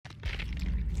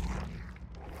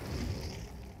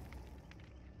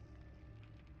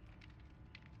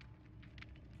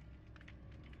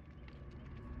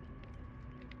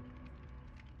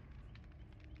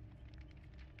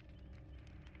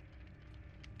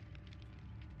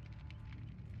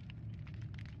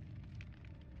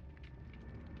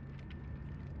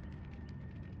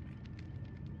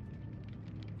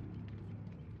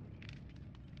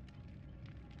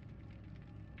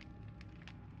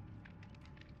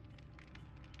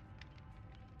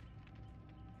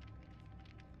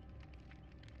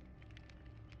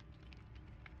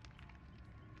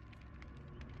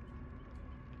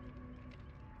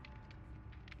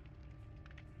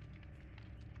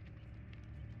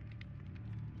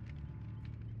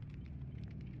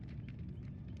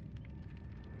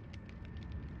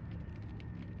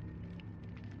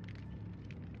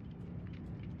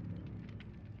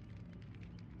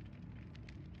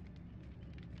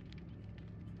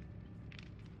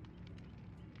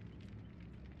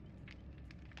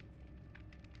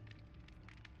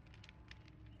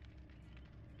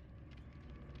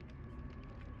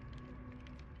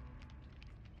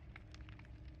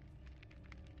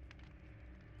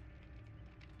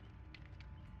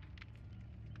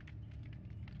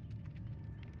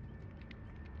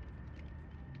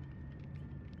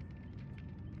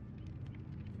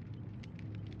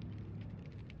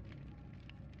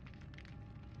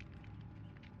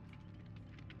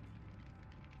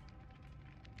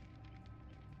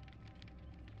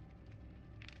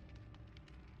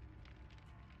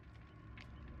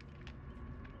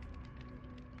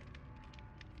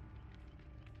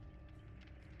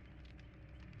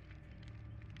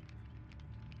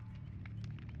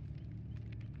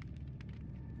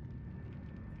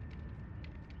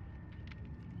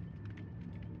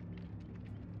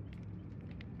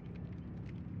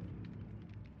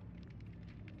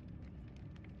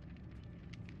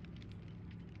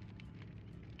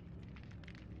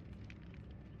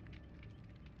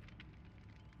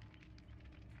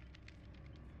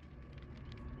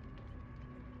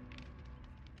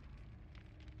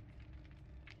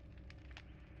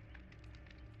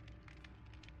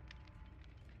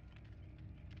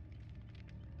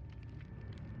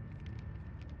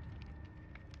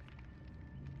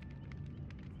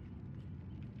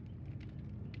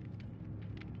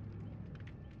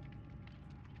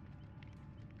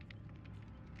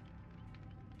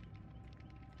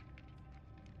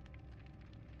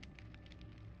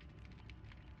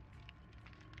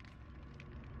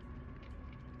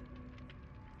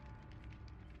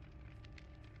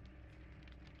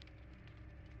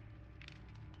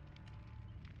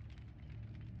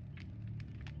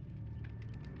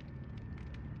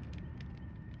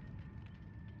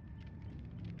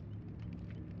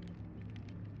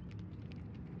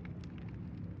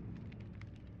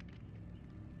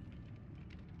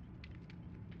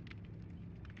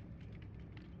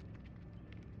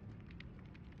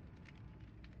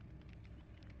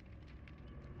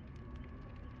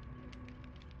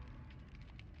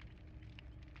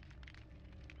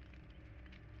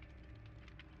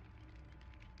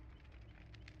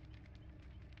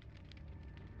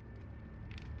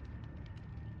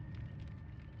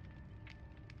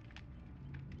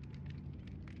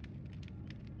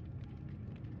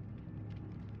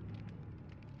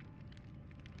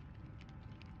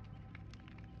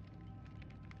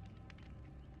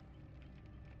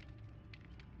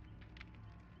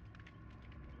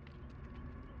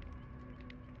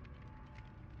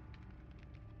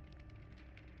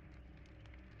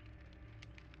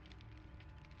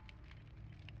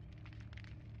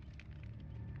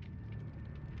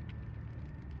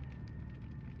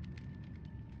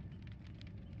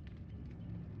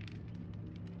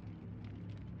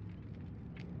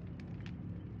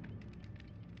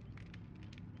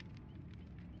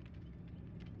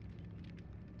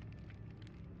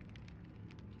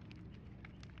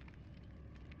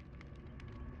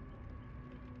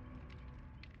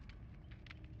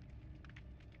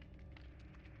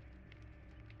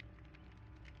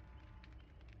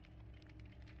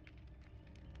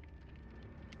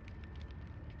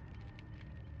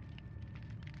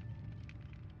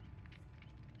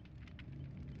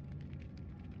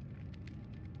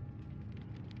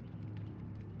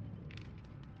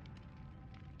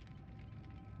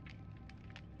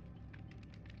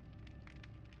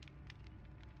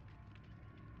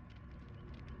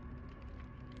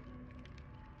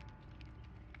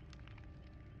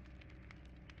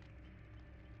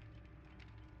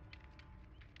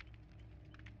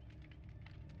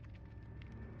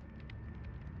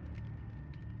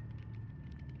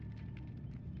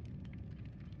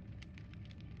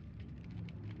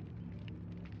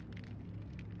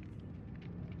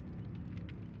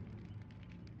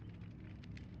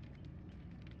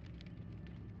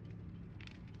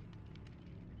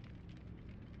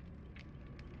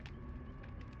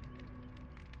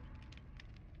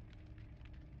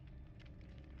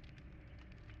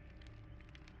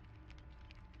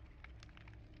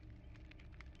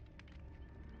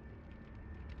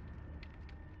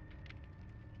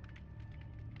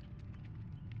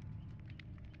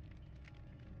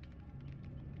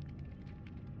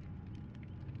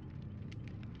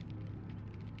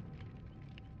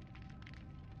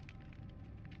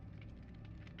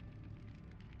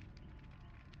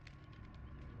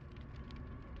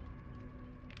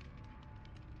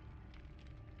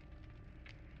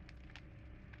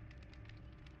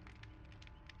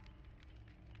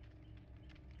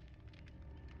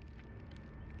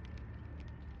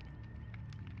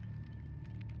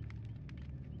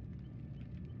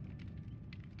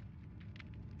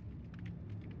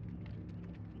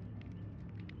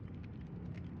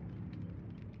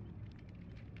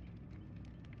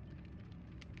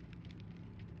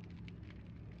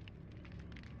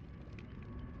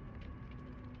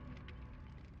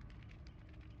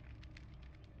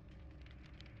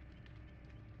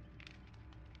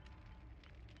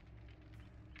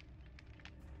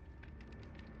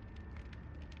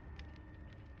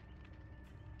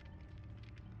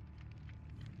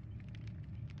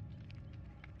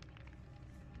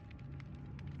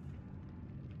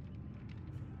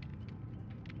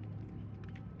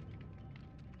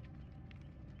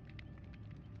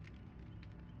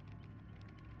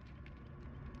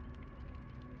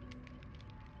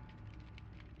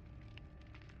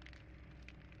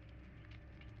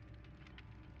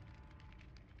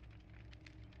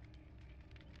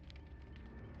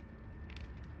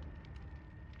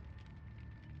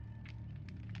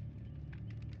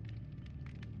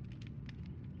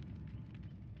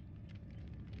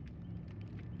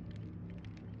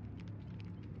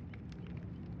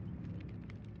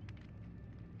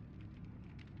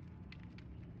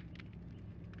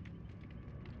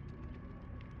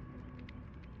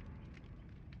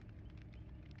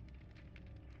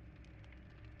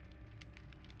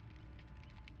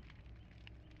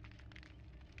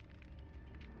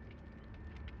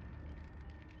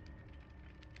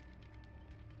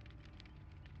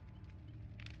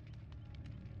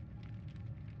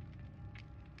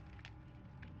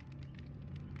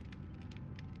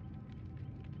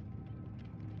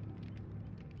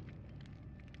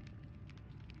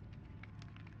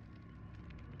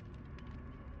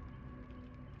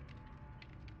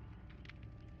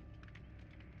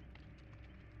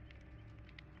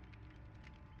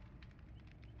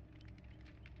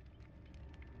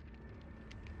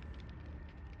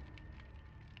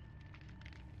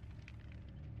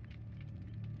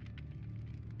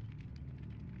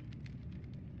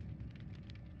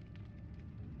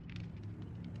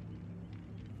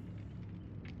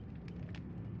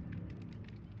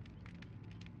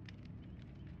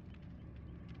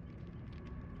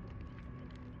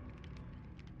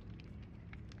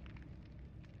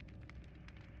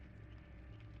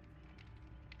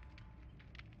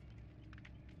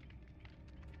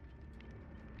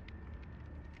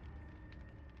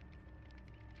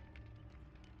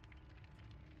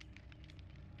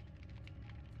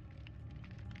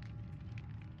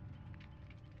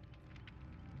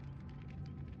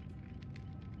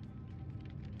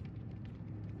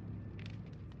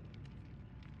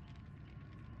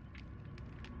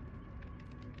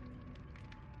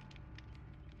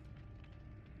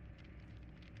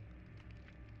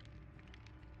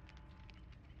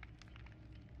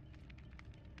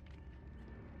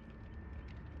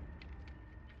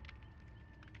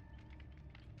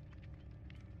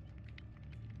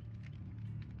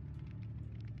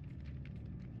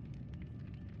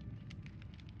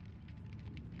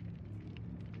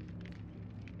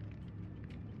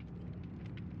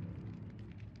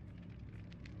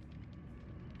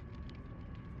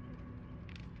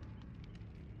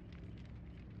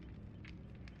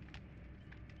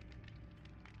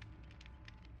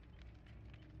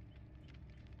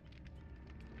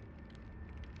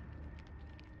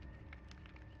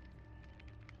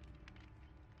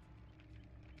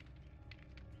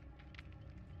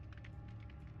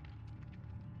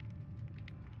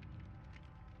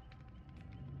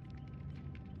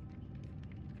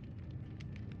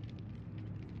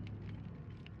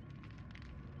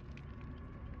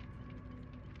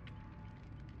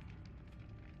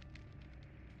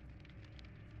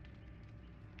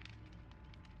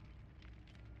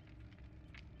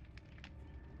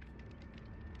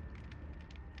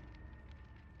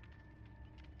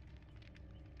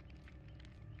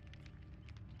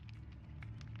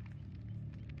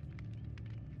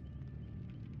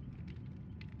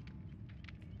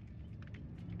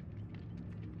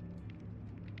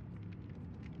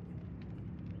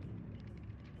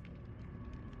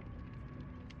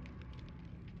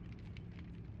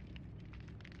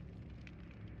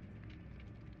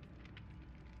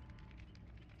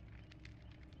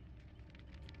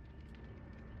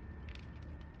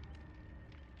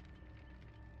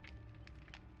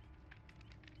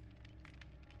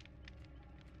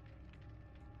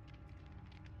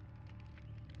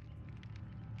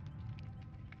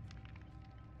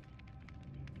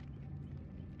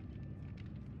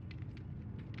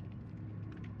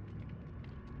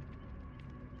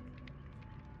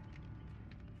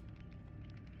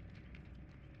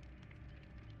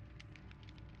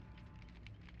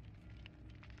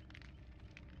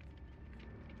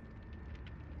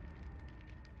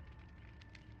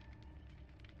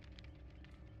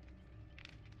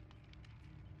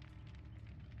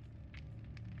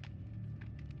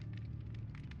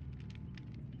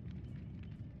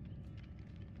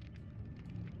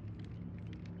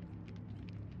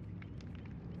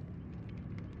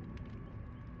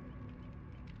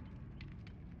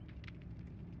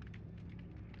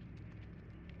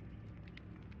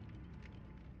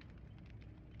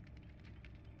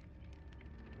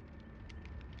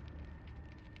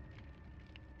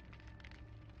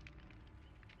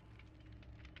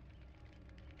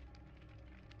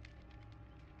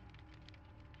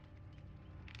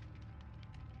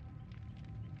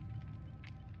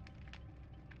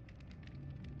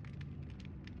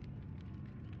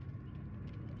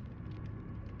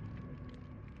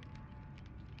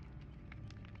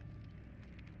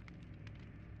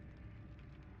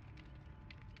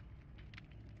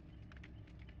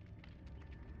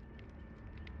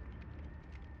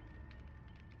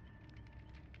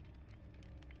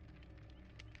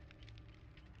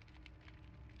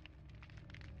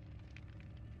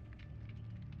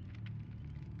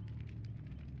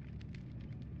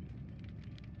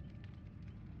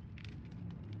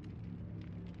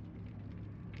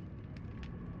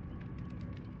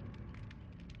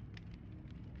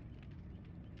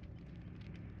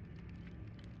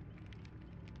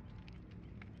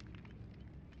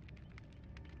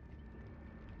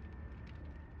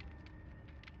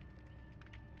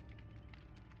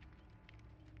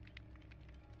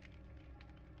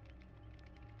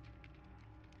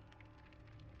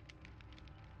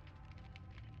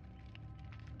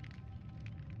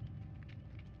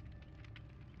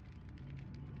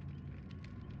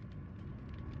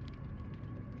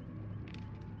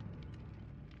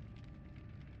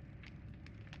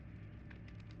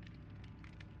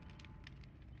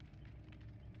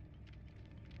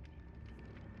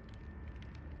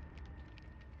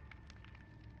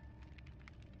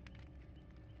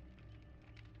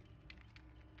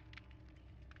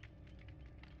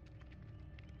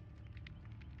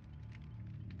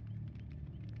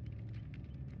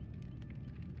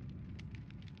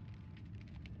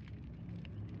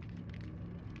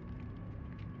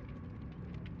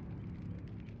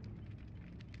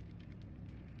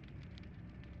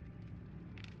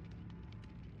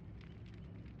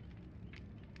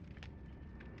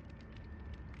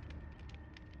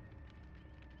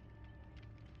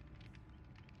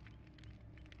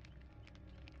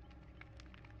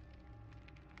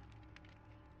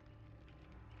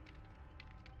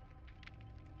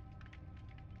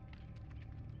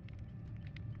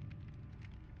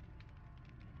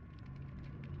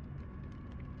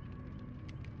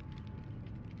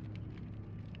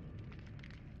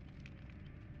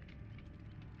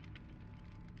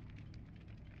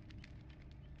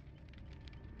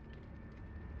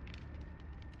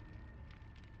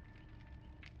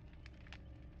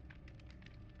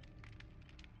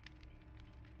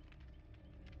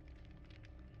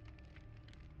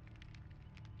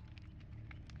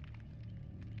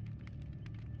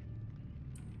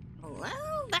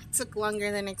Well, that took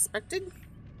longer than expected.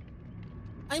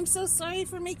 I'm so sorry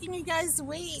for making you guys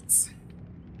wait.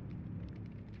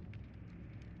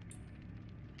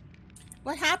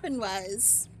 What happened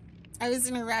was, I was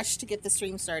in a rush to get the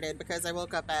stream started because I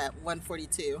woke up at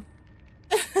 1:42.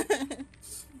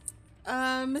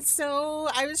 So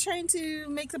I was trying to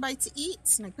make a bite to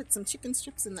eat, and I put some chicken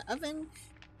strips in the oven,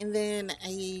 and then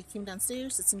I came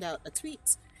downstairs to send out a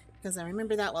tweet because I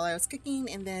remember that while I was cooking,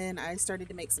 and then I started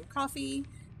to make some coffee.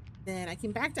 Then I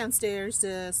came back downstairs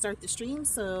to start the stream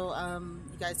so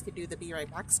you guys could do the be right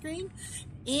back screen.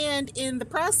 And in the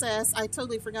process, I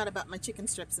totally forgot about my chicken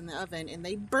strips in the oven, and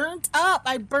they burnt up.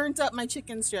 I burnt up my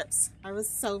chicken strips. I was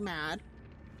so mad.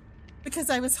 Because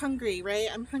I was hungry, right?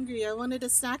 I'm hungry. I wanted a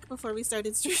snack before we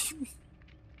started streaming.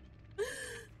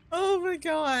 Oh my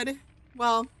god.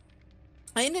 Well,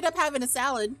 I ended up having a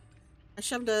salad. I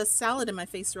shoved a salad in my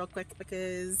face real quick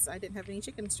because I didn't have any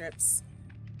chicken strips.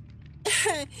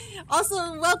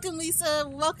 Also, welcome Lisa,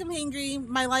 welcome Hangry.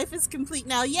 My life is complete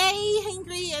now. Yay,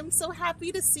 Hangry! I'm so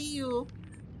happy to see you.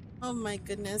 Oh my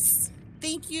goodness.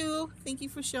 Thank you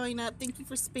for showing up. Thank you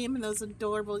for spamming those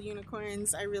adorable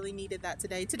unicorns. I really needed that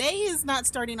today. Today is not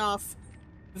starting off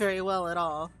very well at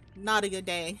all. Not a good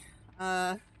day.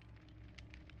 Yeah.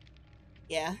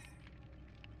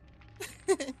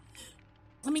 Let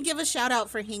me give a shout out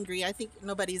for Hangry. I think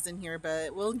nobody's in here,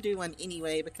 but we'll do one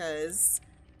anyway because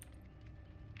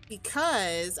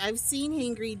I've seen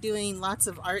Hangry doing lots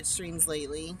of art streams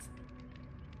lately.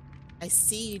 I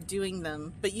see you doing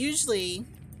them, but usually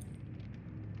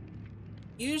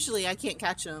I can't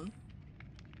catch them.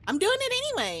 I'm doing it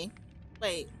anyway.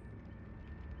 Wait.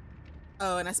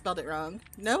 Oh, and I spelled it wrong.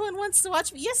 No one wants to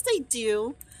watch me. Yes, they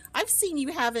do. I've seen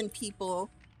you having people.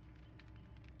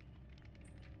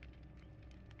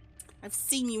 I've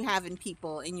seen you having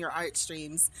people in your art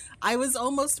streams. I was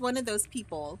almost one of those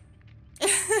people.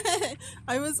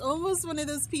 I was almost one of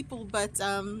those people, but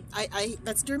I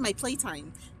that's during my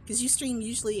playtime, because you stream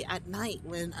usually at night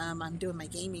when I'm doing my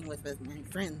gaming with my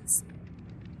friends.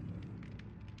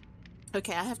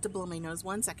 Okay, I have to blow my nose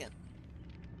 1 second.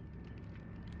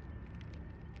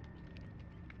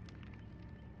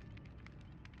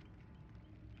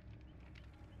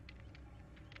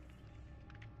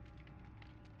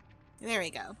 There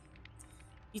we go.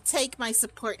 You take my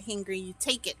support, Hangry. You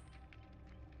take it.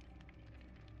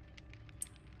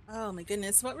 Oh my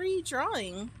goodness, what were you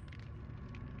drawing?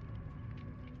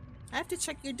 I have to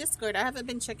check your Discord. I haven't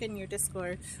been checking your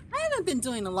Discord. I haven't been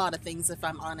doing a lot of things, if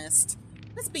I'm honest.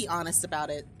 Let's be honest about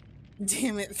it.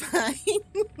 Damn it, fine.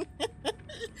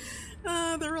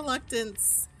 The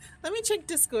reluctance. Let me check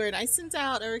Discord. I sent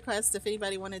out a request if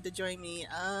anybody wanted to join me.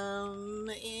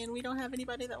 And we don't have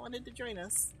anybody that wanted to join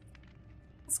us.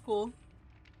 That's cool.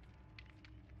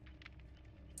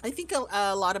 I think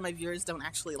a lot of my viewers don't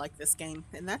actually like this game,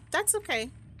 and that's okay.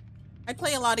 I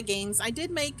play a lot of games. I did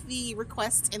make the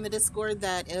request in the Discord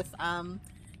that if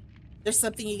there's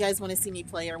something you guys want to see me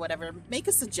play or whatever, make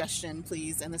a suggestion,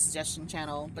 please, in the suggestion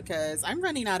channel, because I'm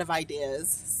running out of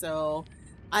ideas. So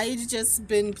I've just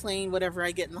been playing whatever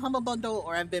I get in the Humble Bundle,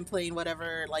 or I've been playing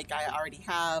whatever like I already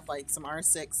have, like some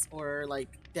R6 or like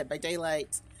Dead by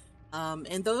Daylight.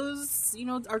 And those, you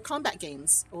know, are combat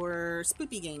games or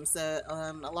spoopy games that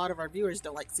a lot of our viewers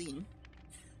don't like seeing.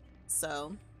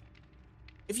 So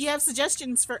if you have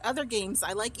suggestions for other games,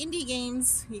 I like indie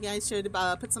games. You guys should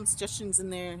put some suggestions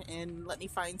in there and let me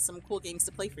find some cool games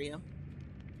to play for you.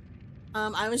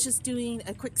 I was just doing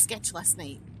a quick sketch last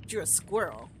night. Drew a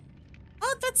squirrel.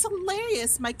 Oh, that's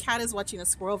hilarious. My cat is watching a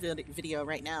squirrel video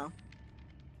right now.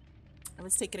 I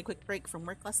was taking a quick break from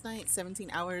work last night. 17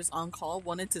 hours on call.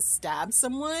 Wanted to stab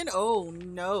someone? Oh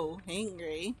no,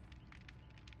 Hangry.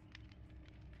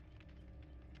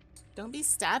 Don't be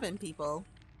stabbing people.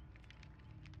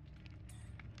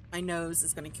 My nose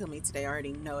is gonna kill me today. I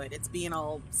already know it. It's being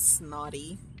all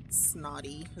snotty.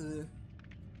 Snotty. Ugh.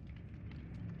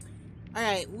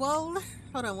 Alright, well,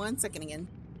 hold on 1 second again.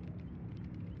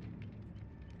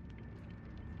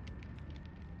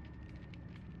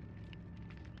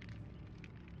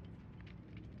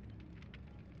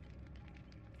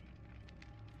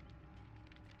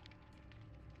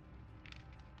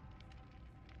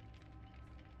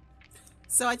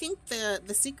 So I think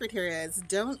the secret here is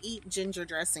don't eat ginger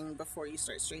dressing before you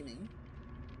start streaming.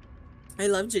 I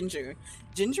love ginger.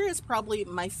 Ginger is probably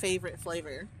my favorite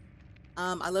flavor.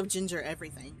 I love ginger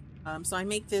everything. So I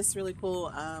make this really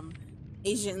cool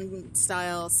Asian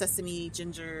style sesame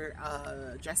ginger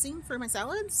dressing for my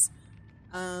salads.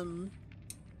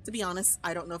 To be honest,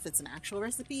 I don't know if it's an actual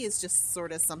recipe. It's just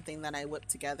sort of something that I whip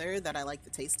together that I like the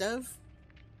taste of.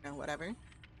 You know, whatever.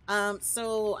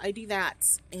 So I do that,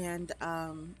 and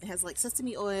it has like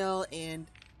sesame oil and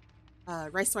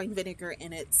rice wine vinegar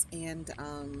in it, and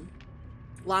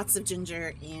lots of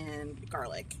ginger and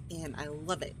garlic, and I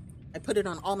love it. I put it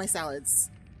on all my salads.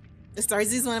 The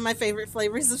Starzy is one of my favorite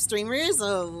flavors of streamers.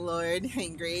 Oh Lord,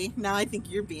 hangry. Now I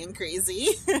think you're being crazy.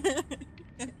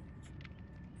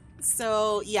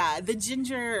 So yeah, the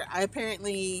ginger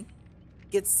apparently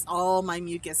gets all my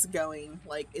mucus going.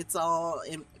 Like it's all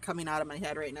coming out of my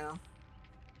head right now.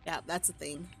 Yeah, that's a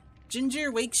thing.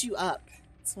 Ginger wakes you up.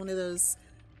 It's one of those.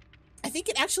 I think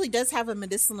it actually does have a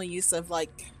medicinal use of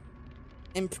like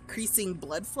increasing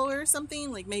blood flow or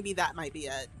something. Like maybe that might be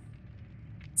it.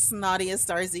 Snotty as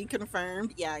Starzy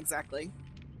confirmed. Yeah, exactly.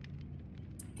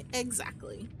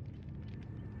 Exactly.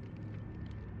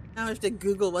 Now I have to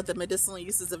Google what the medicinal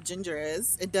uses of ginger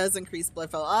is. It does increase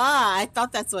blood flow. Ah, I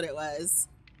thought that's what it was.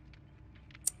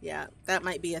 Yeah, that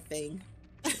might be a thing.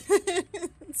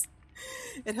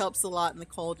 It helps a lot in the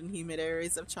cold and humid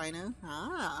areas of China.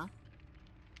 Ah.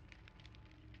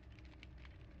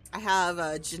 I have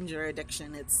a ginger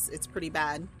addiction. It's pretty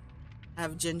bad. I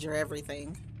have ginger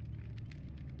everything.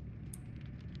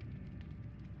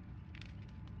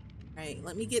 Right,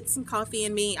 let me get some coffee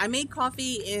in me. I made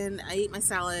coffee and I ate my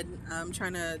salad. I'm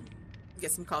trying to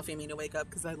get some coffee in me to wake up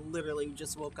because I literally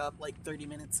just woke up like 30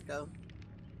 minutes ago.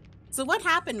 So what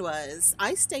happened was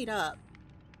I stayed up.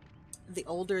 The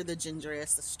older the ginger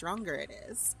is, the stronger it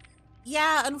is.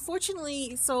 Yeah,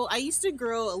 unfortunately, so I used to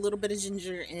grow a little bit of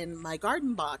ginger in my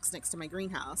garden box next to my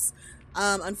greenhouse.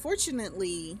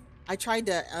 Unfortunately, I tried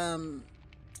to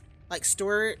like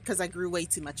store it because I grew way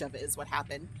too much of it is what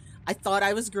happened. I thought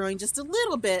I was growing just a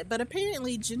little bit, but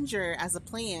apparently ginger as a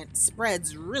plant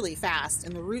spreads really fast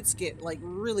and the roots get like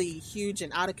really huge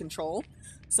and out of control.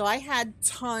 So I had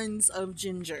tons of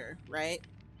ginger, right?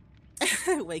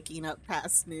 Waking up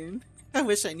past noon. I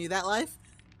wish I knew that life.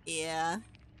 Yeah.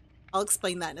 I'll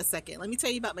explain that in a second. Let me tell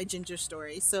you about my ginger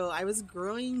story. So I was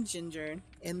growing ginger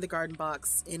in the garden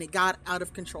box and it got out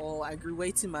of control. I grew way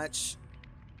too much.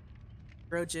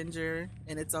 Grow ginger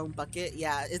in its own bucket.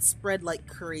 Yeah, it spread like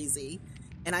crazy.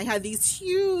 And I had these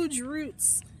huge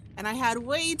roots and I had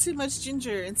way too much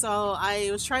ginger. And so I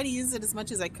was trying to use it as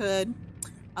much as I could.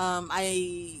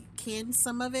 I canned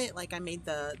some of it. Like I made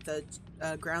the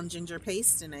ground ginger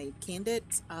paste and I canned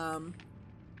it.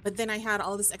 But then I had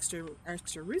all this extra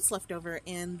roots left over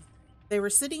and they were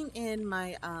sitting in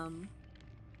my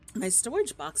my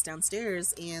storage box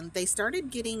downstairs and they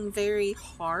started getting very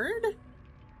hard.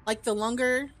 Like the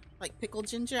longer, like pickled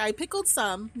ginger. I pickled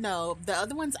some. No, the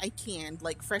other ones I canned,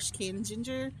 like fresh canned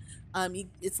ginger.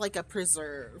 It's like a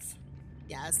preserve.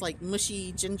 Yeah, it's like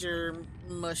mushy ginger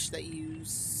mush that you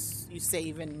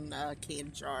save in a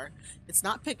canned jar. It's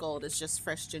not pickled. It's just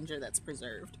fresh ginger that's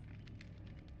preserved.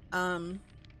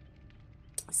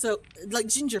 So like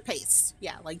ginger paste.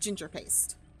 Yeah, like ginger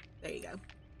paste. There you go.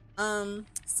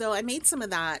 So I made some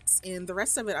of that and the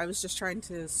rest of it I was just trying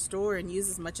to store and use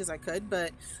as much as I could,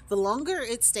 but the longer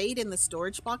it stayed in the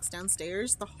storage box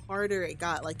downstairs, the harder it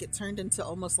got. Like it turned into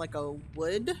almost like a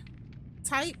wood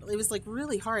type. It was like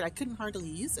really hard. I couldn't hardly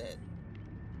use it.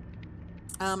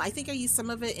 I think I used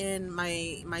some of it in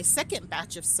my second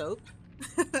batch of soap.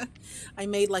 I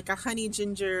made like a honey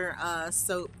ginger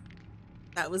soap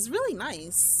that was really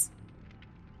nice.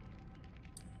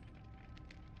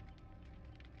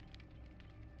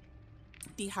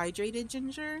 Dehydrated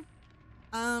ginger?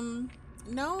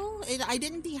 No, I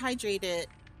didn't dehydrate it.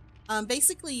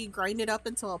 Basically you grind it up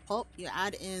until a pulp. You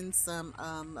add in some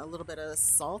a little bit of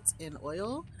salt and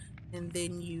oil, and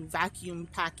then you vacuum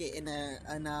pack it in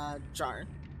a jar.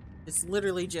 It's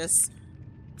literally just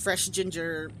fresh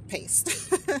ginger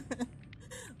paste.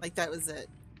 Like that was it.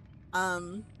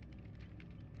 I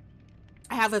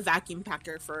have a vacuum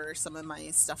packer for some of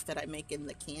my stuff that I make in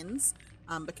the cans,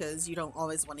 because you don't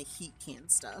always want to heat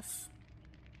canned stuff.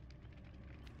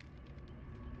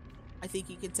 I think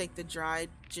you can take the dried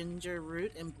ginger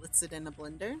root and blitz it in a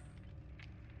blender.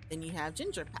 Then you have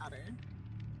ginger powder.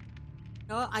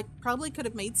 No, I probably could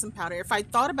have made some powder. If I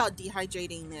thought about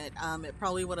dehydrating it, it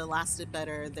probably would have lasted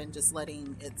better than just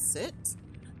letting it sit.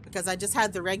 Because I just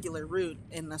had the regular root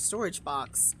in the storage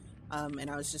box.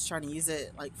 And I was just trying to use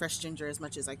it like fresh ginger as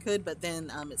much as I could, but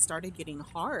then it started getting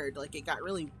hard. Like it got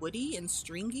really woody and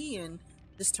stringy and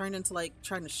just turned into like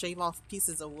trying to shave off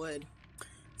pieces of wood.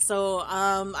 So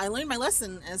I learned my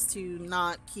lesson as to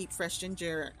not keep fresh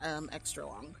ginger extra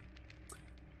long.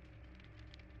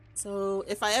 So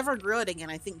if I ever grow it again,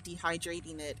 I think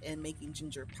dehydrating it and making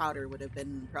ginger powder would have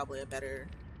been probably a better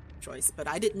choice, but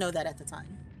I didn't know that at the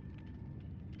time.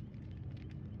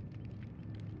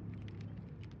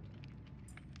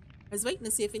 I was waiting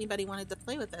to see if anybody wanted to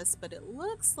play with us, but it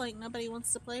looks like nobody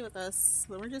wants to play with us.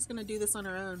 So we're just gonna do this on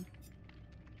our own.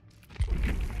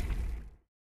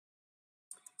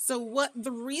 So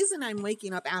the reason I'm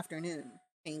waking up afternoon,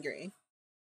 Angry.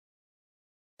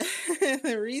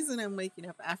 The reason I'm waking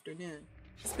up afternoon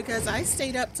is because I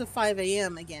stayed up to 5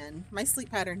 a.m. again. My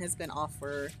sleep pattern has been off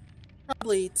for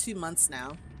probably 2 months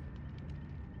now.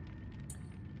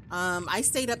 I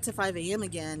stayed up to 5 a.m.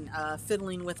 again,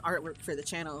 fiddling with artwork for the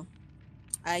channel.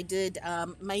 I did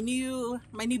my new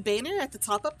banner at the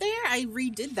top up there. I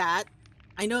redid that.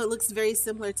 I know it looks very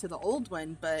similar to the old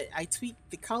one, but I tweaked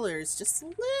the colors just a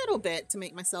little bit to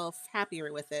make myself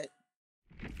happier with it.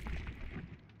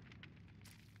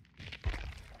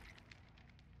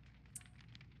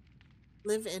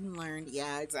 Live and learn.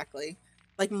 Yeah, exactly.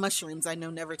 Like mushrooms. I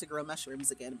know never to grow mushrooms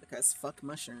again because fuck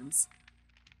mushrooms.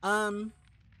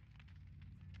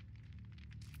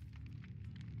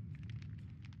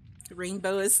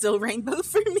 Rainbow is still rainbow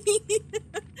for me.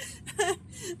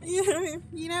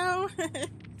 you know,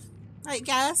 I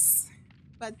guess.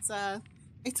 But I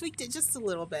tweaked it just a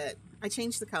little bit. I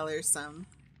changed the colors some.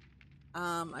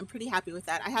 I'm pretty happy with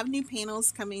that. I have new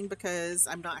panels coming because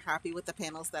I'm not happy with the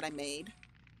panels that I made.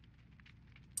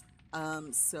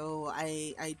 So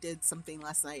I did something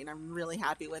last night and I'm really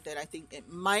happy with it. I think it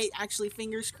might actually,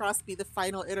 fingers crossed, be the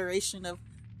final iteration of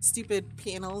stupid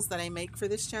panels that I make for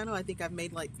this channel. I think I've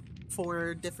made like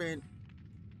 4 different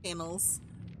panels.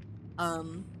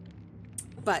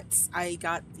 But I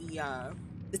got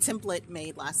the template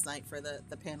made last night for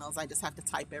the panels. I just have to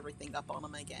type everything up on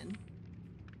them again.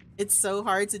 It's so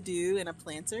hard to do in a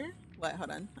planter. What?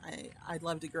 Hold on. I'd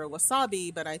love to grow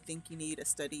wasabi, but I think you need a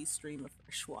steady stream of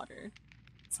fresh water.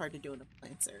 It's hard to do in a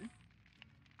planter.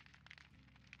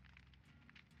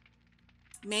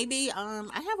 Maybe I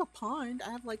have a pond.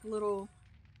 I have like a little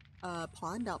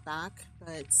pond out back,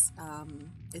 but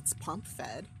it's pump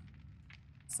fed.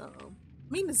 So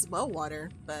I mean it's well water,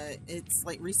 but it's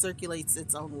like recirculates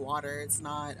its own water. It's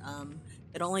not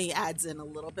it only adds in a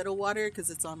little bit of water because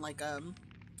it's on like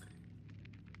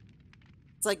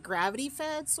it's like gravity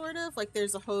fed, sort of. Like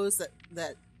there's a hose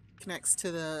that connects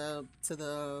to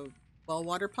the well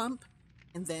water pump,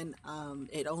 and then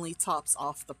it only tops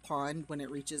off the pond when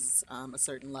it reaches a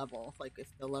certain level, like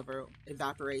if the level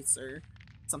evaporates or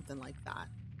something like that.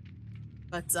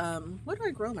 But what do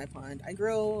I grow in my pond? I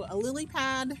grow a lily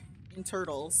pad and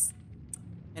turtles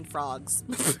and frogs.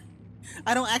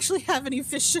 I don't actually have any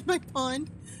fish in my pond,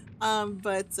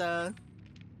 but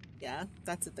yeah,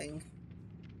 that's a thing.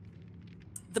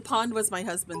 The pond was my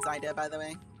husband's idea, by the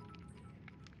way.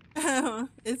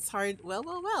 It's hard.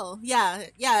 Well. Yeah,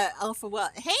 Alpha. Well,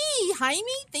 hey, Jaime,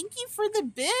 thank you for the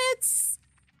bits.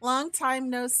 Long time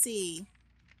no see.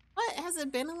 What, has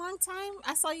it been a long time?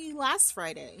 I saw you last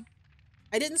Friday.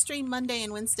 I didn't stream Monday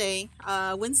and Wednesday.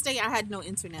 Wednesday I had no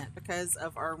internet because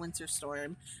of our winter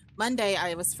storm. Monday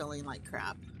I was feeling like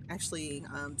crap. Actually,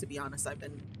 to be honest, I've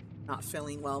been not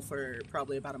feeling well for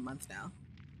probably about a month now.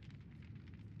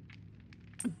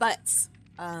 But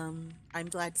I'm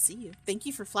glad to see you. Thank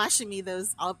you for flashing me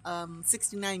those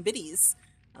 69 biddies.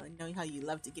 I know how you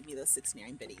love to give me those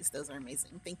 69 biddies. Those are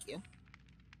amazing. Thank you.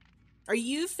 Are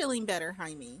you feeling better,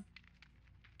 Jaime?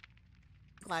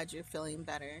 Glad you're feeling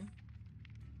better.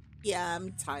 Yeah,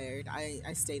 I'm tired.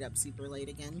 I stayed up super late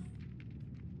again.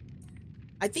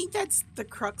 I think that's the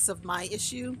crux of my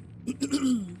issue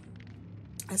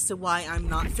as to why I'm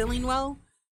not feeling well.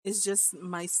 Is just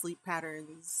my sleep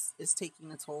patterns is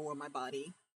taking a toll on my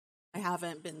body. I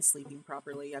haven't been sleeping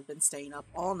properly. I've been staying up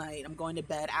all night. I'm going to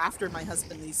bed after my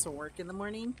husband leaves for work in the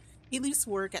morning. He leaves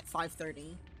work at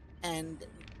 5:30, and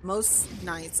most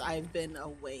nights I've been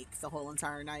awake the whole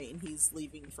entire night, and he's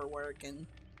leaving for work, and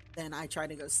then I try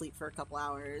to go sleep for a couple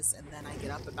hours, and then I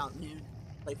get up about noon,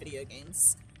 play video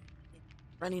games.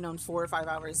 Running on 4 or 5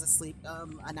 hours of sleep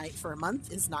a night for a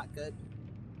month is not good.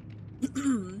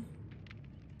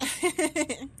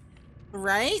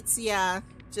 Right? Yeah,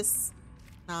 just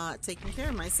not taking care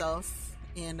of myself,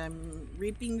 and I'm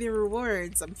reaping the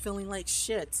rewards. I'm feeling like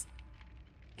shit.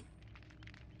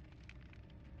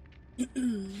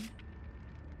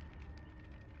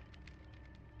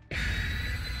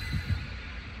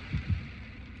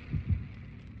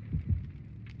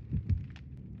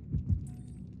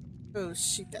 Oh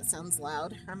shoot, that sounds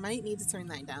loud. I might need to turn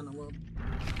that down a little.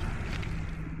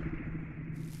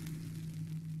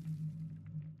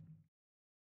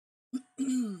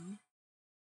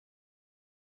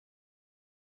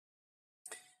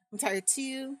 I'm tired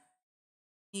too.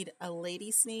 Need a lady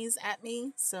sneeze at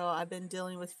me, so I've been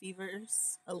dealing with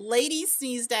fevers. A lady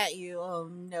sneezed at you. Oh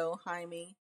no,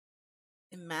 Jaime.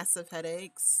 And massive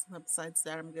headaches. Besides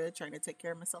that, I'm good. Trying to take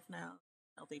care of myself now.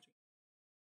 Healthy drink.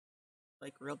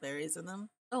 Like real berries in them.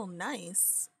 Oh,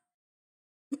 nice.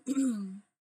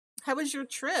 How was your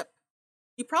trip?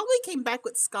 You probably came back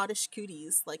with Scottish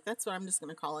cooties. Like, that's what I'm just going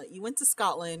to call it. You went to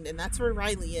Scotland, and that's where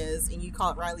Riley is, and you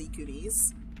call it Riley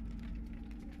cooties.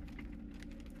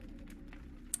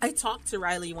 I talked to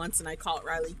Riley once, and I call it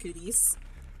Riley cooties.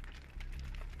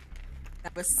 I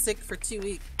was sick for 2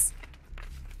 weeks.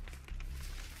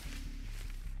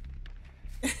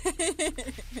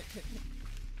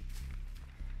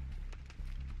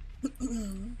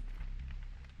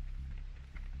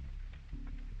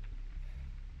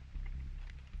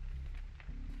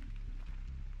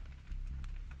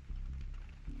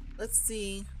 Let's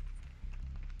see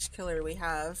which killer we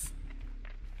have.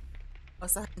 Oh,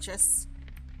 it's a huntress.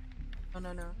 Oh,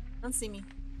 no, no. Don't see me.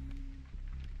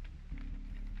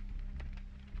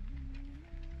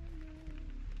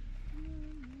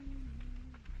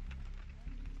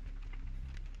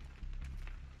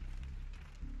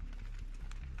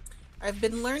 I've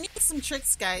been learning some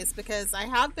tricks, guys, because I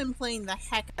have been playing the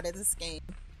heck out of this game.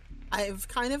 I've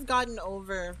kind of gotten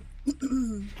over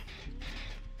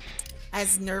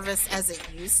as nervous as it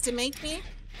used to make me.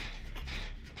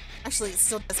 Actually, it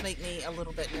still does make me a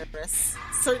little bit nervous.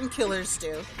 Certain killers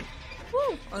do.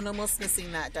 Woo! I'm almost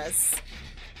missing that does.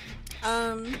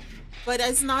 But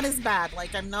it's not as bad.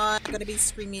 Like, I'm not gonna be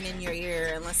screaming in your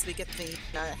ear unless we get the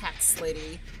Hax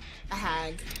lady, a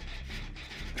hag.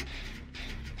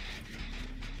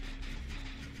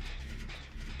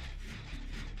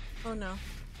 Oh no.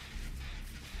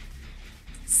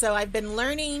 So I've been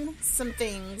learning some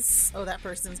things. Oh, that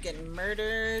person's getting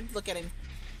murdered. Look at him.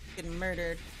 Getting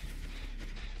murdered.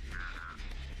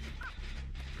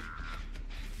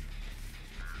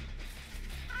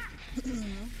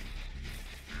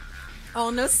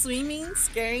 Oh, no screaming,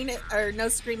 scaring it, or no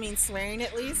screaming, swearing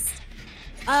at least.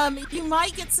 You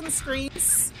might get some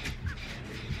screams.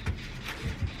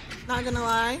 Not gonna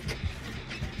lie.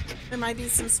 There might be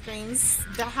some screams.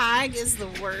 The hag is the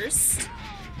worst.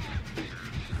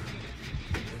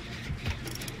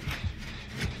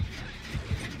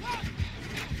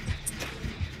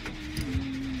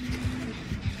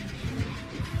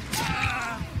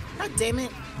 God damn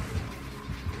it.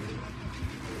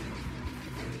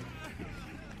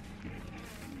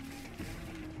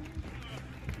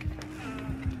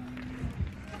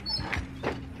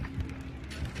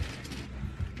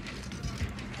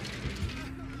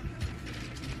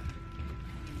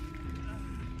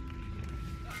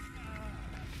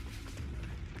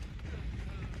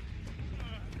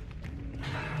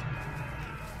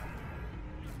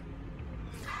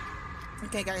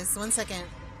 Okay, guys, 1 second.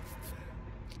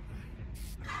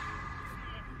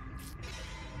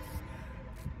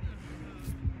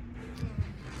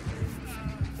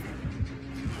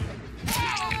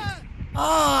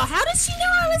 Oh, how did she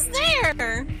know I was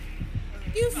there?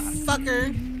 You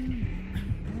fucker.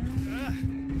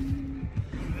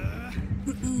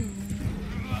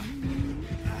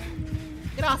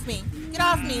 Get off me. Get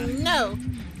off me. No.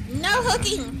 No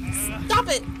hooking. Stop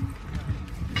it.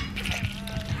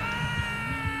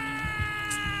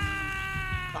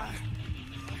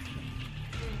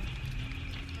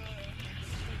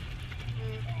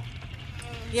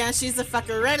 Yeah, she's a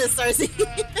fucker. Red is Starsy.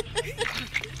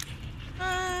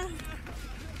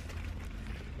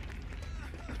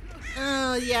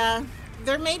 Oh, yeah.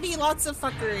 There may be lots of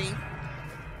fuckery.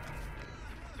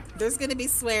 There's gonna be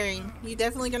swearing. You're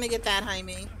definitely gonna get that,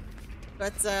 Jaime.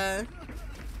 But, the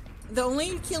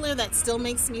only killer that still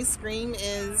makes me scream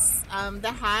is,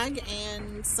 the hag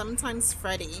and sometimes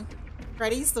Freddy.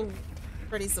 Freddy's the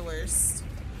worst.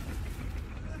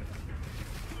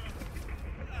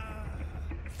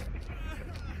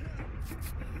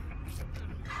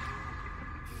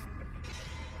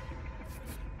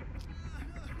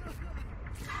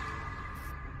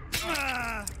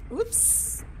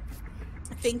 Oops.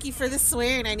 Thank you for the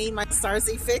swearing. I need my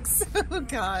Starsy fix. Oh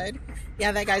god.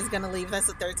 Yeah, that guy's gonna leave. That's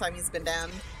the 3rd time he's been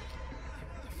down.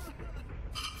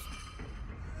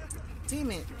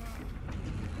 Damn it.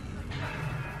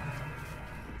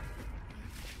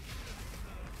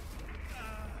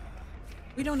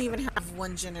 We don't even have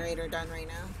 1 generator done right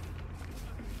now.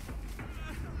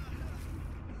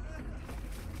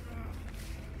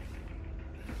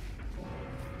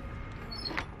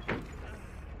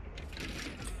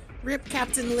 Rip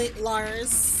Captain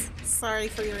Lars. Sorry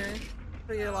for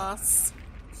your loss.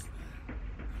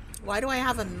 Why do I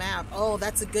have a map? Oh,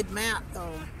 that's a good map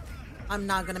though. I'm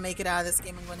not gonna make it out of this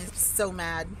game. I'm going to be so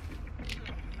mad.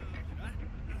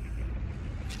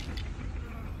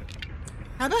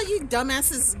 How about you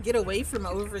dumbasses get away from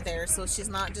over there so she's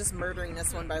not just murdering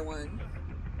us one by one?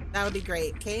 That would be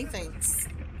great. Okay, thanks.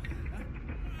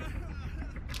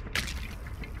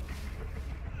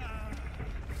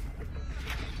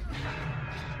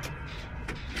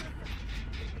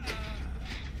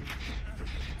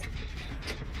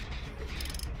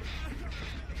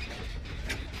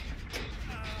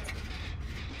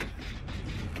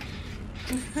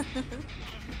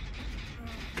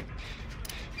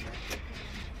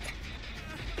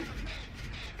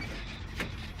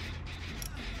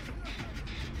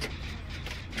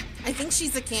 I think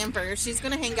she's a camper. She's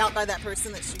gonna hang out by that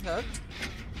person that she hooked.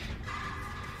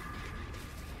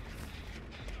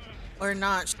 Or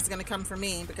not. She's gonna come for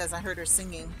me because I heard her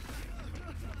singing.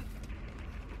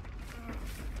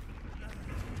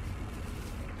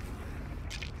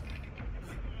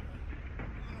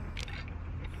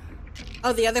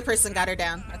 Oh, the other person got her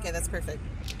down. Okay, that's perfect.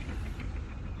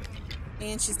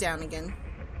 And she's down again.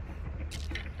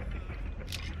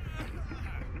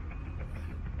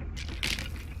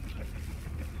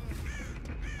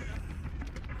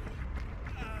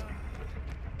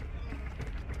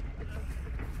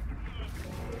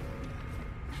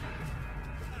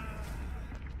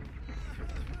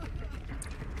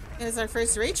 It was our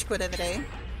first rage quit of the day.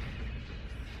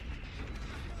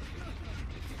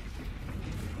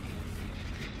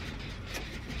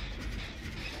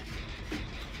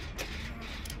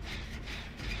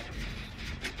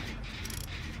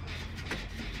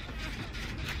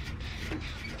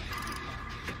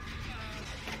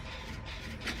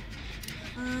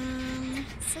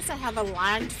 It says I have a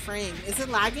lagged frame. Is it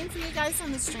lagging for you guys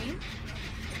on the stream?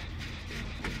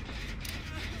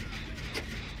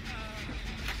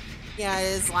 Yeah, it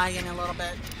is lagging a little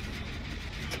bit.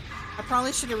 I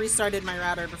probably should have restarted my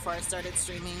router before I started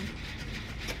streaming.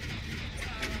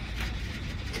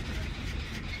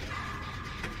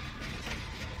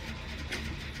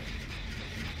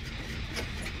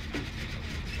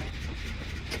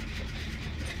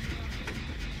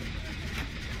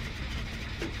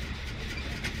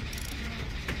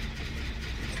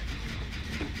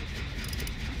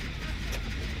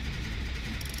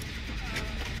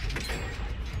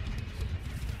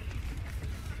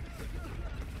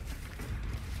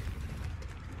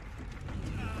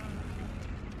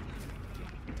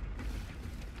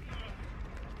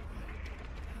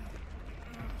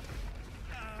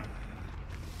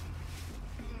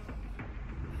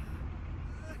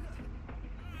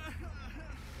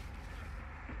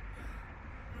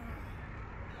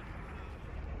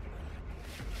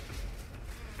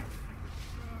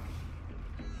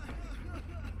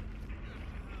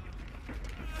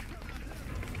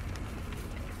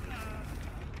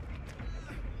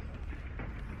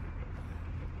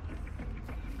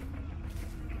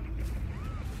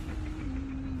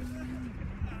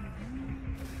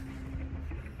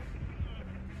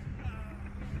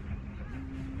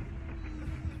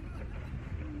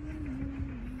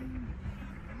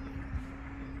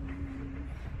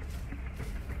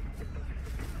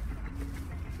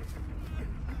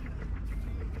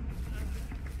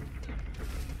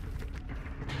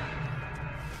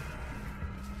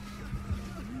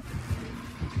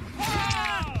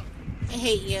 I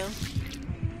hate you.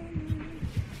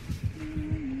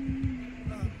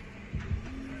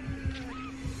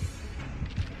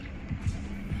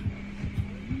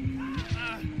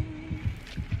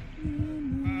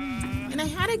 And I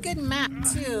had a good map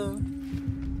too.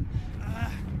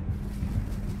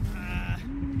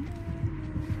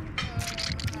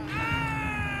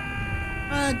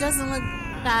 It doesn't look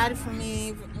bad for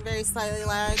me. Very slightly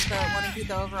lagged, but want to keep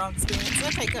the overall experience.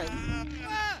 Okay, good.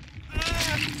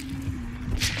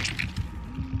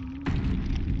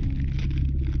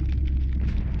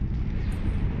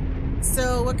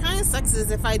 So what kind of sucks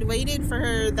is if I'd waited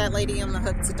for that lady on the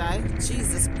hook to die.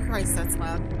 Jesus Christ, that's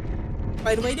loud. If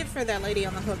I'd waited for that lady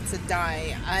on the hook to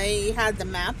die, I had the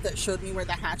map that showed me where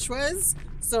the hatch was,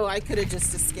 so I could have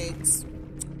just escaped.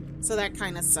 So that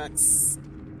kind of sucks.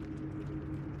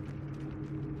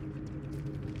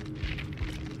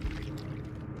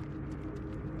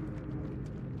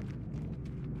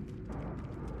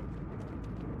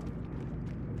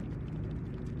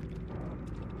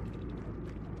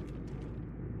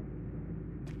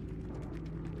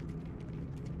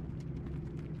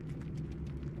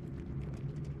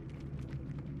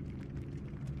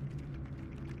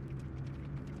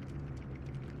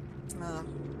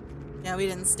 Yeah, we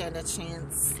didn't stand a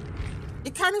chance.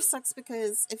 It kind of sucks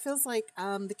because it feels like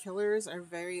the killers are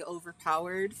very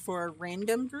overpowered for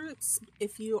random groups.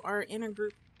 If you are in a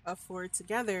group of 4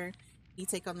 together, you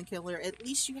take on the killer, at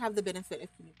least you have the benefit of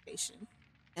communication.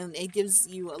 and it gives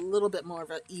you a little bit more of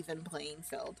an even playing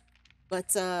field.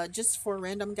 But just for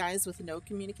random guys with no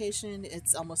communication,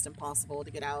 it's almost impossible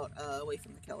to get out away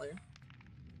from the killer.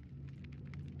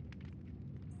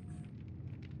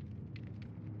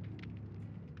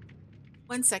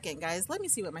 One second, guys. Let me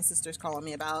see what my sister's calling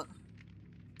me about.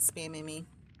 Spamming me.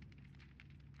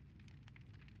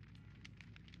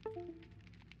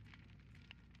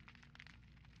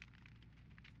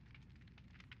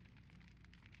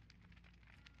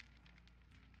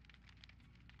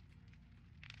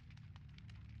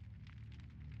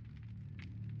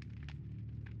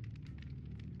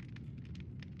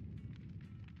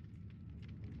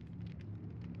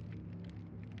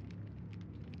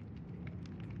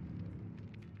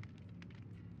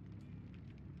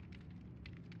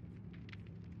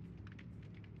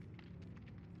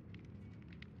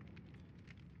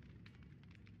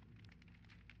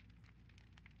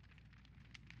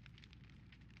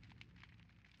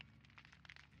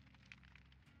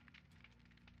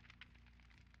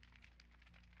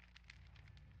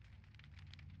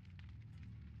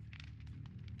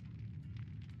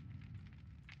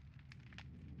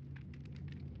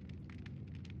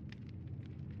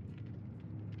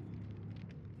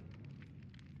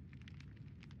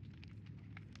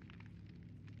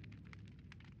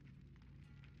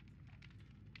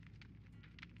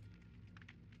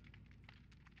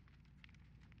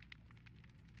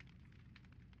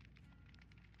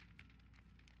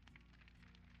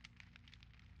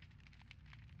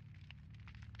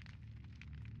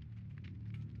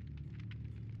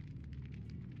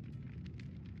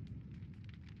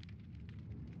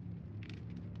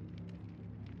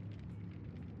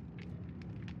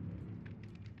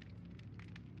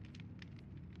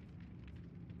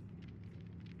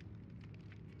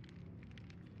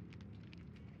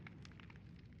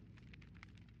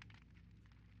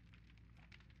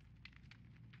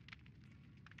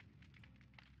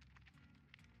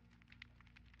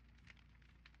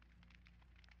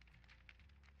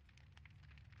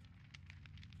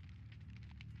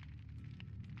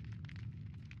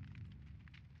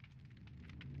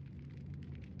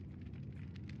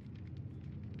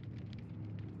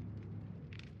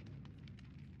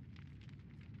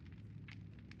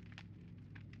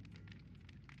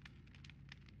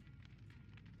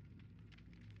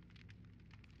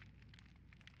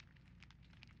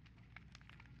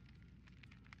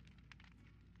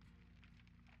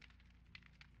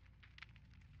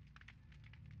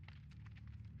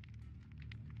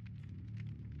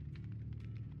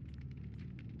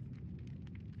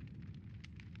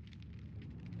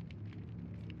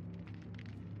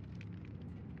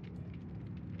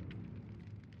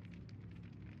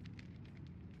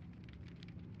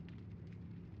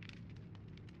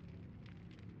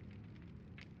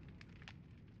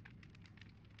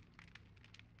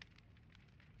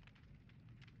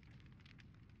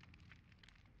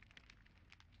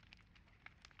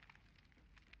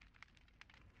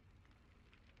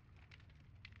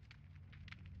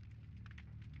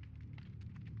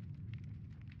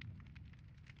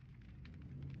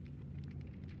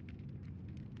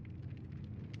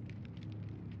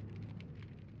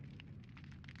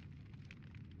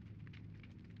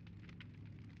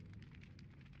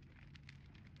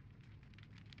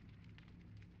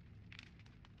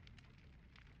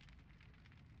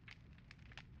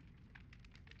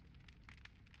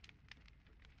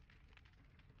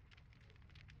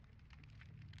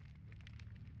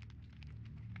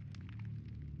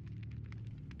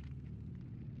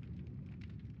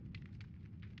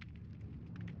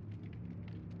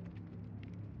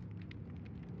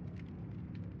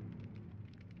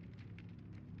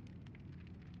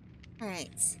 All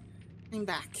right, I'm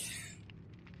back.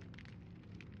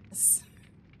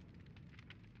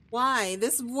 Why?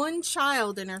 This one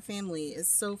child in our family is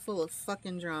so full of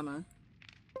fucking drama.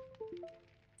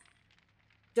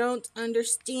 Don't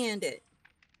understand it.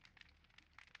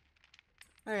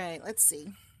 All right, let's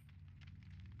see.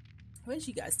 What is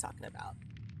you guys talking about?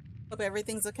 Hope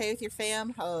everything's okay with your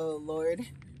fam? Oh, Lord.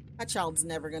 That child's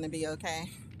never gonna be okay.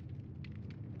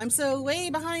 I'm so way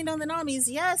behind on the Namis.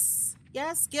 Yes!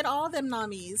 Yes, get all them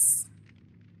Namis.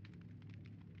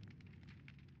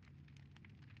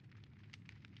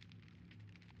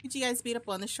 Who'd you guys beat up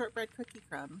on? The shortbread cookie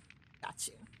crumb. Got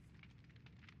you.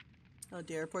 Oh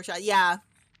dear, poor child. Yeah,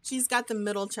 she's got the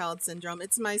middle child syndrome.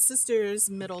 It's my sister's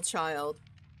middle child.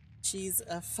 She's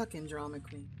a fucking drama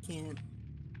queen. Can't.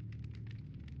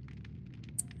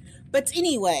 But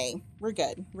anyway, we're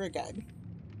good. We're good.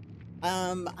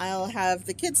 I'll have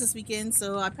the kids this weekend,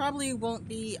 so I probably won't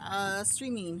be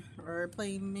streaming or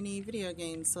playing many video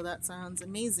games. So that sounds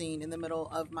amazing in the middle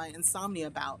of my insomnia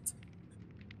bout.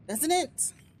 Doesn't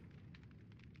it?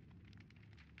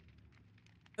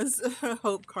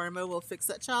 Hope karma will fix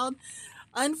that child.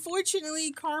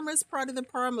 Unfortunately, karma's part of the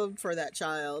problem for that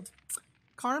child.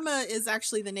 Karma is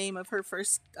actually the name of her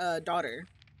first daughter.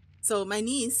 So my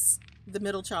niece, the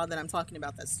middle child that I'm talking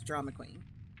about, that's the drama queen,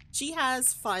 she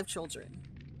has 5 children,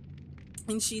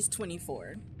 and she's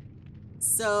 24.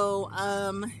 So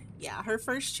yeah, her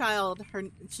first child,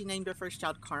 she named her first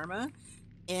child Karma,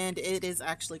 and it is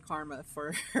actually karma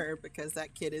for her because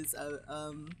that kid is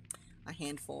a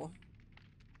handful.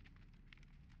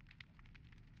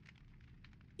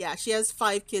 Yeah, she has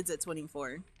 5 kids at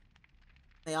 24.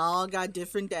 They all got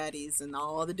different daddies, and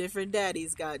all the different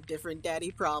daddies got different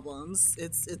daddy problems.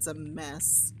 It's a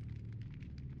mess.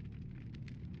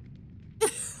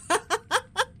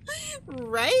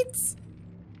 Right?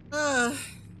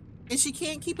 And she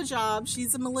can't keep a job.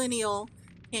 She's a millennial,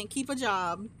 can't keep a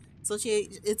job. So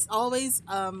it's always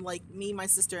like me, my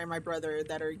sister, and my brother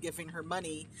that are giving her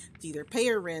money to either pay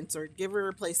her rent or give her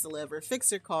a place to live or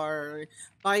fix her car or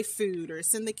buy food or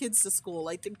send the kids to school.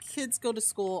 Like the kids go to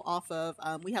school off of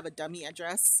we have a dummy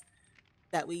address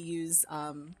that we use.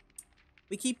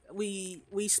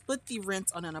 We split the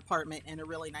rent on an apartment in a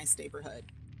really nice neighborhood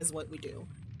is what we do,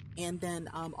 and then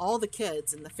all the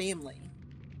kids in the family,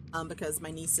 because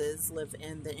my nieces live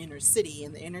in the inner city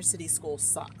and the inner city school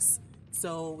sucks.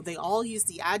 So they all use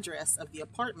the address of the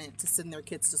apartment to send their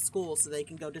kids to school so they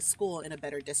can go to school in a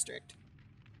better district.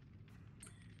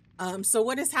 So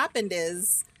what has happened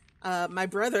is my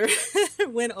brother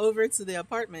went over to the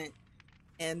apartment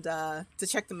and to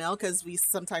check the mail, because we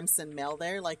sometimes send mail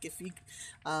there. Like if you,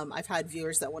 I've had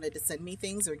viewers that wanted to send me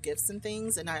things or gifts and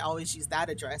things, and I always use that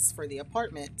address for the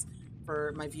apartment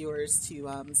for my viewers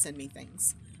to send me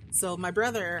things. So my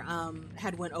brother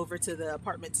had went over to the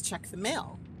apartment to check the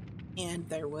mail. And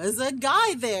there was a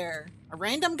guy there, a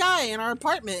random guy in our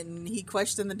apartment, and he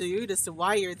questioned the dude as to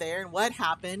why you're there and what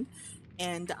happened.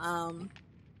 And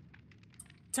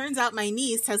turns out my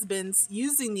niece has been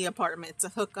using the apartment to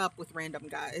hook up with random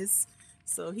guys.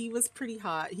 So he was pretty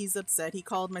hot. He's upset. He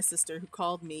called my sister, who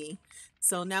called me.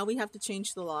 So now we have to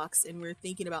change the locks, and we're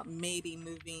thinking about maybe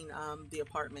moving the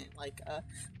apartment. Like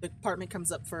the apartment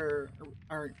comes up for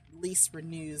our lease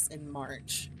renews in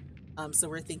March. So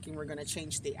we're thinking we're going to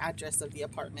change the address of the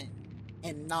apartment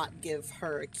and not give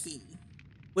her a key,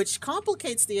 which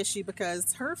complicates the issue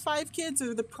because her 5 kids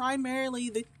are primarily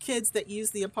the kids that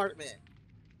use the apartment,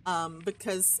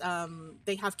 because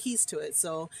they have keys to it.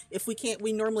 So if we can't,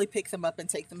 we normally pick them up and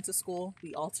take them to school.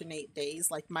 We alternate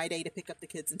days. Like my day to pick up the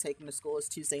kids and take them to school is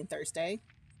Tuesday and Thursday.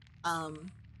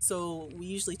 So we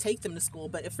usually take them to school,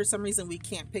 but if for some reason we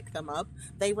can't pick them up,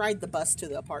 they ride the bus to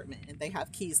the apartment, and they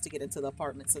have keys to get into the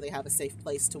apartment, so they have a safe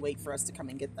place to wait for us to come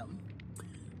and get them.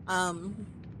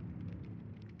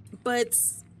 But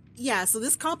yeah, so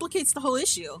this complicates the whole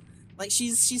issue. Like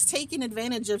she's taking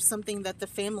advantage of something that the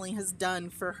family has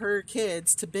done for her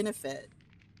kids to benefit.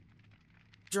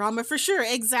 Drama for sure.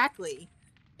 Exactly.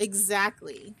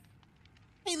 Exactly.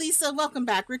 Hey Lisa, welcome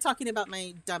back. We're talking about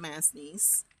my dumbass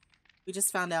niece. We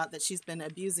just found out that she's been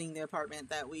abusing the apartment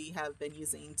that we have been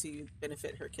using to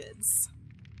benefit her kids.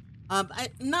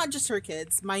 Not just her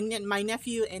kids. My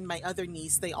nephew and my other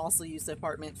niece, they also use the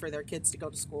apartment for their kids to go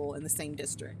to school in the same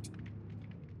district.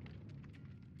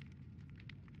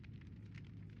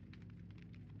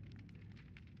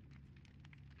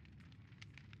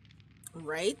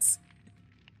 Right?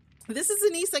 This is a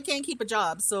niece that can't keep a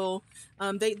job, so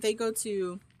they go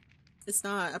to, it's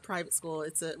not a private school,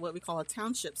 it's a what we call a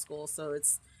township school, so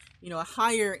it's, you know, a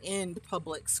higher end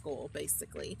public school.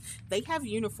 Basically they have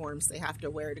uniforms they have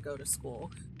to wear to go to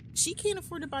school. She can't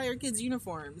afford to buy her kids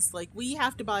uniforms. Like we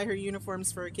have to buy her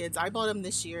uniforms for her kids. I bought them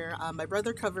this year. My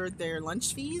brother covered their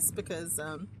lunch fees because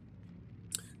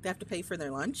they have to pay for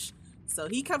their lunch, so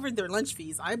he covered their lunch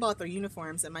fees. I bought their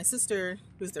uniforms, and my sister,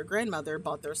 who's their grandmother,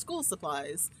 bought their school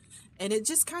supplies. And it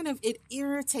just kind of, it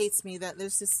irritates me that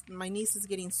there's just, my niece is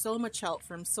getting so much help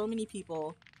from so many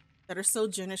people that are so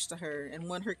generous to her and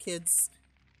want her kids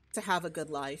to have a good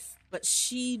life, but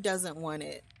she doesn't want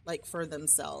it like for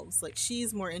themselves. Like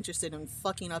she's more interested in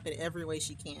fucking up in every way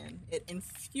she can. It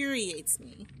infuriates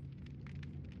me.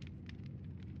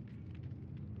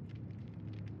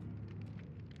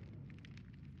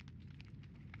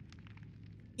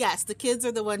 Yes, the kids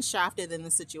are the ones shafted in the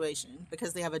situation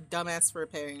because they have a dumbass for a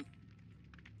parent.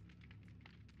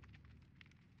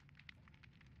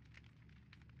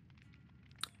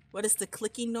 What is the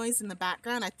clicking noise in the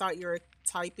background? I thought you were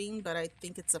typing, but I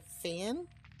think it's a fan.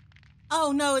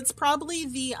 Oh no, it's probably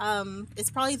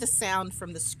the sound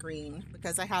from the screen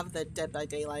because I have the Dead by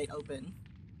Daylight open.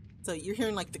 So you're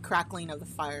hearing like the crackling of the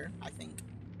fire, I think.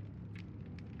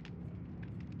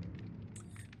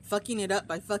 fucking it up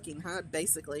by fucking, huh?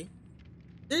 Basically.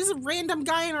 There's a random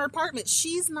guy in our apartment.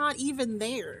 She's not even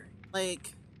there.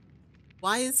 Like,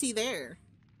 why is he there?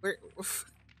 Where?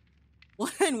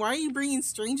 One, why are you bringing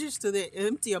strangers to the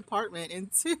empty apartment?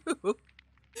 And two,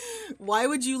 why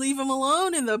would you leave him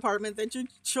alone in the apartment that your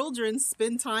children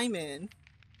spend time in?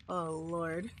 Oh,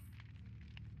 Lord.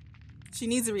 She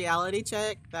needs a reality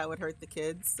check. That would hurt the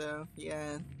kids, so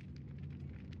yeah.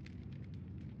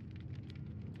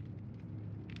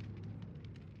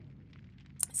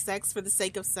 Sex for the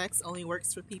sake of sex only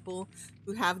works for people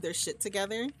who have their shit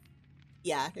together.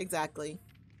 Yeah, exactly.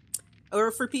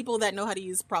 Or for people that know how to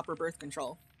use proper birth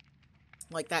control.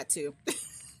 Like that too.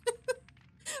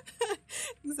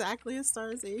 Exactly,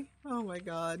 Astarzy. Oh my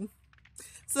god.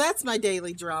 So that's my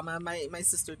daily drama. My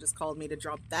sister just called me to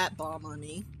drop that bomb on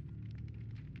me.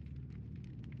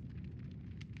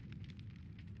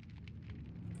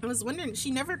 I was wondering, she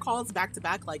never calls back to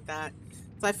back like that.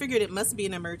 So I figured it must be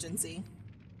an emergency.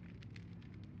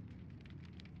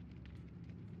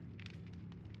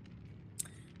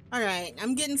 Alright,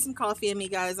 I'm getting some coffee in me,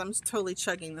 guys. I'm just totally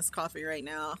chugging this coffee right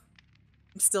now.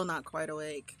 I'm still not quite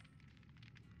awake.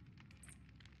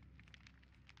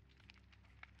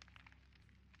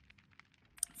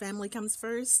 Family comes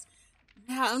first.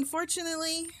 Yeah,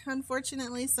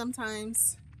 unfortunately,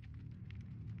 sometimes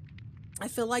I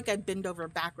feel like I bend over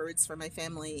backwards for my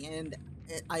family and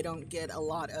I don't get a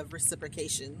lot of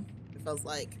reciprocation. It feels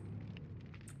like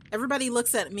everybody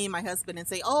looks at me and my husband and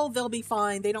say, oh, they'll be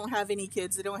fine. They don't have any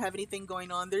kids. They don't have anything going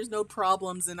on. There's no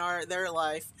problems in their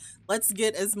life. Let's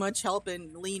get as much help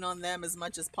and lean on them as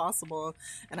much as possible.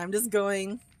 And I'm just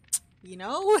going, you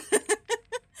know,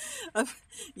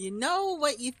 you know,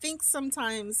 what you think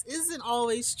sometimes isn't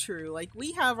always true. Like,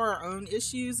 we have our own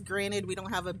issues. Granted, we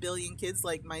don't have a billion kids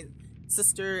like my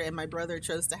sister and my brother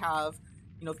chose to have,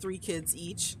 you know, 3 kids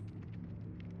each.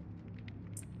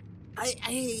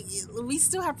 We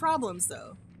still have problems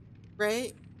though,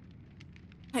 right?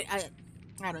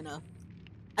 I don't know.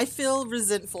 I feel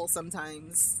resentful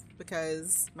sometimes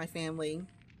because my family,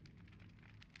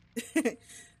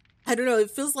 I don't know, it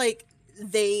feels like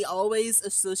they always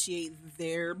associate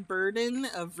their burden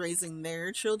of raising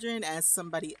their children as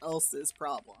somebody else's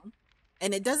problem.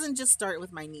 And it doesn't just start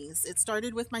with my niece. It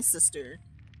started with my sister.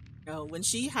 You know, when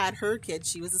she had her kids,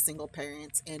 she was a single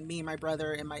parent, and me and my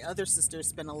brother and my other sister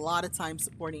spent a lot of time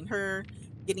supporting her,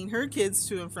 getting her kids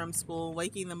to and from school,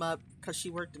 waking them up because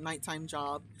she worked a nighttime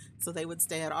job, so they would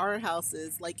stay at our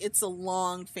houses. Like, it's a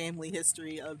long family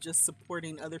history of just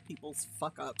supporting other people's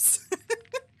fuck ups.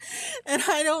 And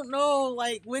I don't know,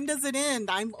 like, when does it end?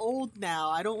 I'm old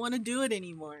now. I don't want to do it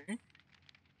anymore.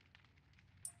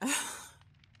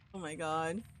 Oh my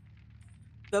god.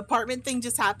 The apartment thing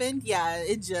just happened? Yeah,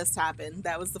 it just happened.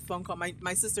 That was the phone call.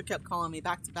 My sister kept calling me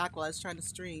back to back while I was trying to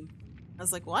stream. I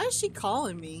was like, why is she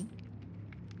calling me?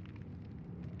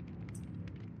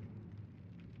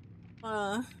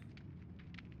 I'm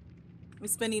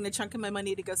spending a chunk of my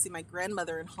money to go see my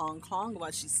grandmother in Hong Kong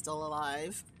while she's still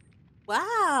alive.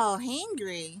 Wow,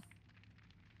 hangry.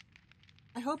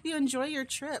 I hope you enjoy your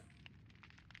trip.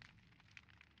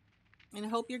 And I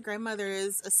hope your grandmother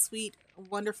is a sweet,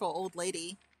 wonderful old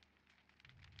lady.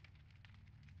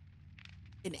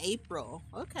 In April.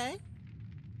 Okay.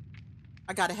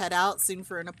 I gotta head out soon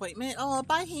for an appointment. Oh,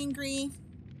 bye, hangry.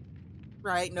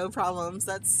 Right, no problems.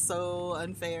 That's so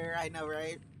unfair. I know,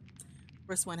 right?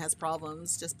 First one has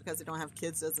problems. Just because they don't have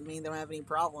kids doesn't mean they don't have any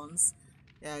problems.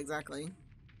 Yeah, exactly.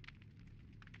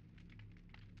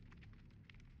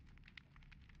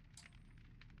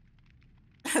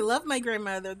 I love my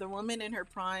grandmother. The woman in her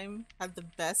prime had the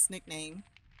best nickname.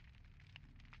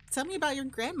 Tell me about your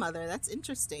grandmother. That's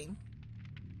interesting.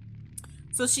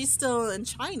 So she's still in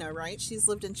China, right? She's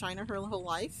lived in China her whole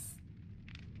life?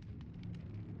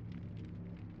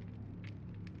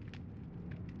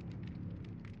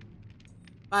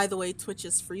 By the way, Twitch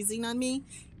is freezing on me.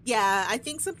 Yeah, I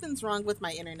think something's wrong with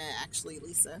my internet, actually,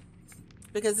 Lisa.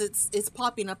 Because it's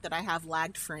popping up that I have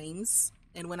lagged frames.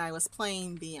 And when I was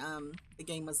playing, the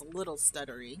game was a little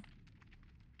stuttery.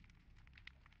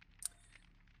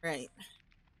 Right.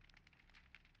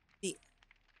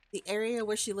 The area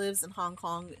where she lives in Hong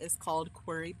Kong is called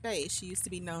Quarry Bay. She used to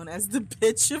be known as the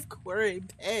bitch of Quarry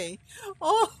Bay.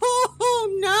 Oh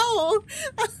no!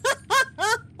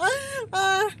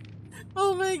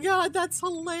 Oh my god, that's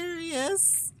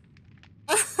hilarious.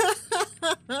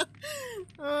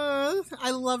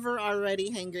 I love her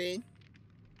already, Hangry.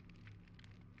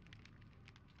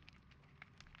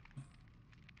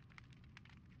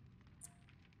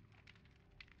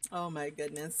 Oh my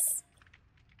goodness.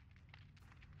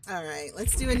 All right,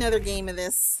 let's do another game of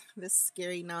this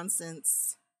scary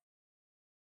nonsense.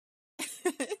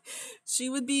 She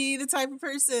would be the type of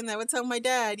person that would tell my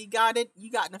dad, "You got it.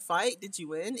 You got in a fight. Did you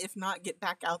win? If not, get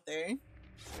back out there."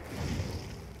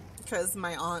 Because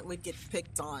my aunt would get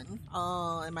picked on.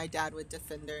 Oh, and my dad would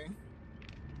defend her.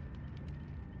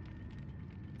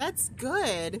 That's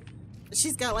good.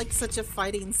 She's got like such a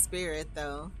fighting spirit,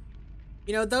 though.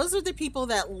 You know, those are the people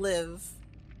that live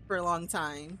for a long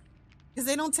time because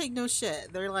they don't take no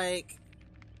shit. They're like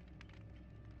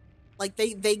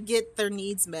they get their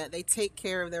needs met. They take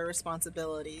care of their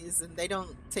responsibilities and they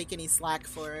don't take any slack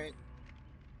for it.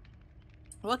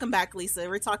 Welcome back, Lisa.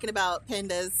 We're talking about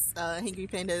Panda's, Hangry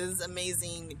Panda's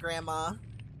amazing grandma,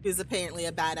 who's apparently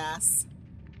a badass.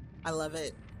 I love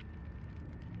it.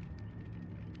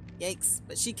 Yikes.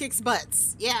 But she kicks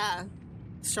butts. Yeah.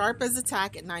 Sharp as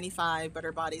attack at 95, but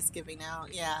her body's giving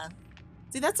out. Yeah.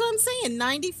 See, that's what I'm saying.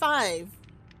 95.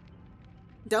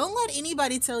 Don't let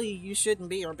anybody tell you you shouldn't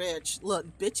be your bitch.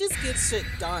 Look, bitches get shit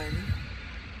done.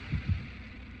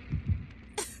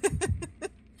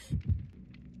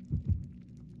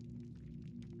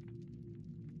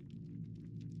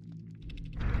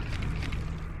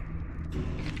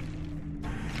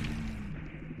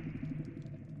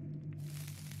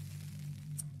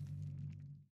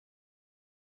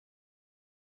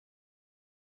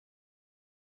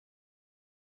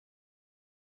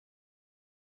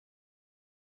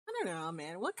 I don't know,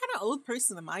 man. What kind of old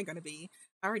person am I going to be?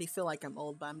 I already feel like I'm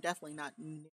old, but I'm definitely not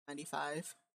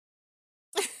 95.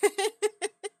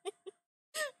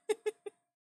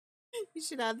 You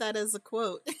should add that as a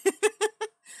quote.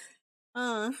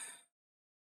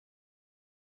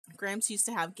 Gramps used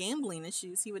to have gambling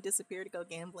issues. He would disappear to go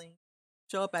gambling,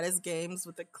 show up at his games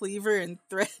with a cleaver, and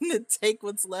threaten to take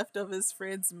what's left of his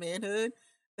friend's manhood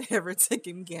if they ever took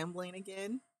him gambling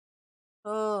again.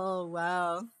 Oh,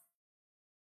 wow.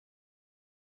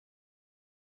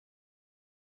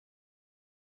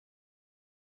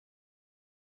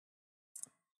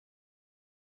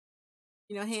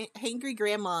 You know, Hangry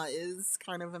Grandma is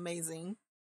kind of amazing.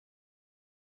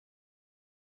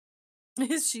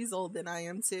 She's old than I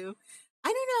am too.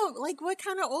 I don't know, like what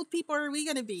kind of old people are we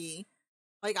gonna be?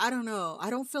 Like, I don't know. I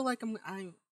don't feel like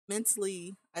I'm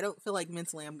mentally I don't feel like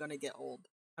mentally I'm gonna get old.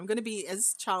 I'm gonna be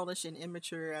as childish and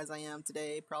immature as I am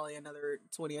today, probably another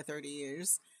 20 or 30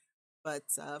 years. But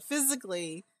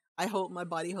physically, I hope my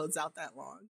body holds out that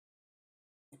long.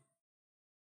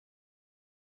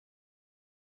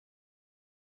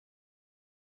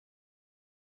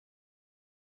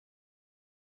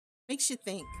 Makes you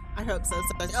think. I hope so.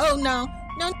 Oh no.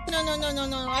 No, no, no, no, no,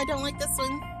 no. I don't like this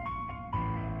one.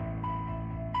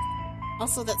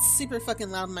 Also, that's super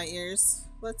fucking loud in my ears.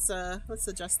 Let's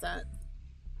adjust that.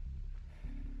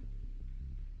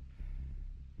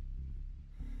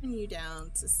 Turn you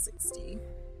down to 60.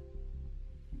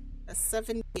 A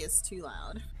 70 is too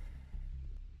loud.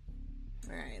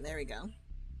 Alright, there we go.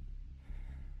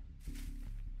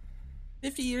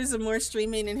 50 years of more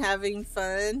streaming and having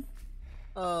fun.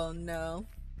 Oh no.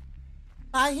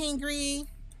 Bye, Hangry.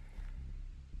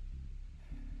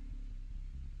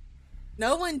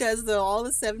 No one does though. All the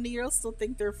 70-year-olds still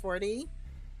think they're 40.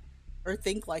 Or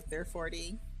think like they're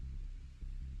 40.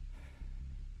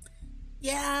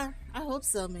 Yeah, I hope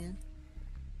so, man.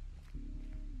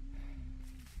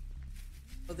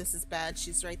 Oh, this is bad.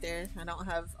 She's right there. I don't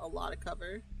have a lot of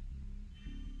cover.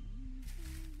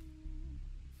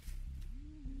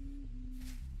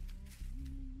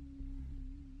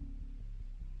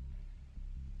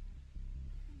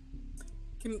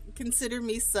 Consider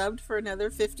me subbed for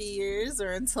another 50 years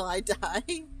or until I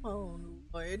die? Oh,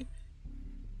 Lord.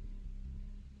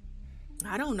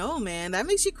 I don't know, man. That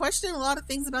makes you question a lot of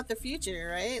things about the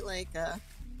future, right? Like,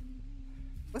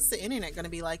 what's the internet going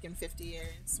to be like in 50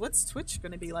 years? What's Twitch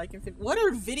going to be like in 50? What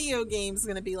are video games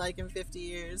going to be like in 50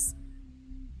 years?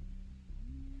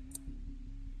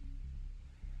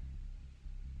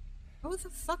 Go the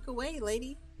fuck away,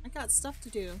 lady. I got stuff to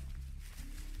do.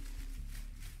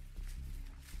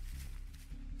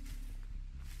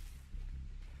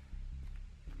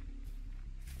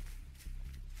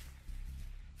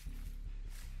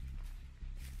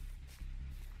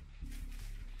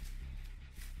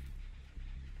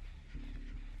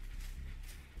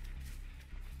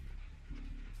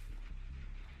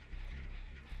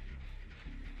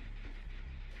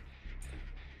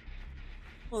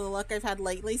 Well, the luck I've had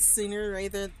lately, sooner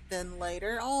rather than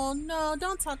later. Oh no,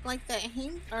 don't talk like that,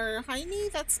 Heine.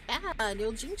 That's bad.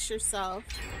 You'll jinx yourself.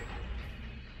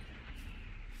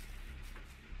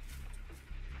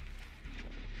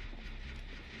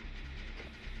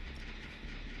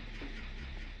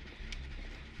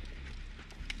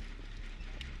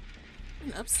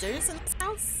 And upstairs in this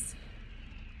house?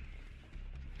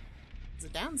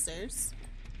 downstairs.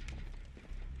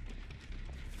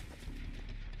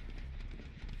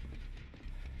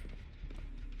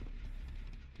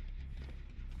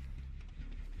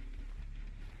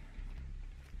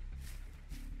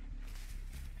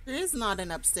 There is not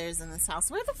an upstairs in this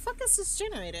house. Where the fuck is this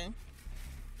generator?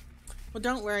 Well,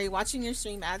 don't worry. Watching your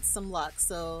stream adds some luck,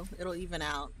 so it'll even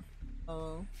out.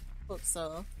 Oh, hope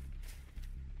so.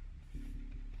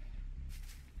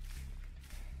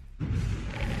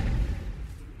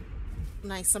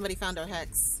 Nice, somebody found our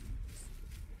hex.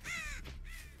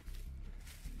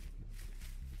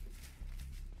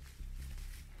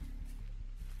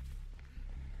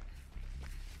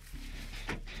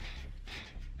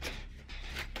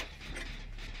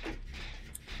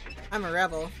 I'm a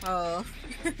rebel. Oh.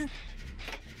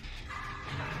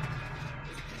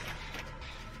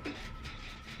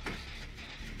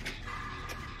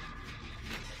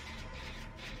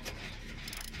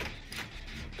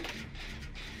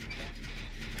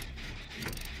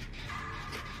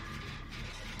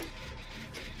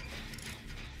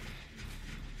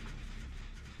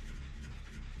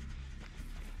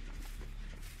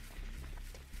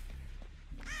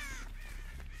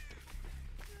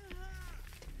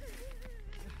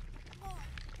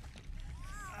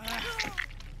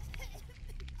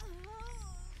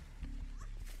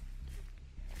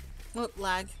 Oh,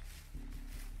 lag.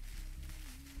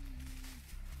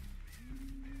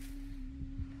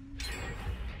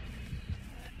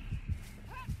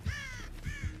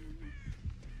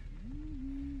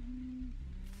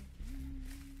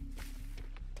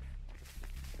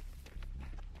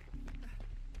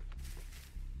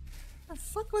 The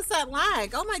fuck was that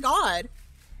lag? Oh my god.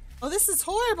 Oh, this is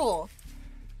horrible.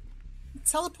 I'm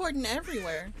teleporting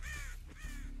everywhere.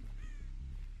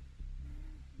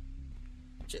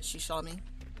 Shit, she saw me.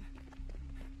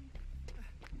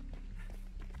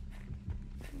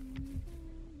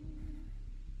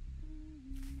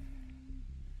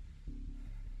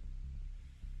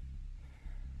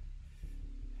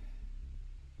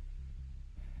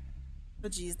 Oh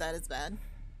geez, that is bad.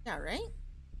 Yeah, right?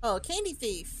 Oh, candy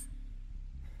thief.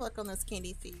 Look on those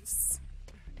candy thieves.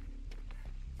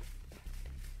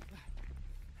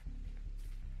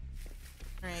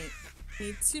 Alright,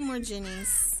 need 2 more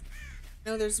Jennies. I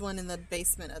know there's one in the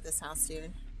basement of this house here.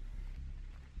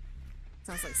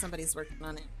 Sounds like somebody's working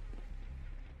on it.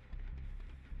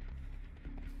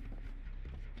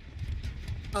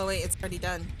 Oh wait, it's already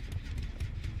done.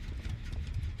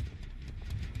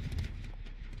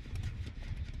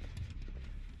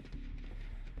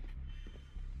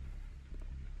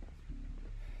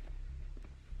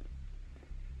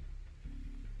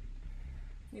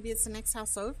 Maybe it's the next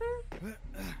house over?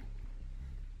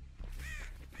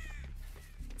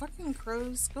 Fucking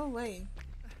crows, go away.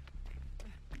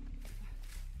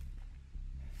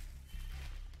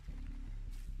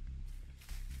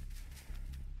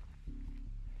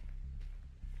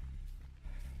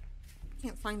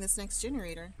 Can't find this next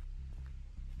generator.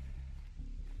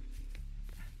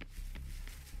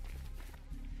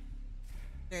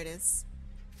 There it is.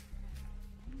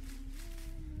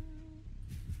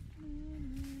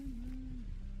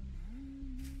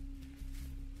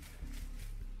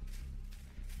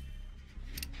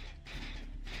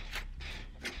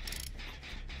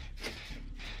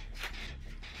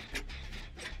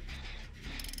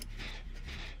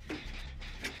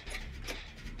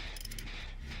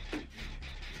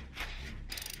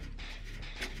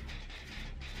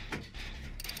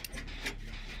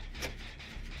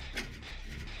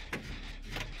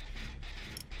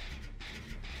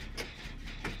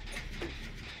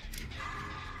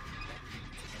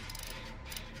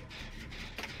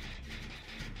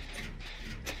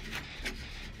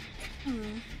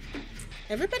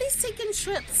 Everybody's taking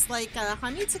trips. Like,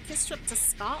 Honey took his trip to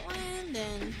Scotland,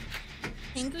 and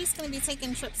Angry's gonna be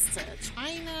taking trips to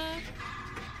China.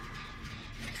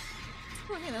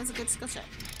 Oh, hey, that was a good skill check.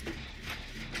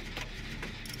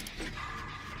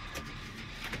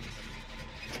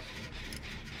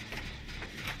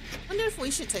 Wonder if we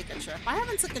should take a trip. I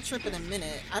haven't took a trip in a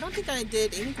minute. I don't think I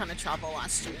did any kind of travel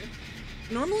last year.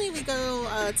 Normally we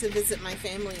go to visit my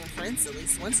family and friends at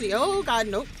least once a year. Oh god,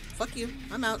 nope. Fuck you.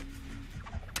 I'm out.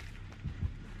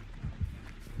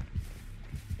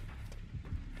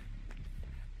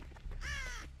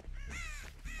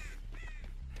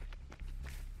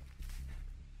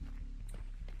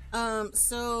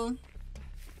 So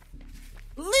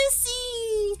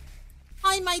Lucy!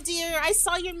 Hi, my dear. I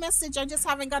saw your message. I just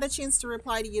haven't got a chance to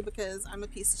reply to you because I'm a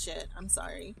piece of shit. I'm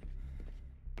sorry.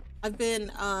 I've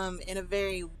been, in a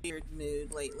very weird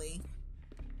mood lately.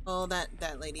 Oh,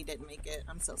 that lady didn't make it.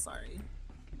 I'm so sorry.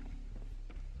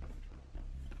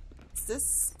 Is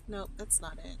this? Nope, that's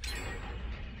not it.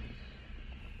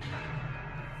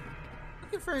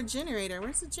 Looking for a generator.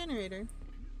 Where's the generator?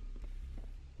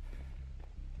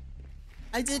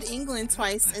 I did England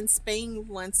twice and Spain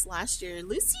once last year.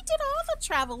 Lucy did all the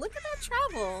travel. Look at that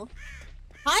travel.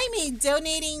 Jaime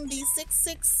donating the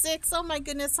 666. Oh my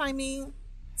goodness, Jaime.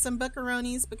 Some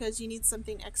buckaroonies because you need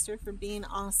something extra for being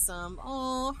awesome.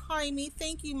 Oh, Jaime,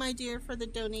 thank you, my dear, for the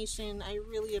donation. I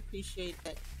really appreciate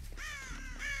it.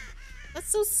 That's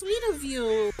so sweet of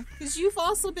you. Because you've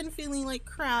also been feeling like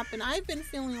crap and I've been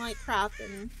feeling like crap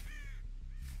and...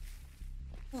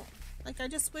 Like, I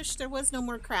just wish there was no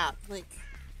more crap. Like,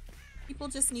 people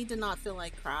just need to not feel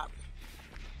like crap.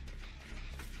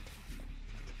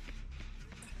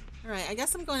 Alright, I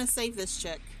guess I'm going to save this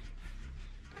chick.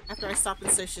 After I stop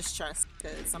and search his chest,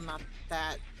 because I'm not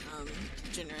that,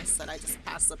 generous that I just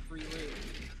pass up free loot.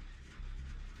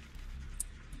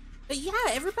 But yeah,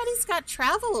 everybody's got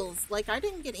travels. Like, I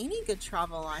didn't get any good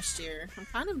travel last year. I'm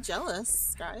kind of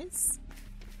jealous, guys.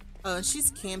 Oh, she's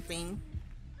camping.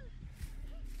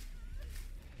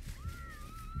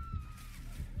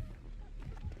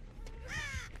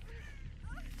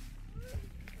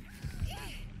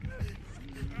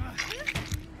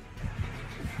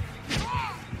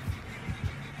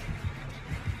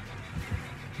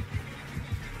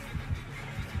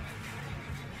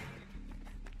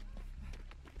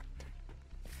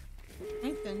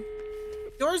 Nathan.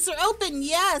 Doors are open,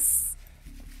 yes!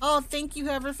 Oh, thank you,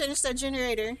 whoever finished that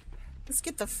generator. Let's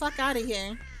get the fuck out of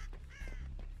here.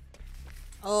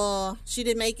 Oh, she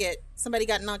didn't make it. Somebody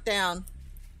got knocked down.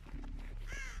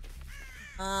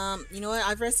 You know what?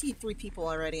 I've rescued 3 people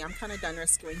already. I'm kind of done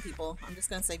rescuing people. I'm just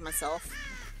gonna save myself.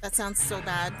 That sounds so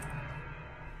bad.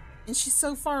 And she's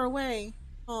so far away.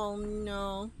 Oh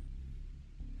no.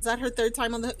 Is that her 3rd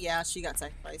time on the... Yeah, she got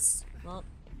sacrificed. Well.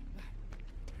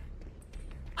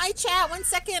 Hi chat, 1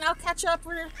 second. I'll catch up.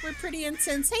 We're pretty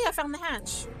intense. Hey, I found the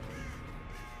hatch.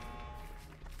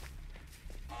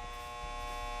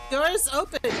 Doors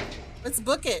open. Let's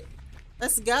book it.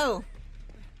 Let's go.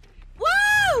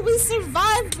 Woo! We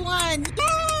survived one!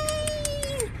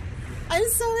 Yay! I'm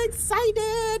so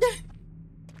excited!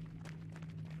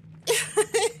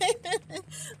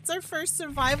 It's our first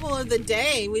survival of the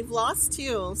day. We've lost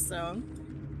 2, so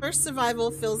first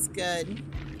survival feels good.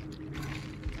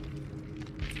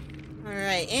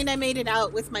 Alright, and I made it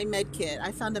out with my med kit.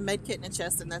 I found a med kit in a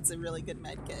chest, and that's a really good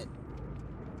med kit.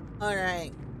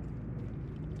 Alright.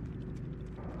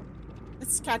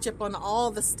 Let's catch up on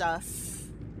all the stuff.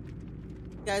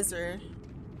 You guys are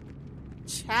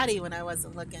chatty when I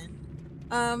wasn't looking.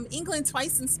 England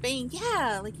twice and Spain.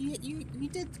 Yeah, like you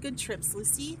did good trips,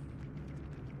 Lucy.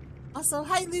 Also,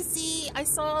 hi Lucy. I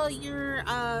saw your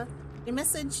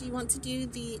message. You want to do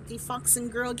the Fox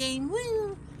and Girl game.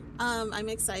 Woo! I'm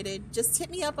excited. Just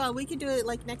hit me up. We could do it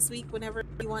like next week whenever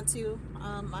you want to.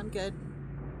 I'm good.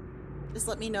 Just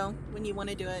let me know when you want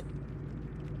to do it.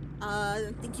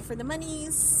 Thank you for the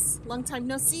monies. Long time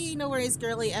no see. No worries,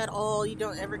 girly, at all. You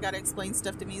don't ever gotta explain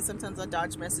stuff to me. Sometimes I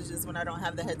dodge messages when I don't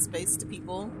have the headspace to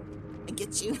people. I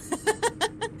get you.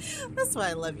 That's why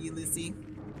I love you, Lucy.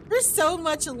 We're so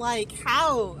much alike.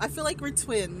 How? I feel like we're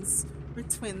twins. We're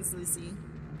twins, Lucy.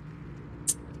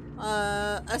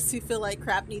 Us who feel like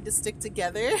crap need to stick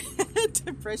together.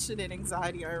 Depression and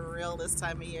anxiety are real this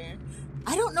time of year.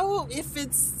 I don't know if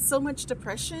it's so much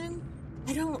depression.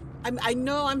 I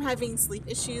know I'm having sleep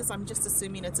issues. I'm just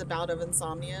assuming it's a bout of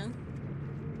insomnia.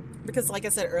 Because like I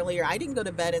said earlier, I didn't go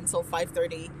to bed until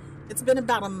 5:30. It's been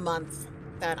about a month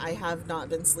that I have not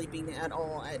been sleeping at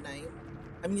all at night.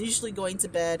 I'm usually going to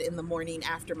bed in the morning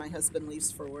after my husband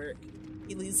leaves for work.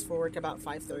 He leaves for work about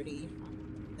 5:30.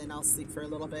 Then I'll sleep for a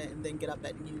little bit and then get up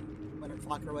at noon, 1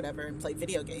 o'clock or whatever, and play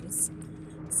video games.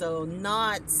 So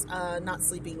not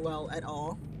sleeping well at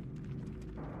all.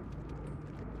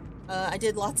 I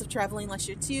did lots of traveling last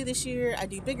year too. This year I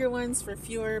do bigger ones for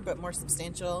fewer but more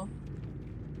substantial.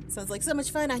 Sounds like so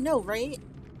much fun. I know, right?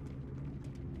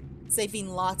 Saving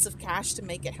lots of cash to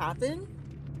make it happen.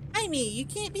 I mean, you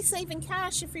can't be saving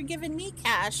cash if you're giving me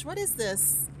cash. What is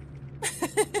this?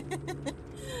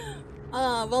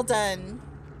 Well done.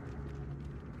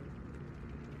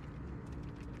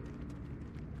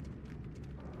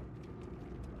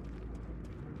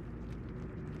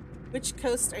 Which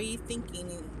coast are you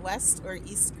thinking? West or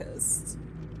East Coast?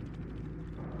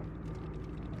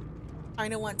 I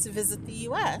don't want to visit the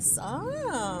US.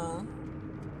 Oh.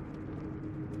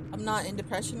 I'm not in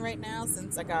depression right now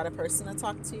since I got a person to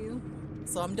talk to.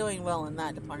 So I'm doing well in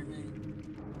that department.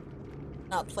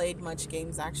 Not played much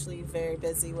games actually. Very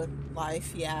busy with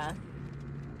life, yeah.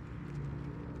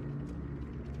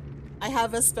 I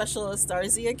have a special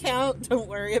Starzy account. Don't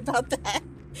worry about that.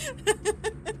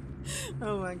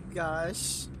 Oh my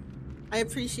gosh. I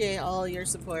appreciate all your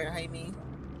support, Jaime.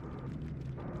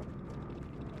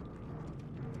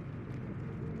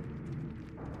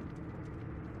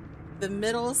 The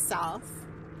Middle South.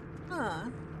 Huh.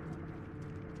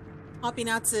 Hopping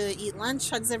out to eat lunch.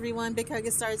 Hugs everyone. Big hug,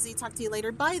 Starzy. Talk to you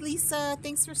later. Bye, Lisa.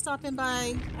 Thanks for stopping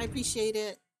by. I appreciate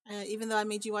it. Even though I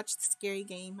made you watch the scary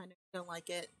game, I know you don't like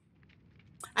it.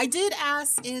 I did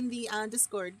ask in the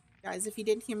Discord, guys, if you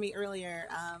didn't hear me earlier,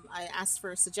 I asked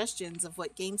for suggestions of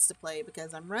what games to play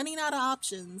because I'm running out of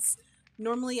options.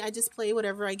 Normally, I just play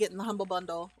whatever I get in the Humble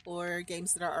Bundle or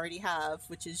games that I already have,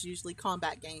 which is usually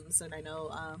combat games, and I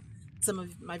know some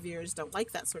of my viewers don't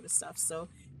like that sort of stuff. So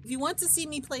if you want to see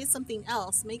me play something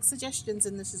else, make suggestions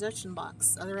in the suggestion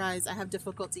box. Otherwise, I have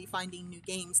difficulty finding new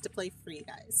games to play for you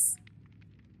guys.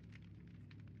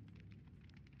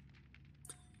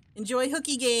 Enjoy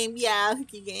hooky game. Yeah,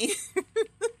 hooky game.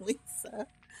 Lisa.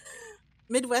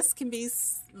 Midwest can be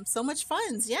so much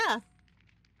fun. Yeah.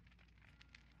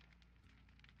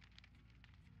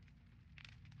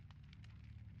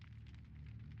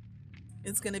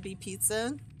 It's going to be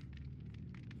pizza.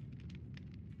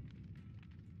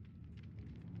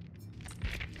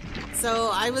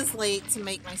 So I was late to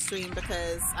make my stream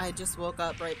because I just woke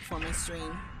up right before my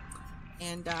stream.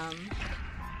 And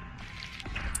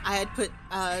I had put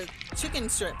chicken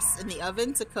strips in the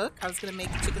oven to cook. I was going to make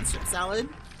a chicken strip salad.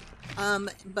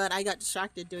 But I got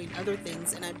distracted doing other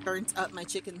things and I burnt up my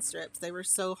chicken strips. They were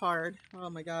so hard.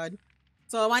 Oh my god.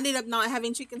 So I ended up not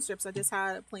having chicken strips. I just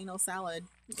had a plain old salad.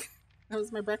 That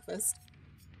was my breakfast.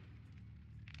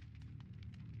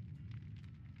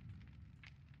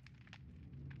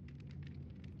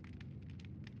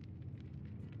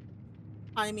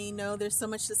 I mean, no, there's so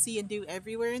much to see and do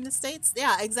everywhere in the States.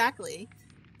 Yeah, exactly.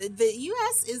 The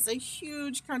US is a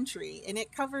huge country and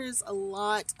it covers a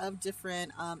lot of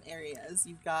different areas.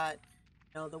 You've got,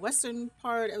 you know, the western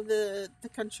part of the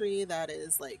country that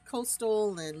is like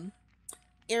coastal and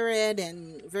arid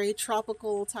and very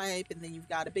tropical type, and then you've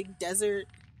got a big desert,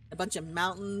 a bunch of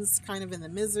mountains kind of in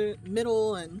the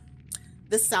middle, and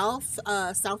the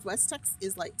southwest Texas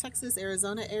is like Texas,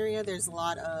 Arizona area. There's a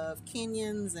lot of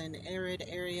canyons and arid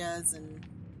areas and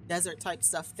desert type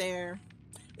stuff there.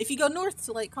 If you go north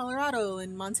to like Colorado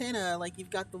and Montana, like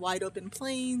you've got the wide open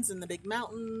plains and the big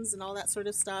mountains and all that sort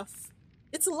of stuff.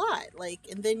 It's a lot. Like,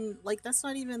 and then like that's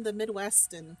not even the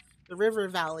Midwest and the river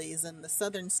valleys and the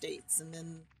southern states, and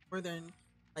then northern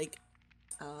like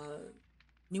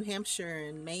New Hampshire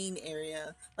and Maine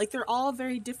area. Like they're all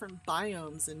very different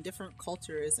biomes and different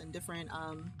cultures and different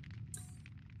what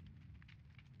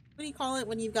do you call it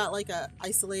when you've got like a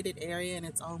isolated area in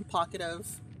its own pocket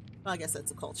of, well, I guess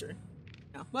that's a culture.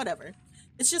 No, whatever.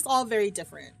 It's just all very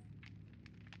different.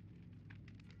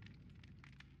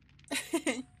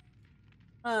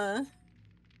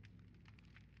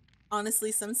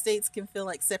 Honestly, some states can feel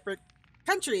like separate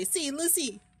countries. See,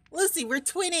 Lucy, we're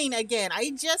twinning again.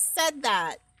 I just said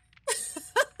that.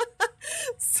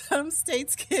 Some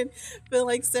states can feel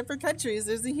like separate countries.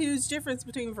 There's a huge difference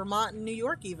between Vermont and New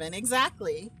York even.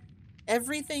 Exactly.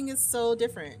 Everything is so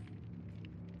different.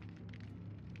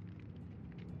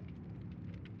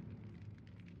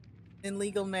 And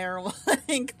legal marijuana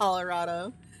in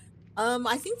Colorado.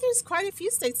 I think there's quite a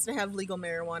few states that have legal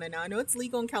marijuana now. I know it's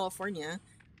legal in California.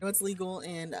 I know it's legal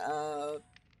in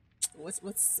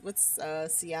what's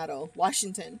Seattle,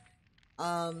 Washington.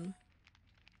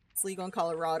 It's legal in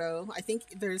Colorado. I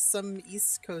think there's some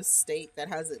East Coast state that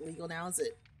has it legal now. Is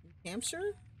it New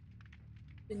Hampshire?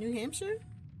 In New Hampshire?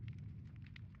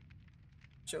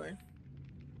 Sure.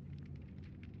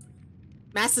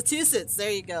 Massachusetts.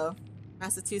 There you go.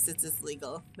 Massachusetts is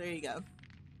legal. There you go.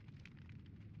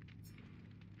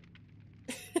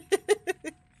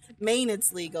 Maine,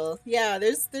 it's legal. Yeah,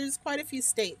 there's quite a few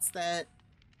states that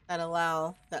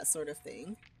allow that sort of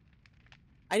thing.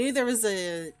 I knew there was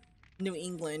a New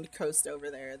England coast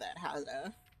over there that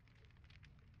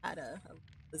had a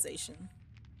legalization.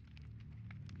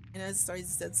 And as Starry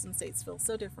said, some states feel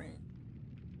so different.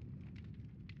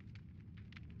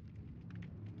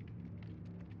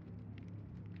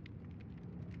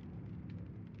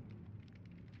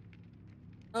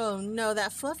 Oh no,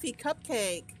 that fluffy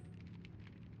cupcake.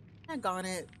 Daggone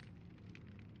it.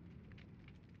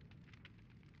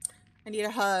 I need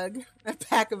a hug. A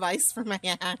pack of ice for my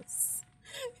ass.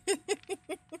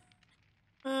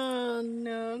 Oh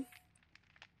no.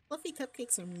 Fluffy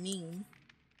cupcakes are mean.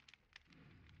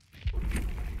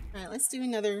 Alright, let's do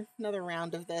another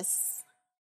round of this.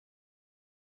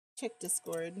 Check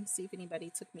Discord and see if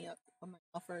anybody took me up on my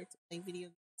offer to play video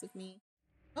games with me.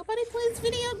 Nobody plays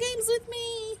video games with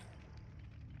me.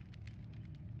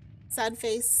 Sad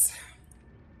face.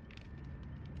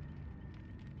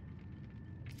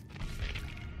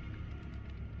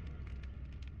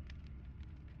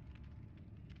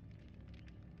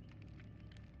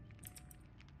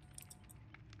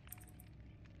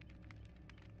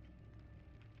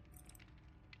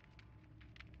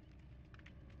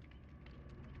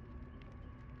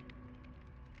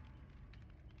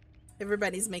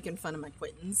 Everybody's making fun of my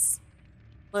quittens.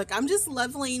 Look, I'm just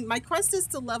leveling. My quest is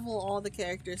to level all the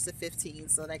characters to 15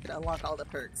 so that I can unlock all the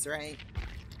perks, right?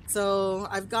 So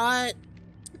I've got,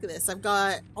 look at this, I've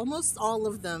got almost all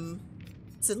of them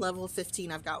to level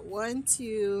 15. I've got 1,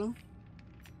 2,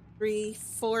 3,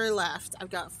 4 left.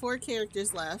 I've got 4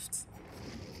 characters left.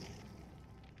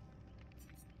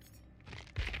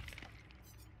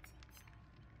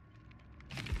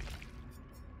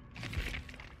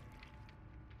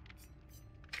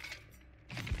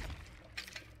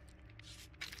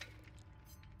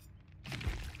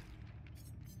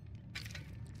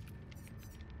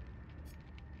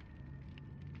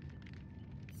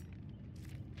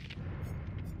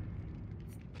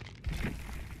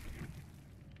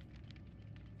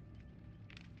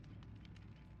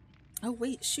 Oh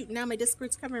wait, shoot, now my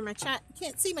Discord's covering my chat. You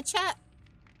can't see my chat.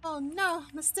 Oh no,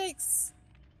 mistakes.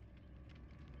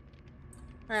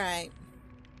 Alright.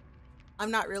 I'm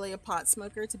not really a pot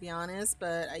smoker, to be honest,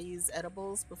 but I use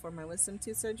edibles before my wisdom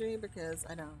tooth surgery because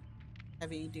I don't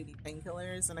heavy duty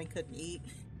painkillers and I couldn't eat.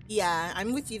 Yeah,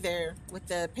 I'm with you there with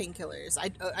the painkillers.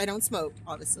 I don't smoke,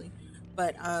 obviously,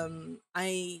 but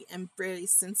I am very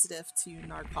sensitive to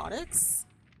narcotics,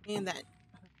 and that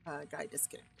guy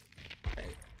disconnected.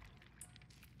 Right.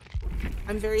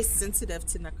 I'm very sensitive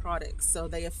to narcotics, so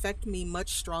they affect me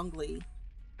much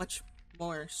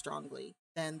more strongly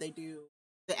than they do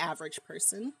the average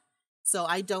person. So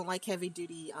I don't like heavy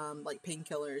duty like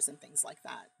painkillers and things like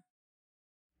that.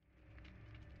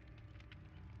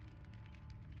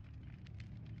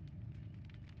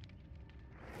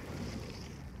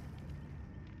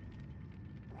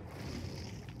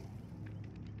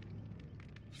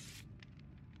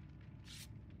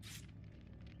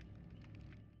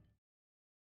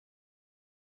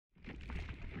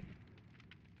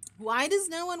 Why does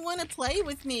no one want to play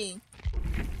with me?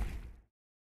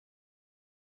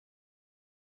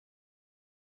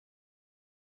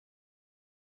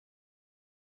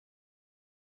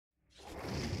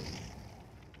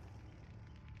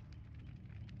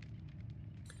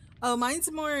 Oh,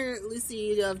 mine's more,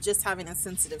 Lucy, of just having a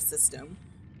sensitive system.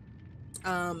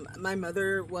 My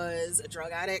mother was a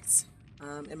drug addict,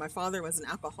 and my father was an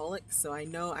alcoholic, so I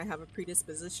know I have a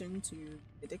predisposition to be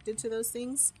addicted to those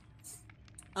things.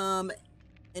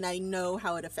 And I know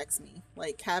how it affects me.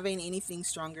 Like having anything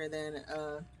stronger than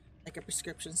like a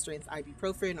prescription strength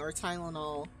ibuprofen or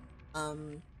Tylenol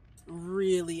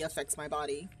really affects my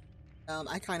body.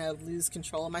 I kind of lose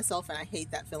control of myself, and I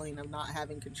hate that feeling of not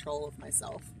having control of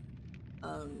myself.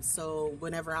 So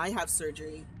whenever I have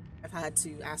surgery, I've had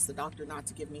to ask the doctor not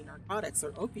to give me narcotics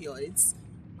or opioids.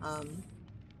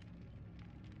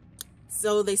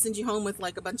 So they send you home with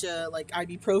like a bunch of like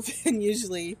ibuprofen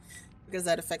usually, because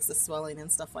that affects the swelling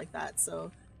and stuff like that.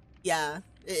 So yeah,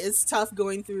 it's tough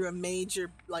going through a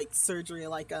major like surgery,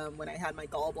 like when I had my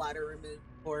gallbladder removed,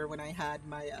 or when I had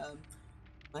my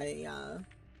I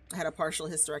had a partial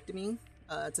hysterectomy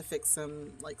to fix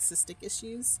some like cystic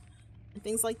issues and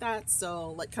things like that. So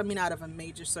like coming out of a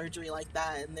major surgery like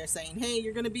that, and they're saying, hey,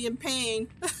 you're gonna be in pain,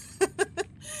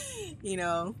 you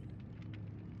know,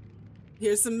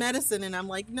 here's some medicine, and I'm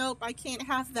like, nope, I can't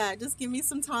have that, just give me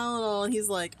some Tylenol. And he's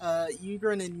like, you're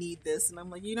gonna need this. And I'm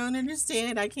like, you don't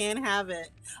understand, I can't have it.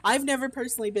 I've never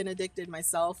personally been addicted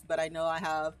myself, but I know I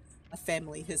have a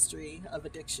family history of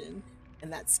addiction,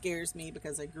 and that scares me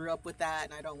because I grew up with that,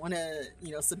 and I don't want to,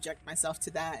 you know, subject myself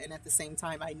to that. And at the same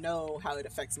time, I know how it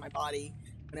affects my body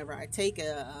whenever I take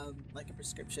a like a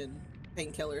prescription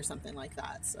painkiller or something like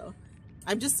that. So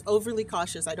I'm just overly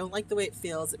cautious. I don't like the way it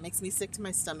feels. It makes me sick to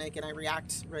my stomach, and I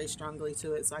react very strongly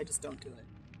to it, so I just don't do it.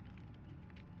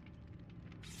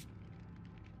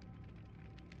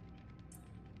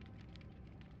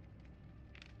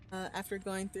 After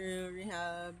going through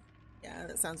rehab, yeah,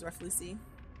 that sounds rough, Lucy.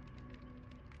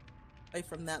 Away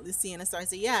from that, Luciana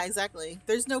starts. Yeah, exactly.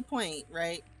 There's no point,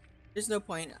 right? There's no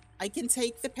point. I can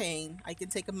take the pain. I can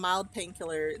take a mild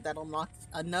painkiller that'll knock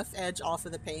enough edge off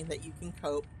of the pain that you can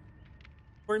cope.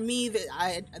 For me,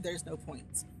 there's no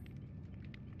point.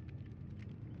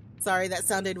 Sorry, that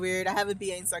sounded weird. I have a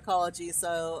BA in psychology,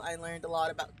 so I learned a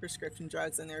lot about prescription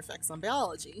drugs and their effects on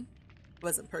biology. I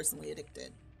wasn't personally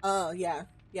addicted. Oh, yeah.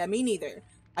 Yeah, me neither.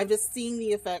 I've just seen the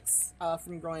effects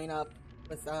from growing up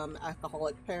with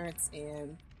alcoholic parents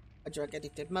and a drug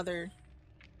addicted mother,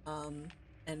 um,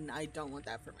 and I don't want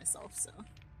that for myself. So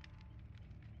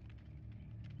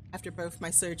after both my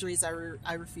surgeries,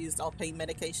 I refused all pain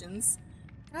medications.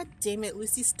 God damn it,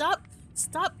 Lucy! Stop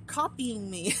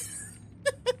copying me.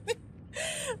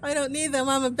 I don't need them.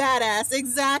 I'm a badass.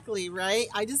 Exactly, right?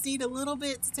 I just need a little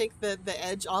bit to take the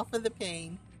edge off of the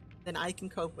pain. Then I can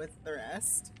cope with the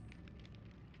rest.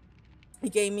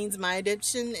 Gaming's my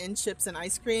addiction and chips and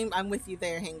ice cream. I'm with you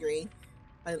there, Hangry.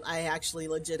 I actually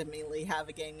legitimately have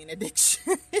a gaming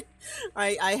addiction.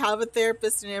 I have a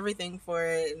therapist and everything for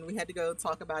it, and we had to go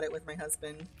talk about it with my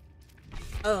husband.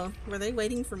 Oh, were they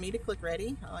waiting for me to click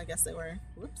ready? Oh, I guess they were.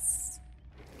 Whoops.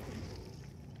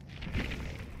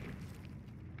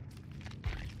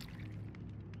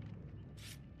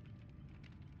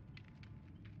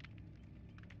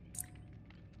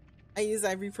 I use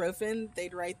ibuprofen,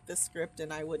 they'd write the script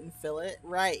and I wouldn't fill it.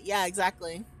 Right, yeah,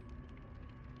 exactly.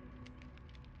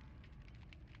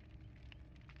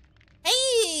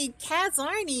 Hey, Kaz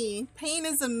Arnie! Pain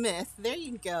is a myth. There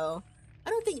you go. I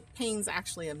don't think pain's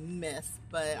actually a myth,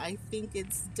 but I think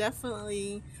it's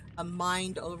definitely a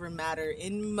mind over matter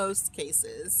in most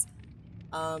cases.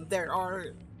 There are,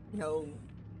 you know,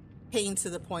 pain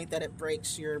to the point that it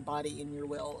breaks your body and your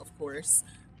will, of course.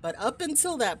 But up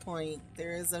until that point,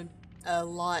 there is a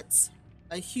lot,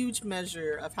 a huge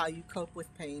measure of how you cope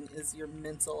with pain is your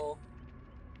mental,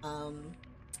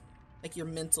 like your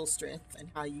mental strength and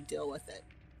how you deal with it.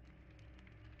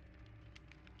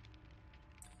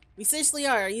 We seriously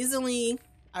are. Usually,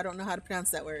 I don't know how to pronounce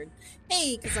that word.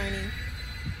 Hey, Kazarni.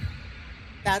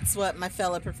 That's what my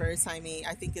fella prefers, Jaime.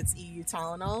 I think it's EU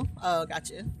Tylenol. Oh,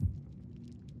 gotcha.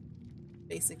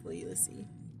 Basically, let's see.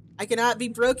 I cannot be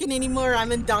broken anymore.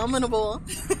 I'm indomitable.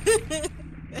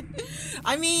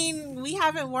 I mean, we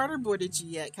haven't waterboarded you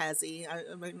yet, Kazi.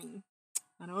 I mean,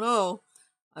 I don't know.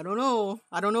 I don't know.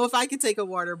 I don't know if I could take a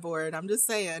waterboard. I'm just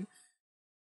saying.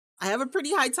 I have a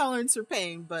pretty high tolerance for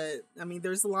pain, but I mean,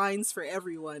 there's lines for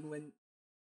everyone when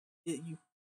you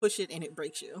push it and it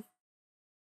breaks you.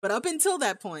 But up until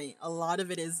that point, a lot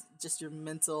of it is just your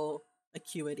mental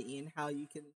acuity and how you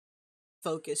can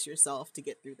focus yourself to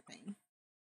get through the pain.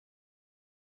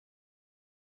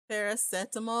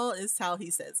 Paracetamol is how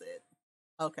he says it.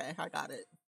 Okay, I got it.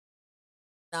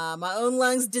 Nah, my own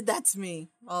lungs did that to me.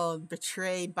 Oh,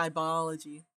 betrayed by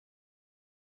biology.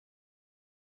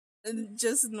 And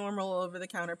just normal over the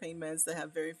counter pain meds that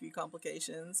have very few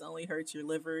complications. Only hurts your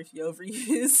liver if you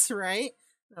overuse, right?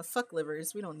 No, fuck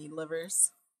livers. We don't need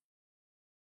livers.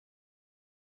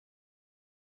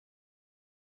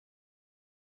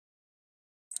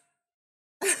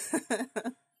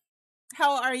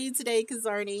 How are you today,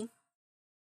 Kazarni?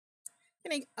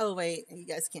 Can I? Oh wait, you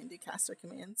guys can't do caster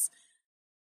commands.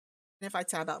 And if I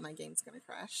tab out, my game's gonna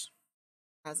crash.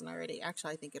 Hasn't already.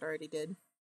 Actually, I think it already did.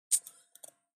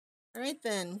 All right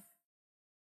then.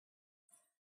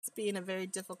 It's been a very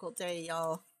difficult day,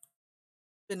 y'all.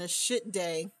 It's been a shit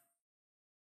day.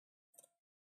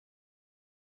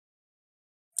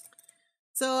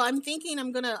 So I'm thinking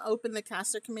I'm gonna open the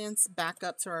caster commands back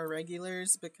up to our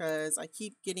regulars because I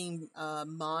keep getting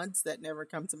mods that never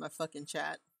come to my fucking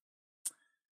chat.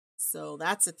 So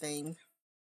that's a thing.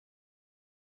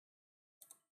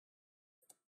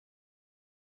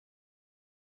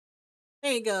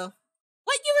 There you go.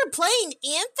 What, you were playing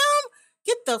Anthem?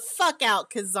 Get the fuck out,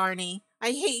 Kazarni.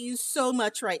 I hate you so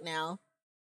much right now.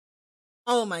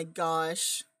 Oh my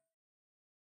gosh.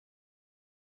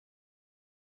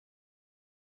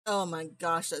 Oh my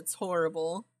gosh, that's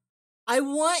horrible. I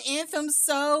want Anthem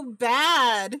so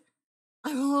bad.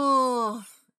 Oh,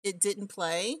 it didn't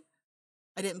play.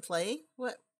 I didn't play.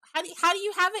 What? How do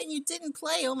you have it and you didn't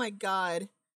play? Oh my god.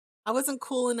 I wasn't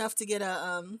cool enough to get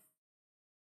a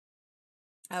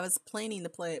I was planning to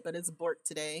play it, but it's borked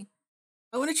today.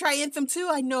 I want to try Anthem too.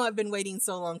 I know I've been waiting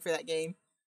so long for that game.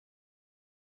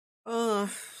 Ugh.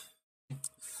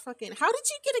 Fucking, how did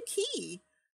you get a key?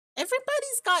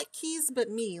 Everybody's got keys but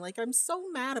me. Like, I'm so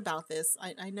mad about this.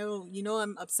 I know, you know,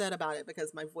 I'm upset about it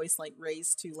because my voice like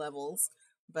raised 2 levels,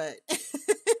 but everybody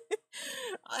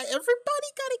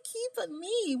got a key but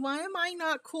me. Why am I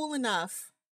not cool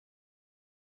enough?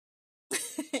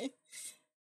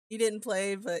 You didn't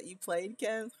play, but you played,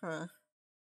 Kev? Huh.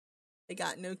 I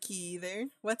got no key either.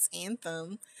 What's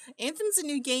Anthem? Anthem's a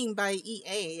new game by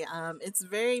EA. It's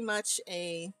very much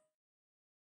a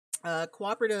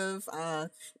cooperative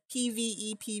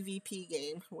PvE PvP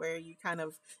game where you kind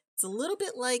of, it's a little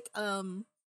bit like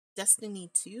Destiny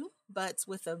 2, but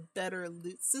with a better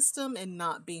loot system and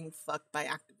not being fucked by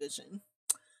Activision.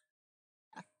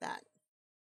 That.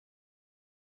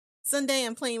 Sunday,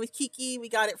 I'm playing with Kiki. We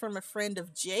got it from a friend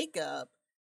of Jacob.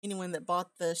 Anyone that bought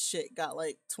the shit got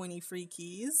like 20 free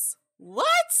keys.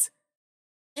 What?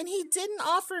 And he didn't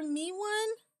offer me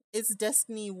one? It's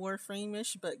Destiny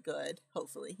Warframe-ish, but good,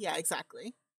 hopefully. Yeah,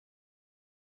 exactly.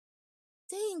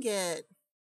 Dang it.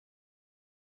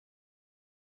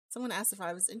 Someone asked if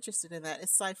I was interested in that.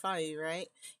 It's sci-fi, right?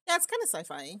 Yeah, it's kind of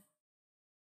sci-fi.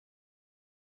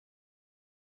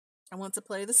 I want to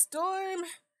play the Storm.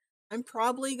 I'm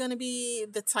probably going to be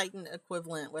the Titan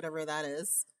equivalent, whatever that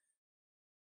is.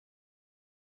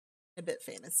 A bit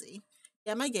fantasy.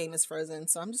 Yeah, my game is frozen,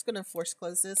 so I'm just going to force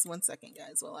close this. 1 second,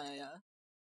 guys, while I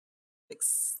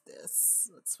fix this.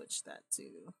 Let's switch that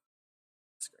to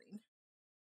screen.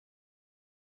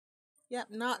 Yep,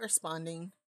 not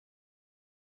responding.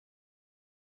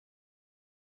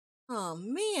 Oh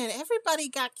man, everybody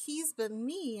got keys but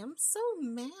me. I'm so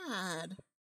mad.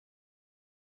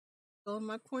 Go in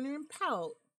my corner and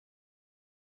pout.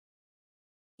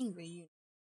 Angry you.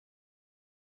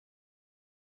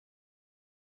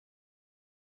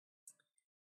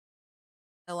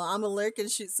 Hello, I'm a lurk and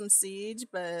shoot some siege,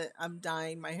 but I'm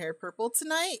dyeing my hair purple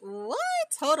tonight. What?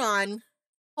 Hold on.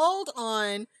 Hold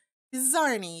on.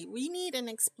 Zarni, we need an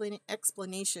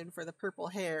explanation for the purple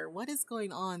hair. What is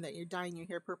going on that you're dyeing your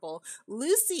hair purple?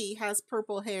 Lucy has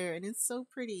purple hair and it's so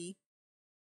pretty.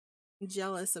 I'm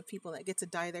jealous of people that get to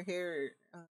dye their hair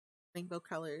rainbow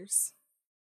colors.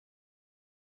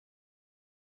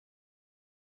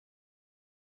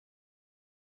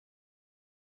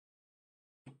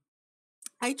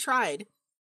 I tried.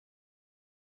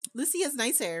 Lucy has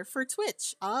nice hair for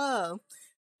Twitch. Oh,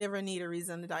 never need a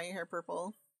reason to dye your hair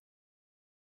purple.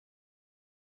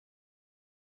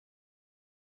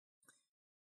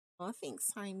 Oh, thanks,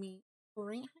 Jaime.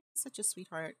 Such a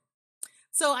sweetheart.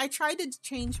 So I tried to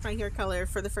change my hair color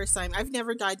for the first time. I've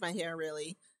never dyed my hair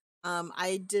really.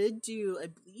 I did do a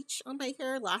bleach on my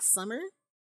hair last summer.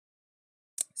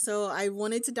 So I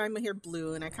wanted to dye my hair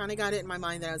blue, and I kind of got it in my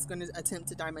mind that I was going to attempt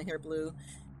to dye my hair blue.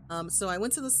 So I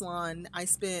went to the salon. I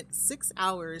spent 6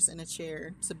 hours in a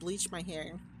chair to bleach my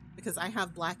hair because I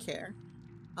have black hair.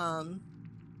 And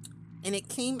it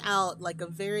came out like a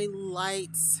very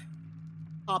light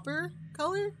copper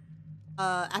color.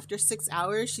 After 6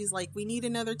 hours, she's like, we need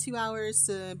another 2 hours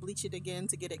to bleach it again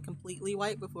to get it completely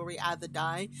white before we add the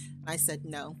dye. And I said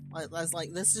no. I was like,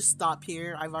 let's just stop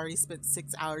here. I've already spent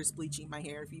 6 hours bleaching my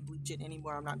hair. If you bleach it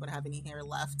anymore, I'm not going to have any hair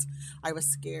left. I was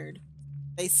scared,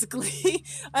 basically.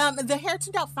 The hair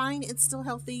turned out fine. It's still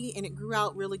healthy and it grew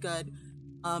out really good.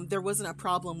 There wasn't a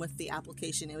problem with the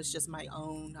application. It was just my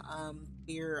own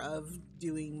fear of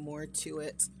doing more to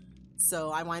it.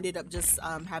 So I winded up just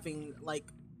having like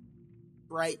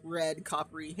bright red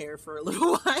coppery hair for a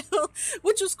little while,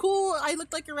 which was cool. I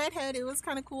looked like a redhead. It was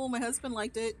kind of cool. My husband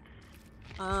liked it.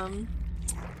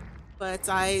 But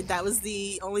that was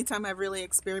the only time I've really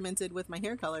experimented with my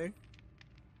hair color.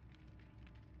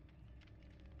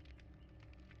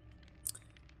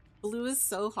 Blue is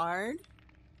so hard.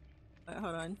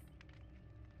 Hold on.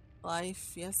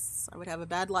 Life, yes, I would have a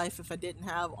bad life if I didn't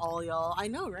have all y'all. I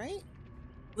know, right?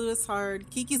 Blue is hard.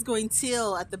 Kiki's going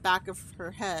teal at the back of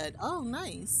her head. Oh,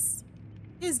 nice.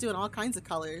 He's doing all kinds of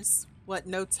colors. What,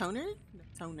 no toner? No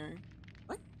toner.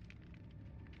 What?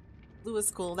 Blue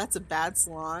is cool. That's a bad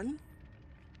salon.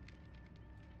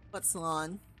 What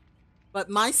salon? But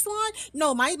my salon?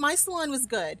 No, my salon was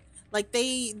good. Like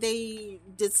they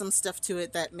did some stuff to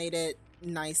it that made it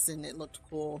nice and it looked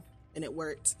cool and it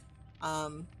worked.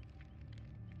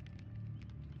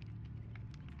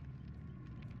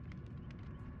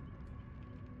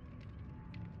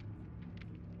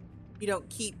 You don't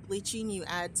keep bleaching, you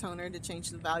add toner to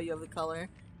change the value of the color.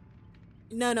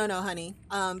 No, honey.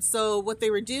 So what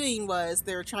they were doing was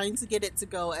they were trying to get it to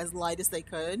go as light as they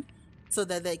could so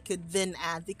that they could then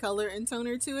add the color and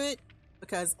toner to it.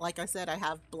 Because like I said, I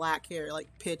have black hair, like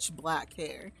pitch black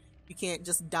hair. You can't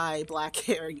just dye black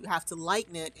hair. You have to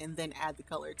lighten it and then add the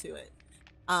color to it.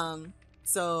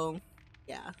 So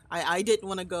yeah, I didn't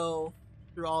want to go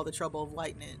through all the trouble of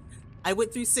lightening it. I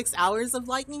went through 6 hours of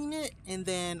lightening it and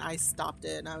then I stopped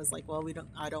it and I was like, well,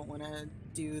 I don't want to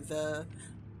do the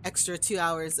extra 2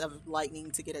 hours of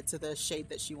lightening to get it to the shade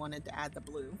that she wanted to add the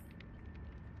blue.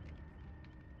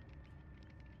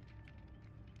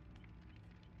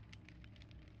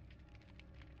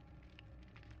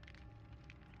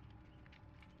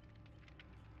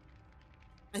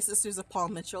 My sister's a Paul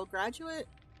Mitchell graduate.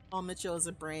 Paul Mitchell is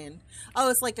a brand.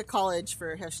 Oh, it's like a college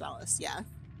for hairstylists. Yeah.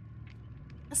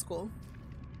 That's cool.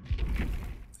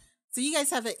 So you guys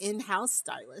have an in-house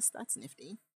stylist. That's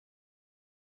nifty.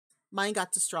 Mine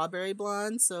got to strawberry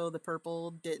blonde, so the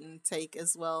purple didn't take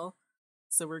as well.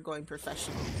 So we're going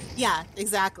professional. Yeah,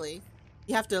 exactly.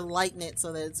 You have to lighten it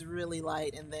so that it's really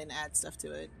light and then add stuff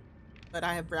to it. But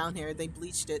I have brown hair. They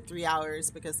bleached it 3 hours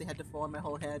because they had to form my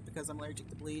whole head because I'm allergic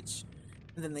to bleach.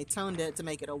 And then they toned it to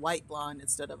make it a white blonde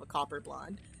instead of a copper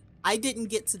blonde. I didn't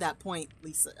get to that point,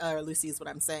 Lisa, or Lucy is what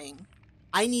I'm saying.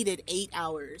 I needed 8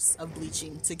 hours of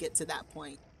bleaching to get to that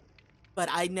point. But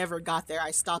I never got there.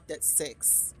 I stopped at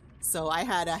 6. So I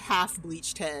had a half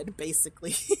bleached head,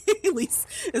 basically, at least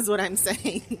is what I'm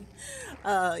saying.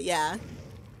 Yeah.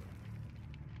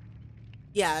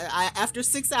 Yeah, after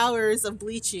 6 hours of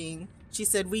bleaching, she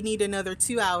said, we need another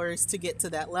 2 hours to get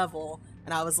to that level.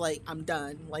 And I was like, I'm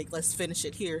done. Like, let's finish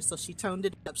it here. So she toned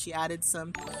it up. She added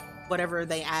some, whatever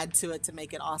they add to it to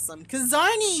make it awesome.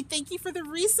 Kazarni, thank you for the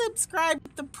resubscribe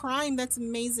with the Prime. That's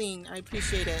amazing. I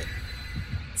appreciate it.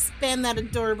 Spam that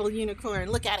adorable unicorn.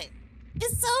 Look at it.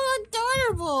 It's so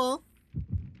adorable.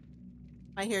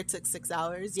 My hair took 6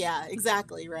 hours. Yeah,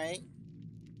 exactly, right?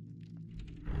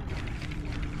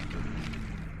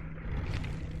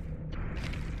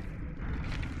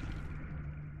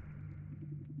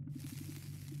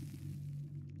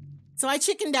 So I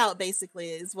chickened out,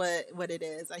 basically, is what it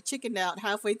is. I chickened out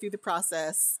halfway through the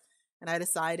process, and I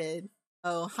decided,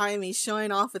 oh, Jaime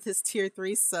showing off with his tier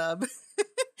 3 sub.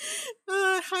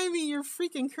 Jaime, you're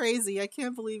freaking crazy. I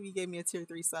can't believe you gave me a tier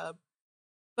 3 sub.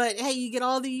 But hey, you get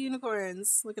all the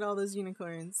unicorns. Look at all those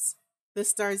unicorns. The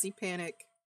Starsy Panic.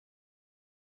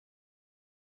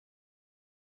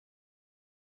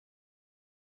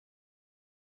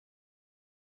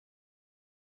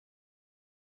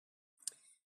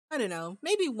 I don't know.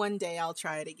 Maybe one day I'll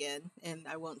try it again and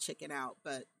I won't chicken out,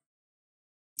 but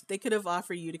they could have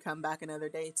offered you to come back another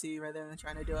day too rather than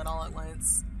trying to do it all at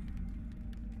once.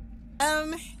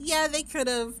 Yeah, they could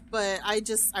have, but I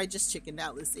just chickened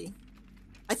out, Lucy.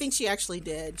 I think she actually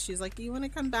did. She was like, do you want to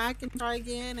come back and try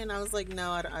again? And I was like,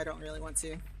 no, I don't really want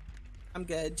to. I'm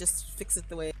good. Just fix it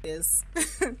the way it is.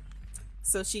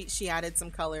 So she added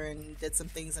some color and did some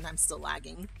things and I'm still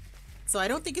lagging. So I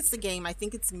don't think it's the game. I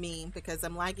think it's me because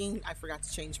I'm lagging. I forgot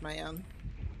to change my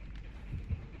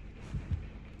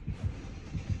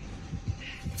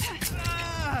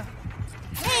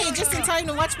Hey, just in time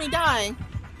to watch me die.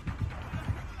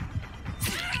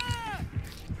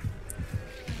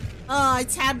 Oh, I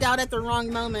tabbed out at the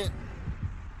wrong moment.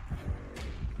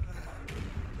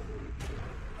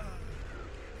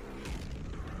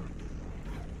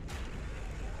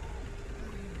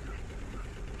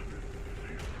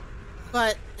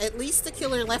 But at least the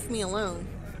killer left me alone.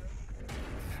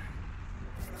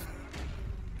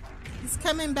 He's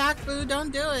coming back, boo.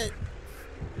 Don't do it.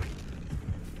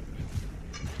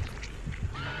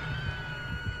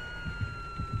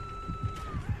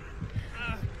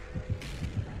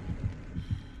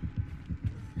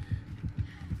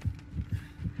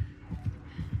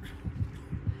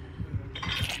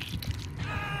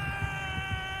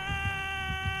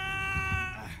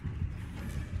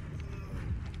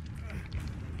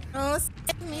 Oh,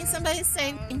 save me. Somebody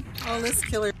save me. Oh, this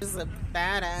killer is a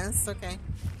badass. Okay.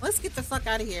 Let's get the fuck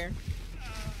out of here.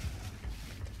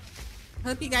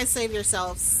 Hope you guys save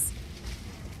yourselves.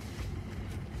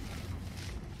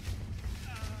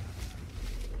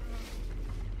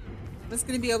 I'm just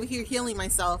gonna be over here healing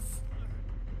myself.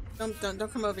 Don't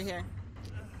come over here.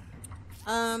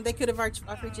 They could have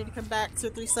offered you to come back to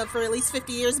 3 sub for at least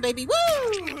 50 years, baby.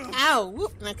 Woo! Ow!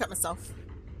 Whoop! And I cut myself.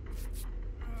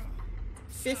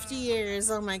 50 years.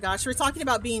 Oh my gosh. We're talking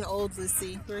about being old,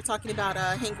 Lucy. We were talking about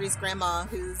Hangry's grandma,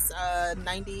 who's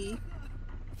 90.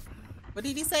 What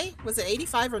did he say? Was it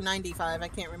 85 or 95? I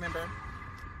can't remember.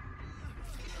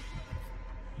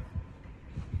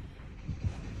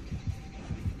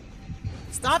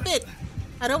 Stop it!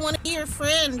 I don't want to be your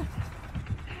friend.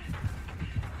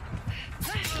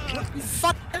 You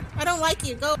fucker! I don't like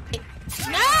you. Go away.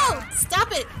 No!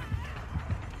 Stop it!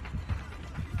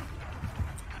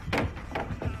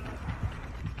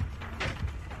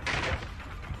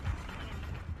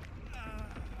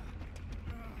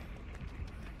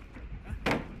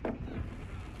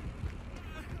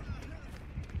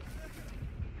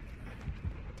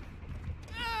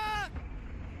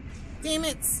 Damn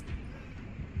it!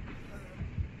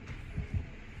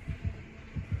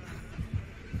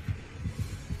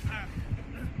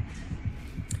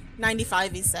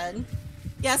 $95, he said.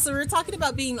 Yeah, so we're talking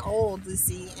about being old,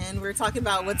 Lucy, and we're talking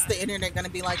about what's the internet going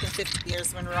to be like in 50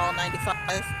 years when we're all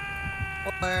 95.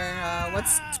 Or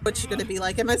what's Twitch going to be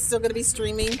like? Am I still going to be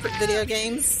streaming video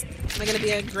games? Am I going to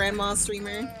be a grandma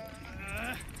streamer?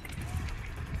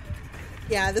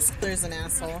 Yeah, this killer's an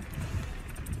asshole.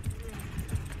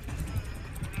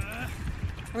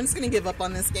 I'm just gonna give up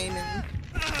on this game and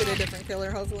get a different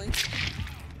killer, hopefully.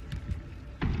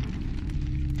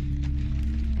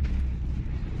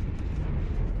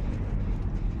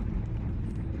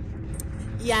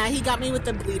 Yeah, he got me with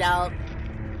the bleed out.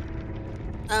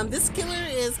 This killer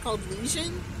is called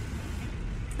Lesion.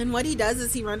 And what he does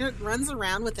is he runs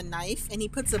around with a knife and he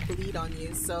puts a bleed on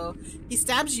you. So he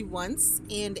stabs you once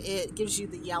and it gives you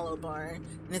the yellow bar.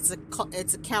 And it's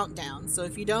a countdown. So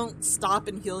if you don't stop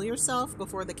and heal yourself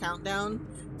before the countdown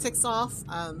ticks off,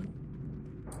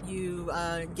 you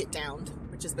get downed.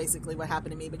 Which is basically what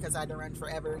happened to me because I had to run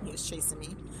forever and he was chasing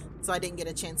me. So I didn't get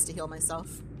a chance to heal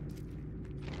myself.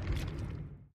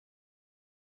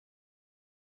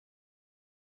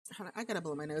 I gotta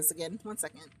blow my nose again. 1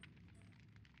 second.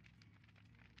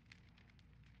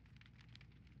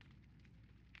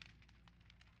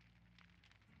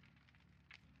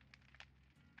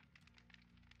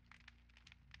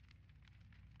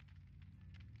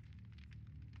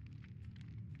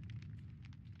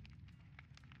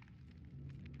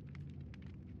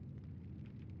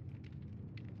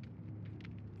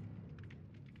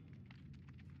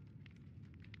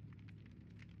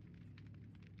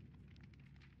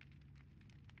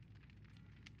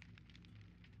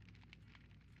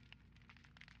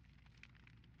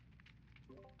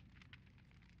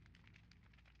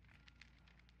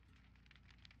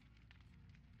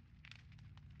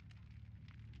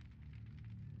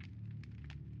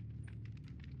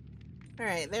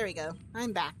 Alright, there we go.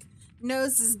 I'm back.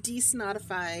 Nose is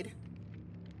desnotified.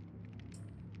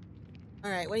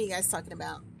 Alright, what are you guys talking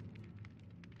about?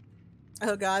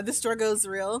 Oh god, the struggle is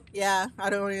real. Yeah,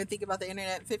 I don't even think about the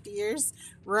internet in 50 years.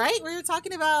 Right? We were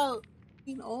talking about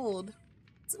being old.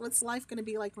 What's life going to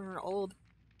be like when we're old?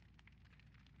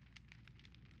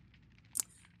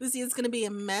 Lucy, it's going to be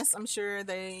a mess. I'm sure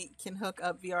they can hook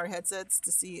up VR headsets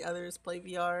to see others play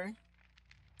VR.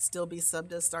 Still be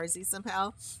subbed as Starzy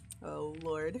somehow. Oh,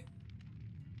 Lord.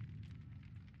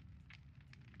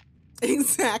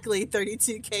 Exactly,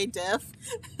 32K def.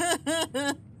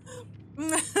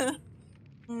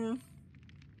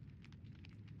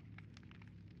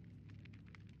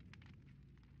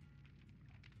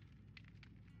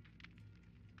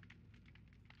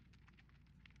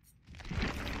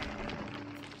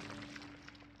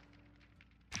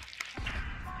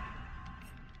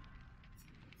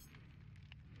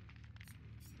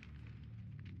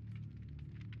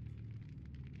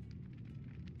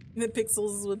 The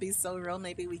pixels would be so real,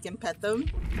 maybe we can pet them.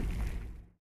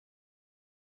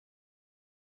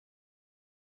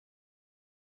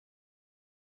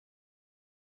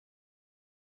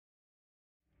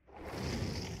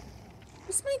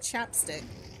 Where's my chapstick?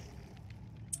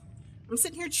 I'm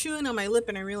sitting here chewing on my lip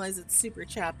and I realize it's super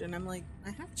chapped and I'm like,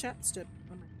 I have chapstick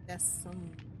on my desk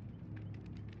somewhere.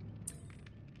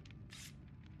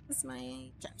 Where's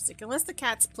my chapstick? Unless the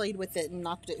cats played with it and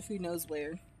knocked it who knows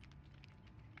where.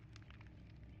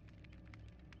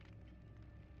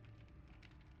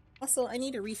 Also, I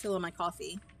need a refill of my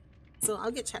coffee. So I'll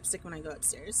get chapstick when I go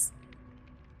upstairs.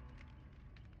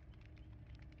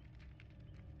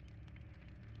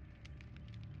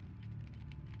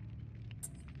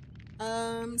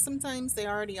 Sometimes they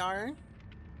already are.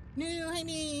 No,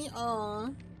 honey. Aw.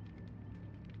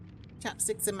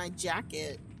 Chapstick's in my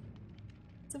jacket.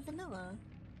 It's a vanilla.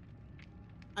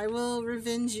 I will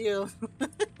revenge you.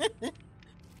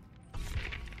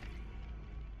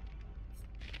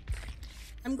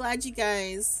 I'm glad you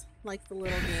guys like the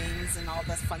little games and all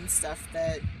the fun stuff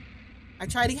that I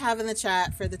try to have in the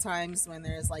chat for the times when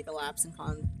there's like a lapse in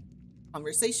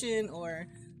conversation or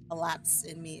a lapse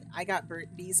in me. I got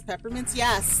Burt B's peppermints.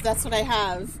 Yes, that's what I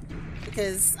have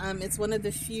because it's one of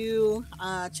the few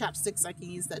chapsticks I can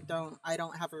use that I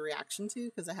don't have a reaction to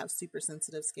because I have super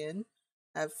sensitive skin.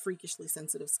 I have freakishly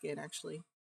sensitive skin actually.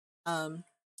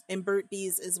 And Burt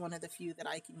B's is one of the few that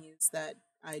I can use that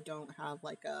I don't have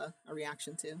like a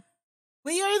reaction to.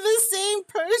 We are the same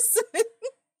person.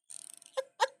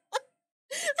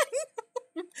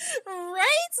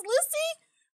 Right, Lucy?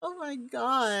 Oh my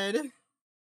god.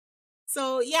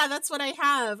 So yeah, that's what I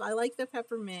have. I like the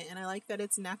peppermint and I like that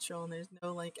it's natural and there's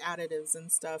no like additives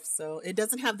and stuff. So it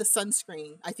doesn't have the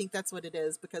sunscreen. I think that's what it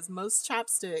is because most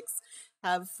chapsticks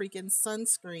have freaking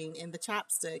sunscreen in the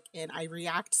chapstick and I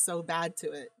react so bad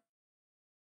to it.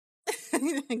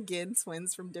 Again,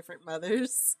 twins from different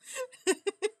mothers.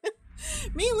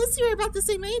 Me and Lucy are about the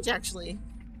same age actually.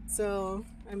 So,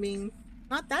 I mean,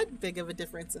 not that big of a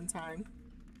difference in time.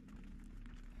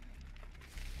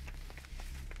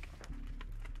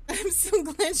 I'm so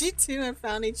glad you two have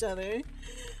found each other.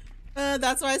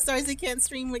 That's why Starzy can't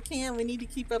stream with Cam. We need to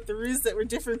keep up the ruse that we're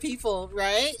different people,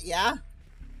 right? Yeah.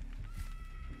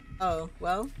 Oh,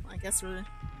 well, I guess we're...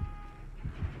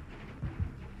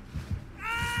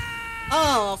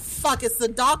 Oh, fuck, it's the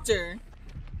doctor.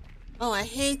 Oh, I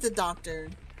hate the doctor.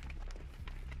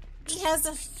 He has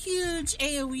a huge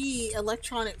AoE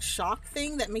electronic shock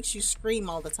thing that makes you scream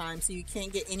all the time, so you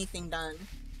can't get anything done.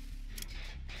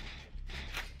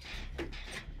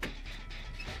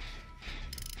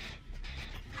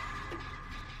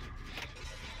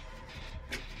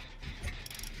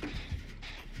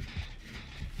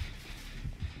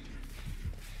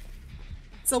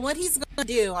 So what he's gonna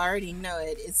do, I already know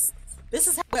it, is this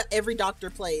is how every doctor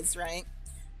plays, right?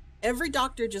 Every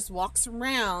doctor just walks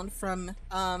around from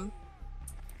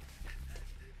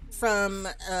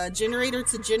generator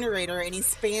to generator, and he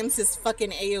spams his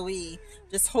fucking AoE,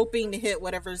 just hoping to hit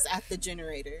whatever's at the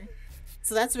generator.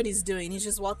 So that's what he's doing. He's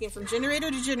just walking from generator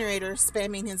to generator,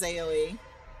 spamming his AoE.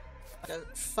 What a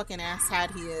fucking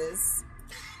asshat he is.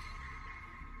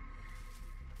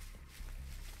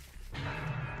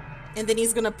 And then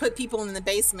he's gonna put people in the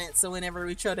basement, so whenever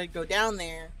we try to go down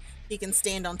there, he can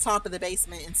stand on top of the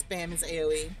basement and spam his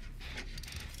AoE.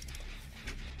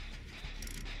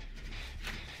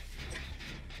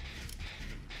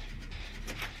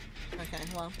 Okay,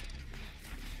 well.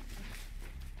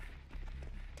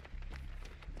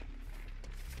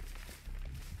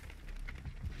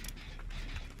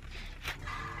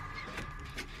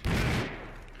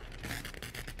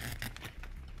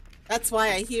 That's why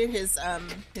I hear his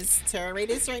terror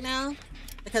radius right now,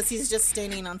 because he's just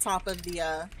standing on top of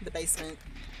the basement.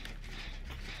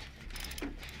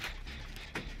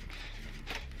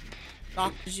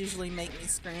 Doctors usually make me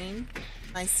scream.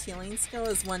 Nice healing skill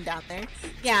is one down there.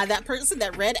 Yeah, that person,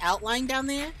 that red outline down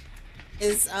there,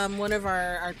 is one of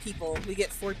our people. We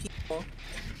get 4 people,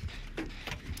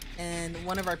 and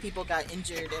one of our people got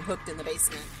injured and hooked in the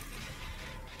basement.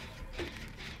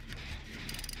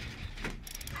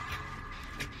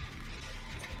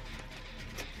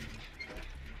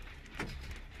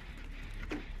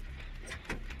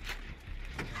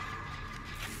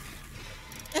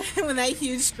 When that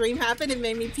huge scream happened, it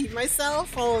made me pee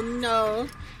myself. Oh no.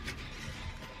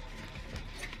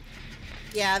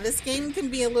 Yeah, this game can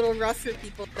be a little rough for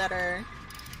people that are...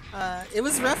 it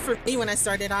was rough for me when I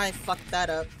started. I fucked that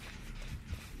up.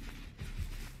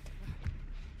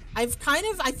 I've kind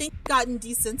of, I think, gotten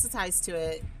desensitized to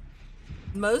it.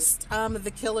 Most of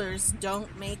the killers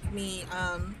don't make me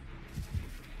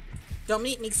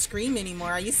scream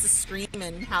anymore. I used to scream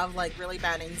and have like really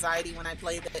bad anxiety when I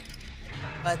played it.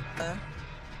 But the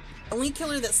only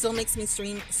killer that still makes me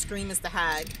scream is the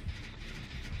hag.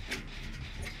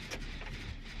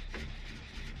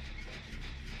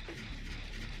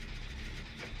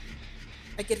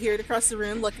 I could hear it across the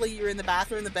room. Luckily you were in the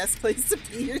bathroom, the best place to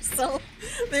pee yourself.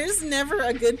 There's never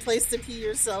a good place to pee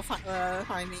yourself,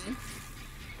 Jaime.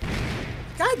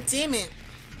 God damn it.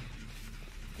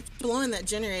 I keep blowing that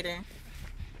generator.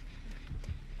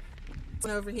 It's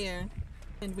over here.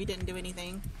 And we didn't do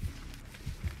anything.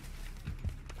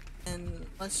 And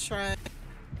let's try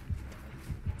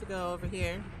to go over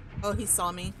here. Oh, he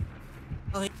saw me.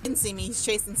 Oh, he didn't see me. He's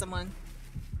chasing someone.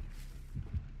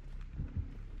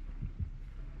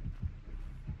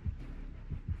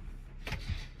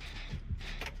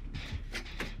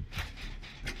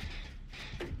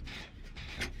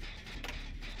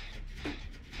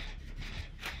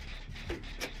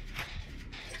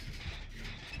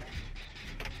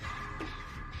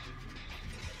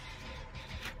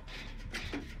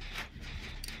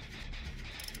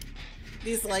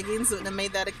 These leggings wouldn't have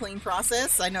made that a clean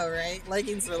process. I know, right?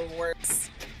 Leggings are the worst.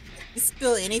 You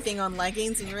spill anything on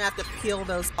leggings and you're gonna have to peel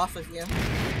those off of you.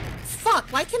 Fuck!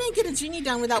 Why can't I get a genie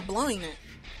down without blowing it?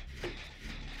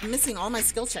 I'm missing all my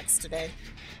skill checks today.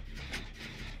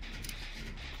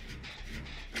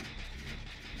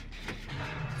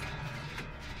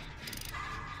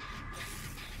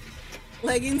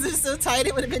 Leggings are so tight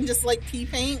it would have been just like pee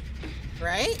paint,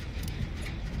 right?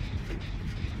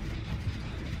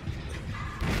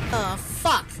 Oh,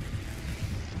 fuck.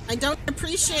 I don't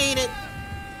appreciate it.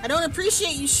 I don't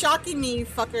appreciate you shocking me, you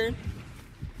fucker.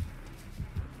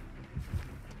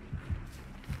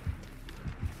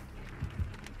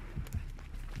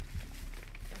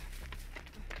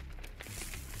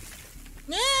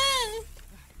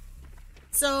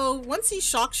 So, once he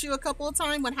shocks you a couple of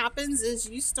times, what happens is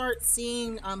you start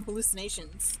seeing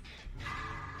hallucinations.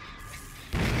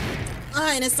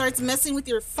 And it starts messing with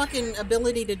your fucking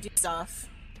ability to do stuff.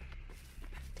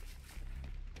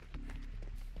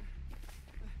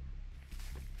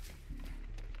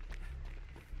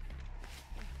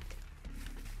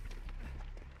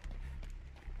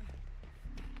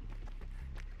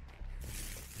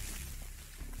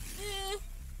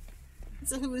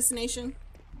 It's a hallucination.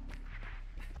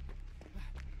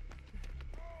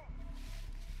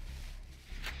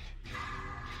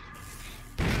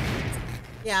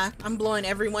 Yeah, I'm blowing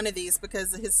every one of these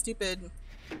because of his stupid...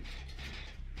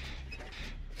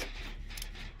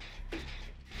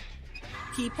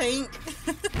 pea paint.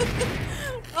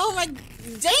 Oh my...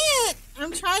 Dang it!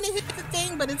 I'm trying to hit the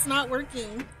thing, but it's not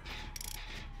working.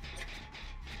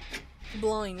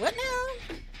 Blowing what now?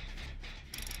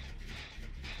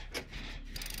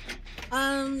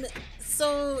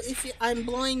 So if you, I'm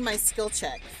blowing my skill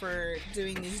check for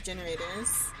doing these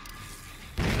generators.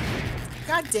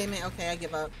 God damn it. Okay, I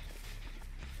give up.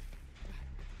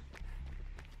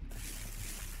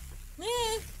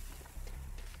 Eh.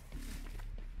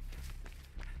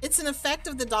 It's an effect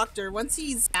of the doctor. Once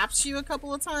he zaps you a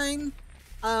couple of times,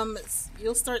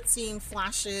 you'll start seeing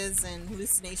flashes and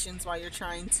hallucinations while you're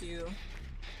trying to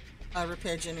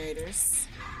repair generators.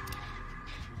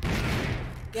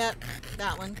 Yep,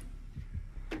 that one.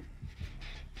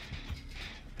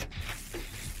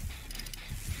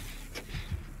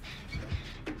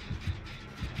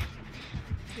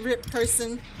 Rip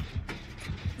person.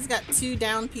 He's got 2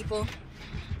 down people.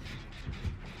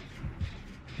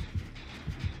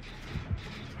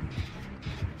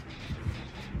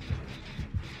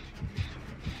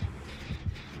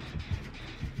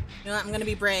 You know what? I'm gonna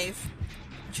be brave.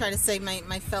 Try to save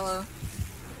my fellow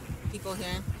people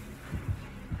here.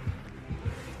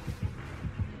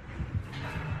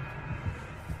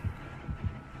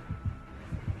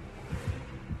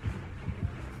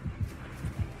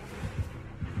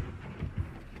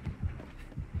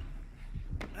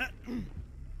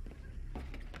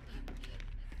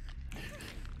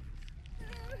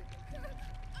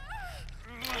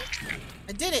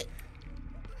 I did it!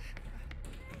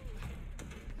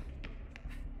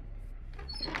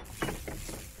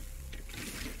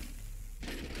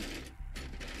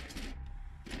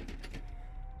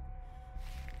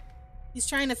 He's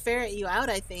trying to ferret you out,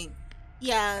 I think.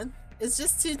 Yeah, it's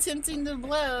just too tempting to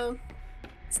blow.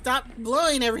 Stop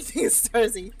blowing everything,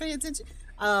 Starzy. Pay attention.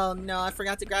 Oh no, I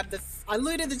forgot to grab the... I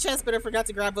looted the chest, but I forgot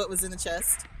to grab what was in the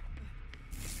chest.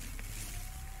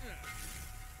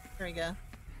 There we go.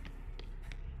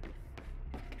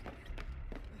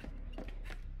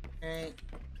 Alright.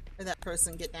 Where'd that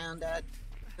person get down, Dad?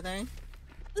 Over there?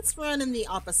 Let's run in the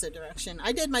opposite direction.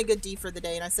 I did my good deed for the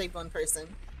day and I saved one person.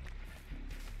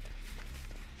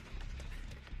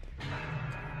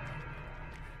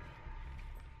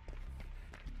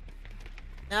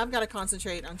 Now I've got to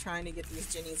concentrate on trying to get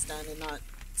these jennies done and not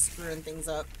screwing things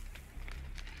up.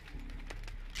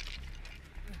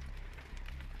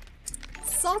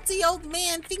 Salty old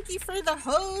man, thank you for the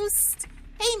host.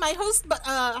 Hey, my host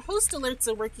alerts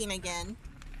are working again.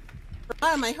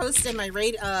 My host and my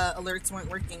raid alerts weren't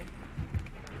working.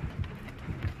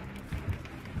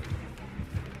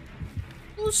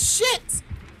 Oh shit!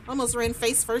 Almost ran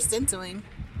face first into him.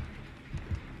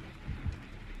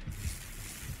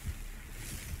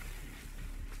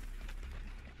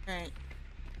 Alright.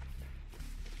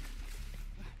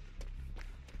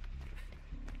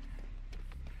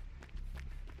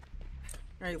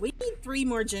 Alright, we need 3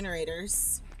 more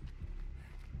generators.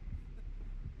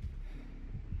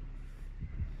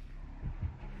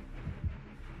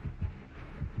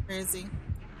 Where is he?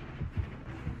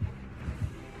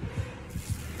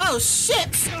 Oh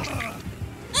shit!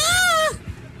 Ah!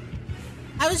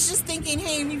 I was just thinking,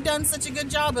 hey, you've done such a good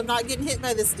job of not getting hit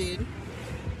by this dude.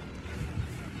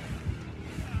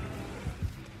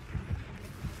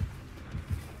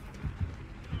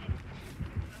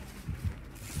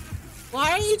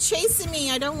 Why are you chasing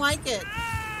me? I don't like it.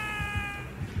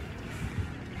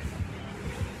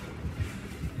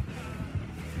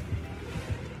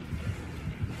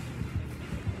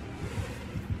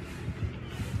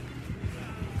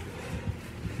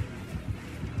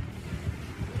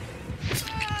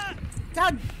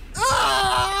 God.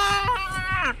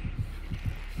 Ah!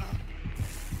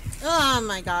 Oh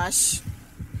my gosh.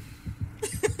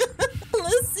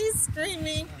 Lucy's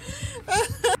screaming.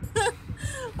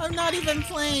 I'm not even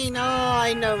playing. Oh,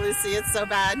 I know, Lucy. It's so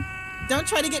bad. Don't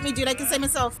try to get me, dude. I can save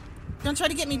myself. Don't try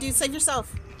to get me, dude. Save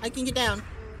yourself. I can get down.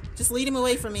 Just lead him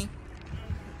away from me.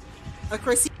 Of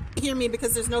course, he can't hear me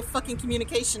because there's no fucking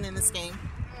communication in this game.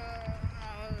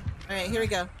 Alright, here we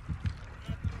go.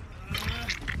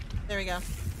 There we go.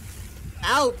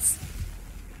 Out!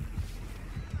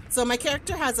 So my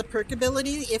character has a perk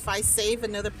ability. If I save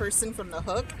another person from the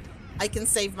hook, I can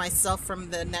save myself from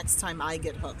the next time I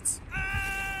get hooked.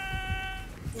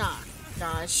 Ah,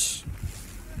 gosh.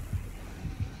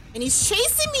 And he's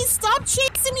chasing me! Stop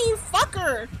chasing me, you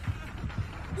fucker!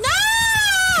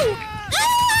 No!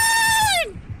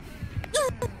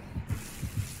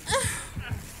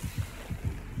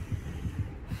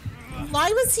 Why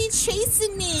was he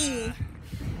chasing me?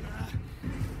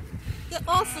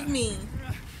 off of me.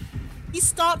 He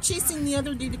stopped chasing the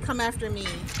other dude to come after me.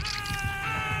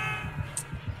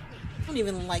 I don't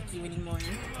even like you anymore.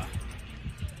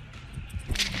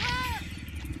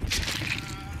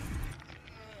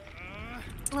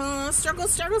 Struggle,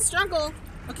 struggle, struggle.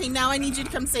 Okay, now I need you to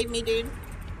come save me, dude.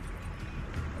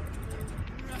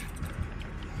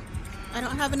 I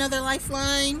don't have another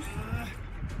lifeline.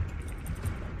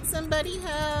 Somebody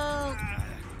help.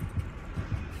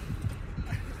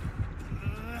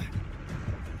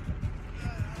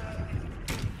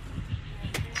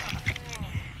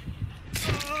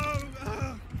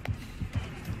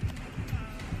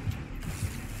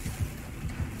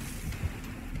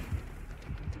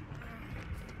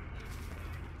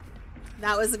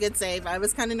 That was a good save. I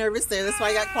was kind of nervous there. That's why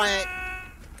I got quiet.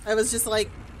 I was just like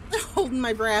holding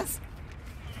my breath.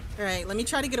 Alright, let me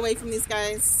try to get away from these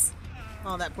guys.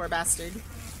 Oh, that poor bastard.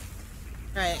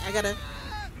 Alright, I gotta...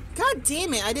 God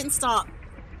damn it, I didn't stop.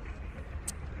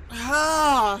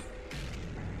 Ah.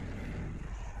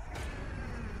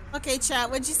 Okay, chat,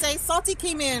 what'd you say? Salty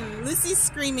came in. Lucy's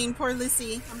screaming. Poor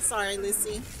Lucy. I'm sorry,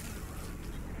 Lucy.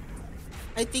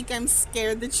 I think I'm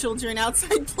scared the children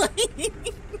outside playing.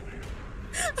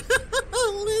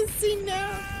 Lucy, no.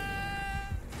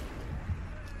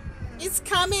 He's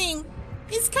coming.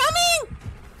 He's coming.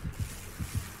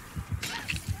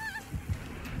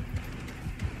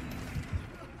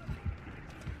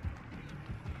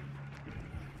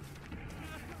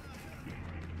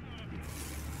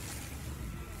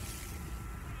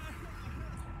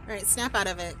 All right, snap out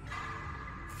of it.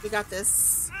 We got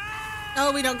this.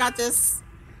 Oh, we don't got this.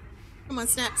 Come on,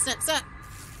 snap, snap, snap.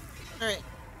 All right.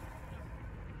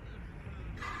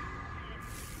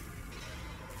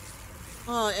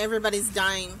 Oh, everybody's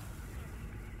dying.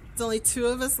 There's only 2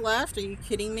 of us left. Are you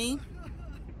kidding me?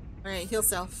 Alright, heal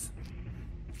self.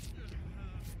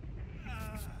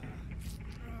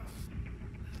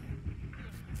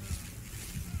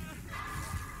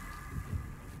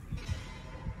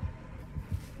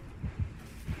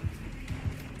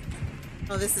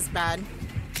 Oh, this is bad.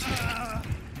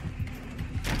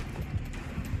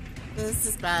 This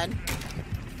is bad.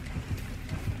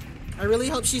 I really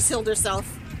hope she's healed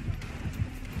herself.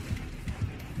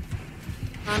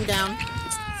 I'm down.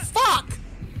 Fuck!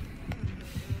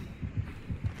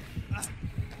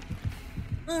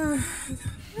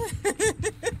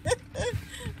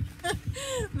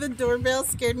 The doorbell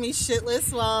scared me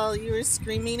shitless while you were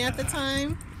screaming at the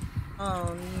time.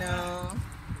 Oh no.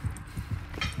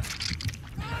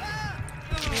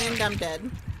 And I'm dead.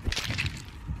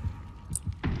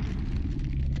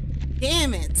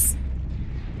 Damn it.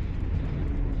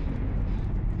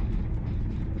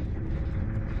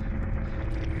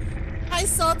 Hi,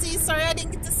 Salty. Sorry I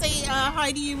didn't get to say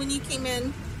hi to you when you came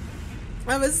in.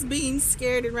 I was being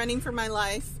scared and running for my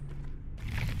life.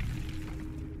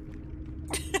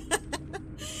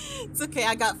 It's okay.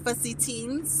 I got fussy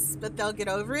teens, but they'll get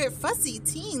over it. Fussy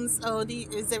teens? Oh,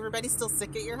 is everybody still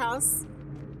sick at your house?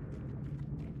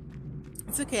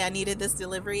 It's okay. I needed this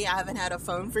delivery. I haven't had a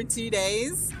phone for 2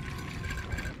 days.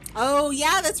 Oh,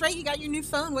 yeah, that's right. You got your new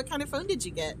phone. What kind of phone did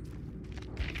you get?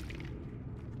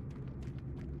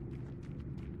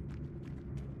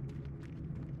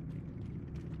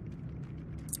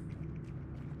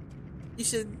 You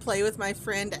should play with my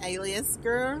friend Alias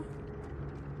Girl.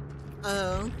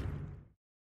 Oh.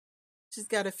 She's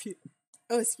got a few...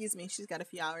 Oh, excuse me. She's got a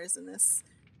few hours in this.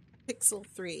 Pixel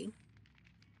 3.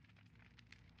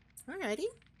 Alrighty.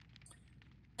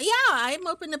 Yeah, I'm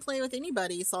open to play with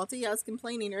anybody. Salty, I was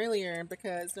complaining earlier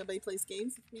because nobody plays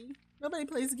games with me. Nobody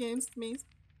plays games with me.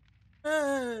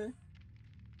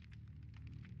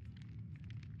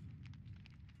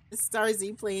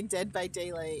 Starzy playing Dead by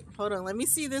Daylight. Hold on, let me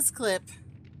see this clip.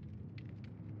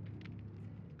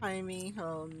 Jaime,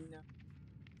 oh no.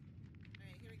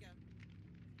 Alright, here we go.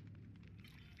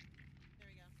 There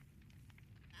we go.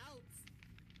 Out!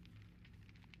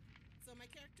 So my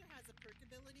character has a perk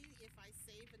ability. If I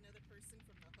save another person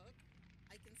from the hook,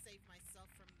 I can save myself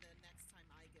from the next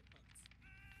time I get hooked.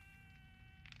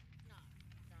 Oh,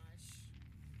 gosh.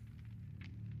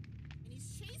 And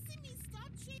he's chasing me!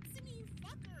 Stop chasing me, you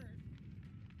fucker!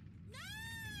 No!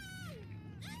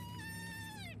 No!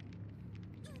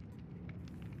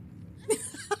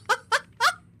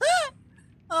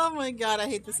 Oh my god, I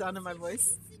hate the sound of my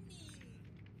voice.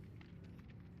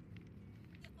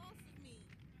 Get off of me.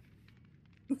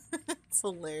 It's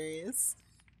hilarious.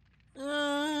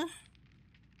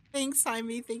 Thanks,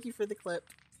 Jaime. Thank you for the clip.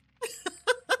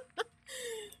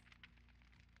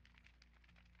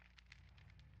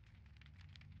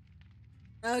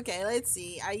 Okay, let's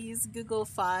see. I use Google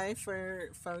Fi for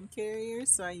phone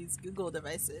carriers, so I use Google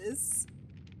devices.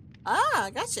 Ah,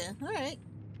 gotcha. All right.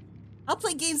 I'll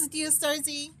play games with you,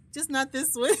 Starzy. Just not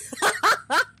this one.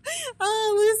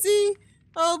 Oh, Lucy.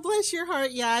 Oh, bless your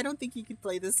heart. Yeah, I don't think you could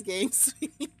play this game,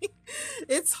 sweetie.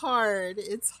 It's hard.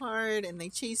 It's hard, and they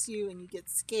chase you, and you get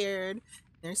scared.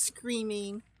 They're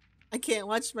screaming. I can't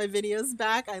watch my videos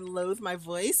back. I loathe my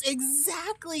voice.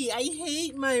 Exactly. I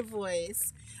hate my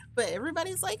voice. But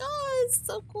everybody's like, oh, it's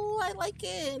so cool. I like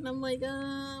it. And I'm like,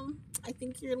 I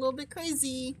think you're a little bit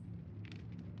crazy.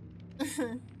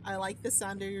 I like the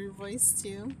sound of your voice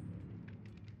too.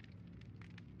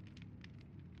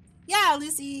 Yeah,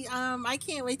 Lucy, I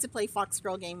can't wait to play Fox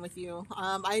Girl game with you.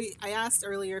 I asked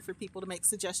earlier for people to make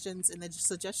suggestions in the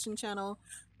suggestion channel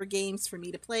for games for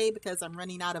me to play because I'm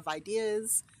running out of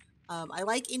ideas. I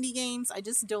like indie games. I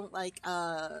just don't like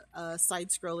side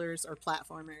scrollers or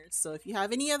platformers. So if you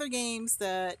have any other games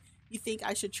that you think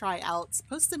I should try out,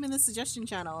 post them in the suggestion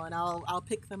channel and I'll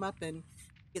pick them up and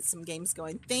get some games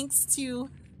going. Thanks to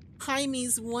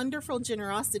Jaime's wonderful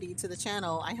generosity to the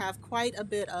channel, I have quite a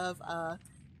bit of a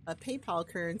PayPal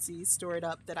currency stored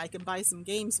up that I can buy some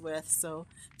games with. So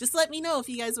just let me know if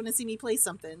you guys want to see me play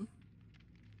something.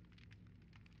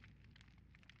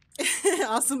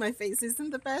 Also, my face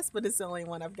isn't the best, but it's the only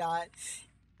one I've got.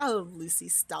 Oh, Lucy,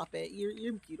 stop it.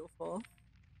 You're beautiful.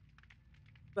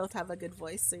 Both have a good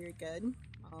voice, so you're good.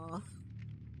 Aw.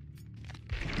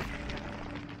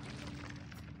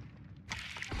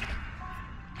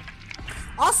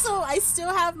 Also, I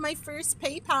still have my first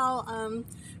PayPal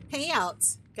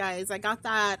payout, guys. I got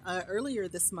that earlier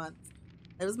this month.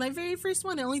 It was my very first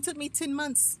one. It only took me 10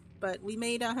 months, but we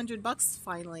made $100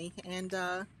 finally. And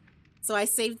so I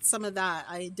saved some of that.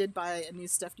 I did buy a new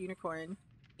stuffed unicorn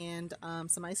and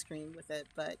some ice cream with it.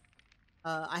 But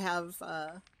I have,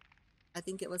 I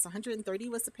think it was 130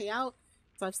 was the payout.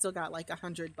 So I've still got like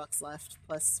 $100 left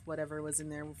plus whatever was in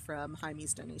there from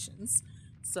Jaime's donations.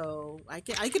 So I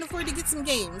can afford to get some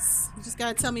games. You just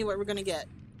gotta tell me what we're gonna get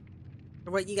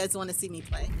or what you guys want to see me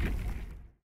play.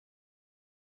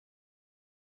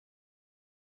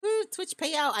 Ooh, Twitch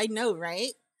payout, I know,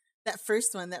 right? That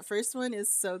first one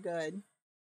is so good.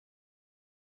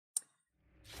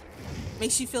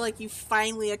 Makes you feel like you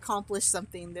finally accomplished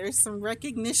something. There's some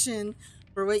recognition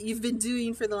for what you've been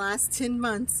doing for the last 10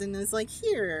 months, and it's like,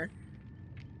 here,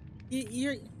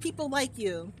 you're people like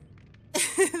you.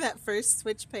 That first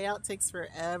Twitch payout takes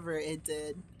forever. It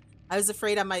did. I was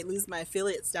afraid I might lose my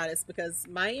affiliate status because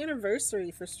my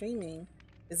anniversary for streaming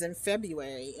is in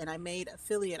February and I made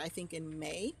affiliate, I think, in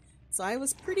May. So I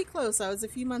was pretty close. I was a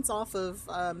few months off of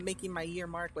making my year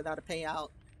mark without a payout.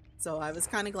 So I was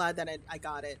kind of glad that I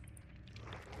got it.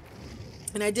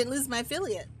 And I didn't lose my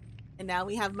affiliate. And now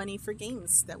we have money for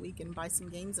games that we can buy some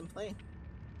games and play.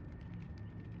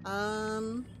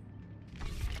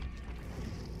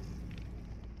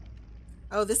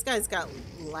 Oh, this guy's got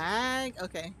lag?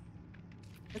 Okay.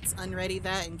 Let's unready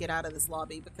that and get out of this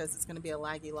lobby because it's going to be a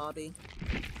laggy lobby.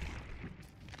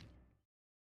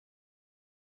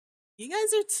 You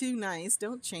guys are too nice.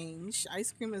 Don't change.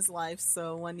 Ice cream is life,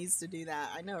 so one needs to do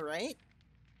that. I know, right?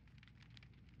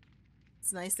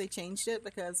 It's nice they changed it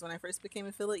because when I first became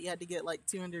affiliate, you had to get like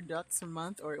 $200 a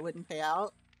month or it wouldn't pay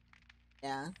out.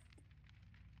 Yeah.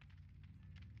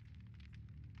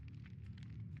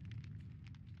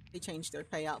 They changed their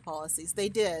payout policies. They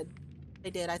did. They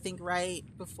did. I think right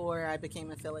before I became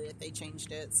affiliate, they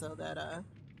changed it so that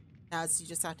now it's, you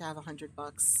just have to have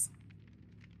 $100.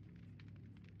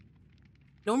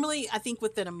 Normally, I think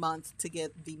within a month to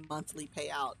get the monthly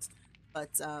payout,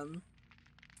 but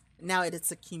now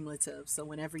it's a cumulative. So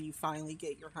whenever you finally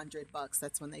get your $100,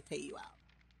 that's when they pay you out.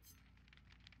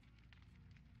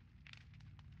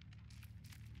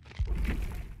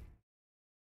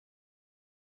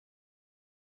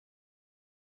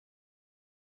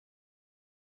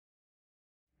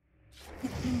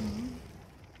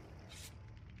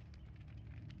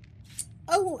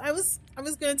 Oh, I was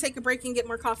gonna take a break and get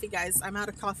more coffee, guys. I'm out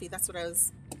of coffee. That's what I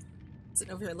was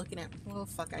sitting over here looking at. Well,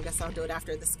 fuck. I guess I'll do it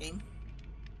after this game.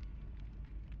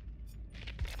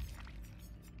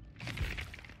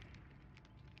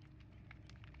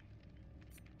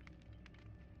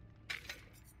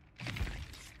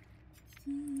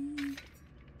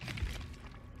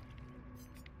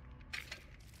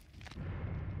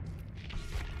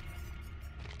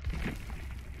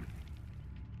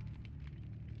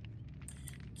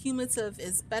 Cumulative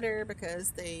is better because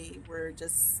they were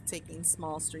just taking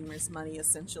small streamers' money,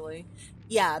 essentially.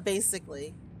 Yeah,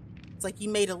 basically. It's like you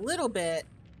made a little bit,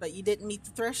 but you didn't meet the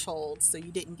threshold, so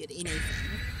you didn't get anything.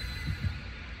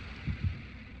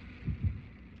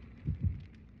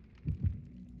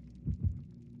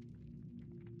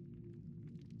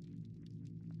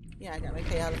 Yeah, I got my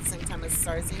payout at the same time as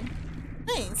Starzy.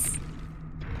 Nice.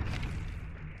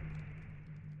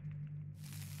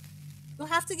 You'll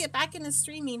have to get back into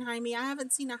streaming, Jaime. I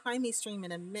haven't seen a Jaime stream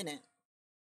in a minute.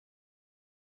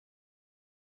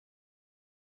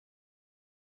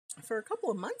 For a couple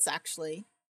of months, actually.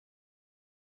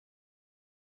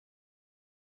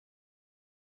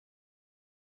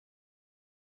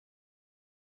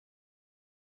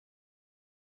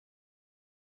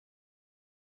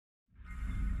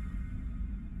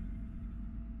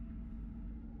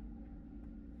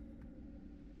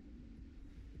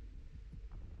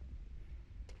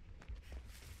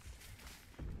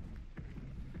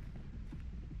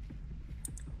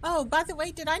 Oh, by the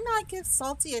way, did I not give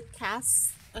Salty a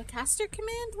caster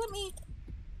command? Let me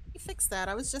fix that.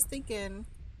 I was just thinking.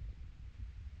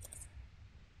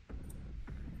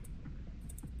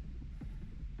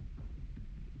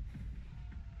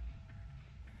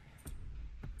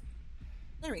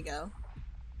 There we go.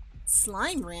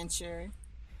 Slime Rancher.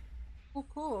 Oh,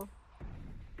 cool.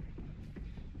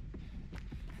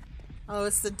 Oh,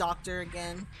 it's the doctor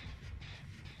again.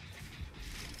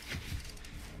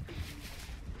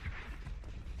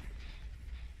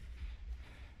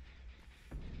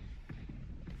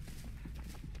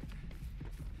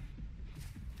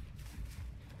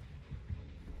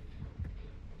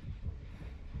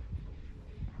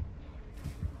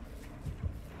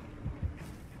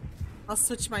 I'll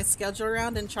switch my schedule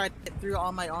around and try to get through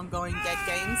all my ongoing dead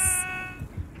games.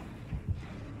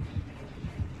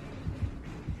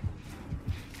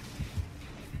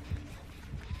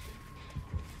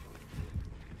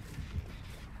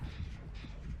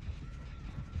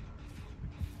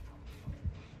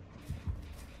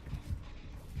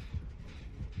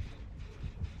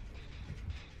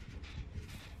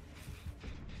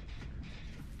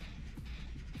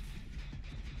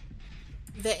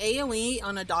 The AoE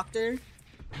on a doctor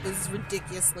is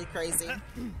ridiculously crazy.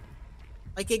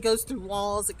 Like, it goes through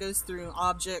walls, it goes through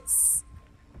objects,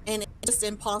 and it's just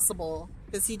impossible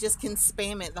because he just can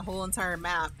spam it the whole entire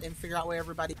map and figure out where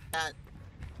everybody's at.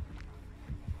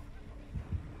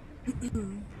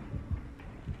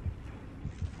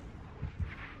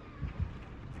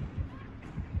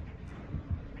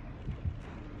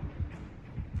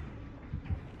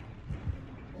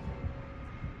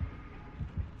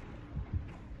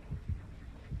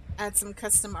 Add some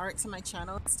custom art to my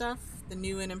channel and stuff. The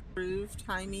new and improved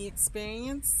Jaime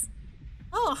experience.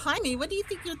 Oh, Jaime, what do you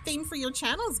think your theme for your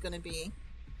channel is going to be?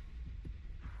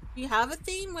 Do you have a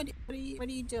theme? What are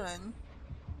you doing?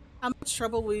 How much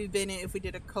trouble would we been in if we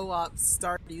did a co-op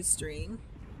Stardew stream?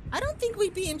 I don't think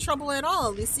we'd be in trouble at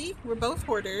all, Lucy. We're both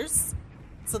hoarders,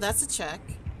 so that's a check.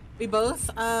 We both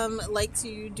like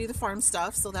to do the farm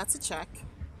stuff, so that's a check.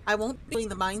 I won't be doing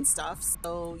the mine stuff,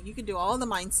 so you can do all the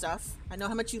mine stuff. I know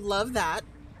how much you love that.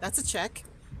 That's a check.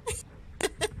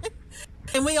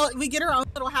 And we get our own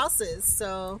little houses,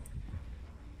 so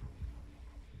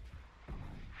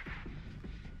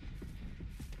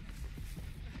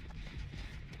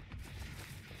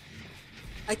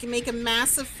I can make a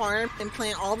massive farm and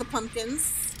plant all the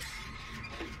pumpkins.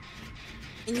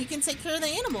 And you can take care of the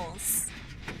animals.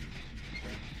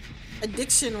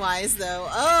 Addiction-wise, though.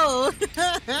 Oh!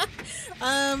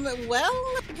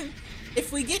 Well,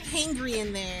 if we get Hangry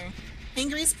in there.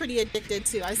 Hangry's pretty addicted,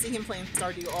 too. I see him playing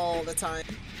Stardew all the time.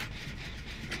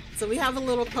 So we have a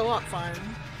little co-op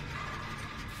farm.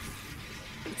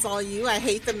 It's all you. I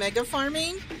hate the mega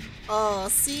farming. Oh,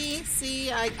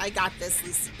 see? I got this,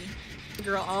 Lucy.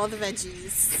 Girl, all the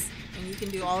veggies. And you can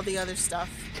do all the other stuff.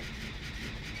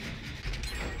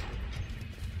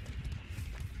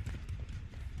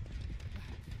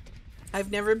 I've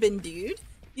never been dude.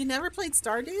 You never played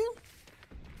Stardew?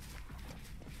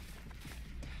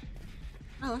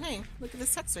 Oh, hey, look at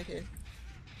this text right here.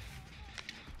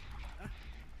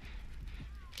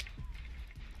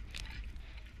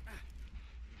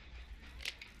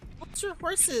 What's your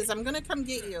horses? I'm gonna come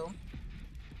get you.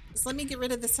 Just let me get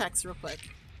rid of this text real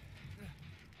quick.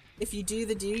 If you do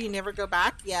the do, you never go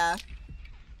back? Yeah.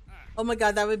 Oh my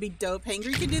god, that would be dope.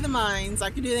 Hangry could do the mines, I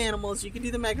could do the animals, you could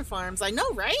do the mega farms. I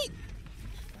know, right?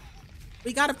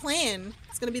 We got a plan.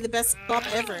 It's gonna be the best swap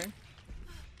ever.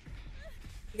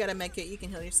 You got a med kit, you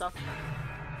can heal yourself.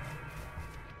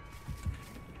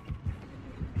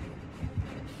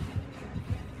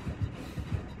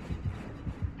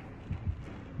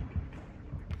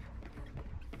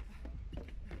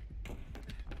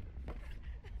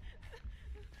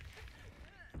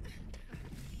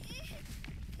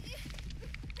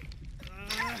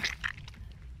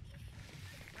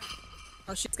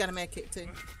 Oh, she's got a med kit too.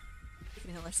 She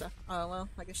can heal herself. Oh well,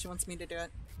 I guess she wants me to do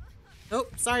it. Oh,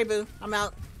 sorry boo, I'm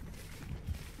out.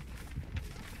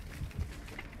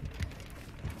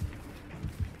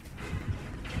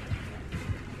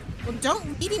 Well,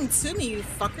 don't lead him to me, you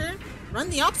fucker. Run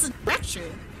the opposite direction.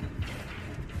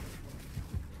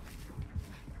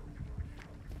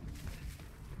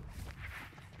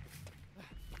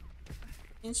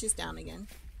 And she's down again.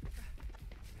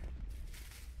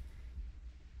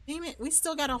 Damn it, we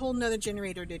still got a whole nother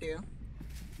generator to do.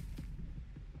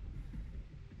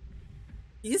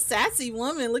 You sassy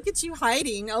woman, look at you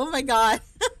hiding. Oh my god.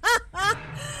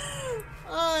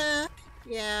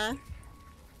 Yeah.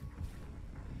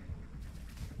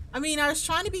 I mean, I was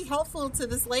trying to be helpful to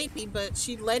this lady, but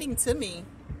she led him to me.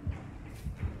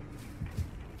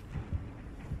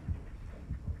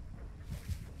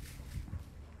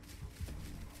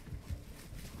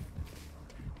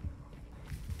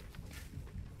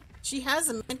 She has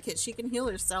a medkit. She can heal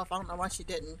herself. I don't know why she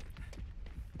didn't.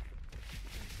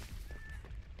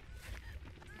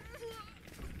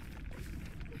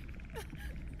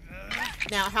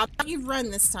 Now, how about you run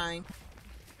this time?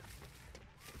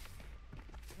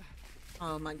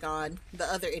 Oh my god. The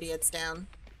other idiot's down.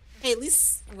 Hey, at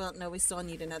least... Well, no, we still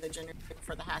need another generator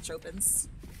before the hatch opens.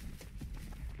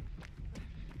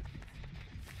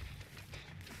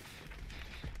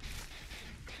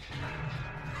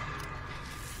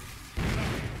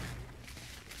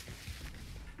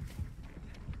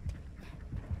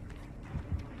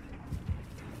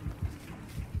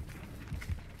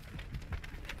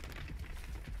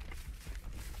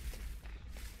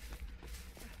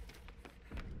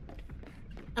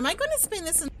 Am I going to spend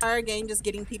this entire game just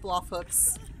getting people off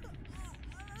hooks?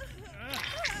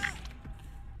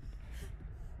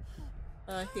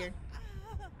 Here.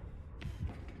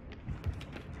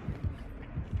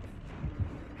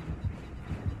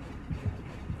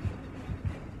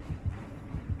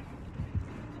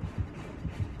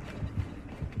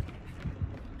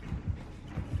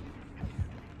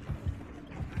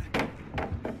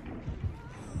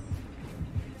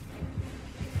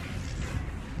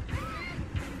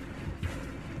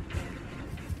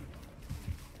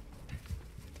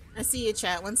 I see you,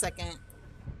 chat. 1 second.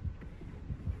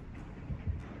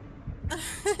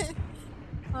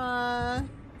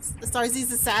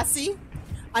 Starzy's a sassy.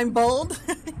 I'm bold.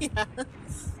 Yeah.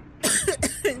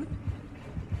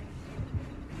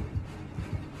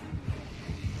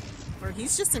 Or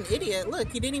he's just an idiot.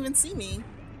 Look, he didn't even see me.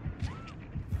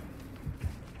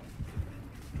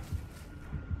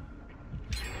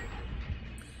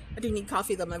 I do need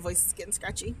coffee though. My voice is getting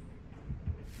scratchy.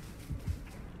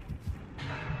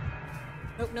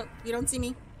 Nope, nope. You don't see me.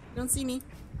 You don't see me.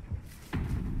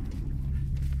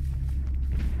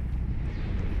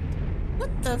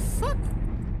 What the fuck?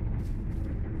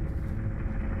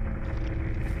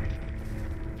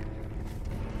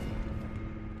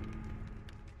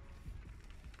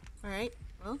 Alright,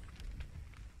 well.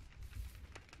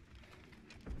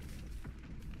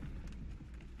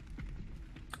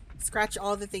 Scratch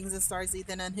all the things in Starzy,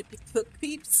 then unhook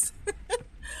peeps.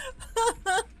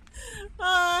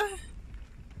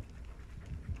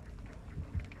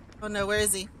 Oh no, where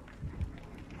is he?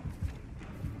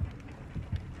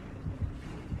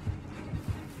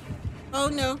 Oh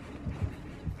no.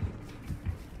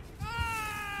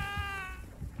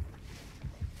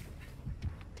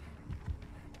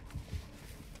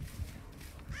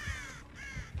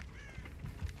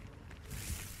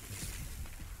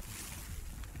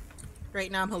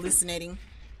 Right now I'm hallucinating.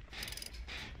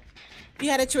 You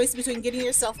had a choice between getting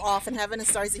yourself off and having a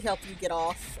Starzy help you get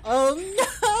off. Oh no!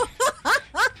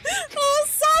 Oh,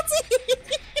 salty!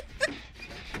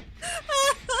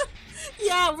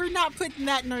 Yeah, we're not putting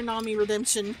that in our Nami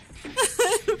redemption.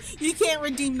 You can't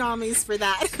redeem Namis for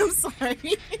that. I'm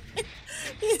sorry.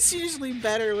 It's usually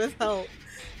better with help.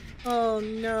 Oh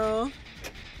no.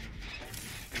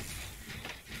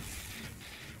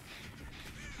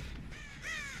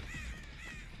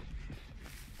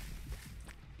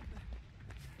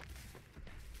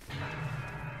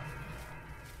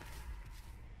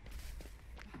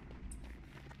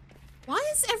 Why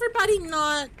is everybody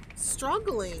not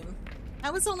struggling?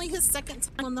 That was only his second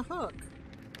time on the hook.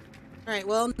 Alright,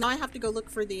 well, now I have to go look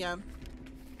for the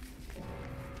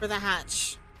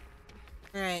hatch.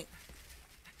 Alright.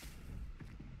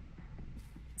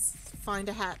 Let's find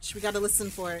a hatch. We gotta listen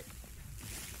for it.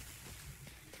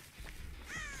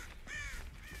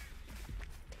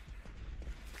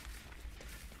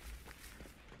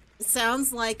 It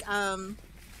sounds like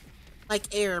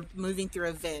air moving through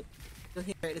a vent. You'll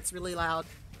hear it. It's really loud.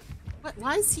 What?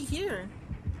 Why is he here?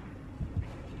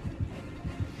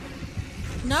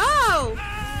 No!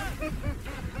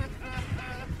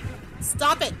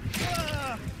 Stop it!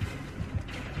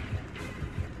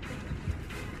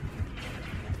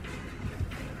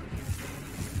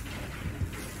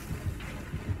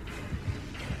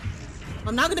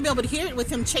 I'm not gonna be able to hear it with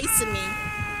him chasing me.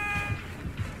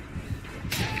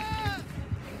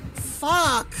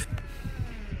 Fuck!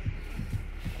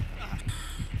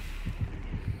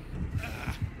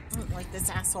 I don't like this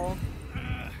asshole.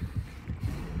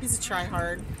 He's a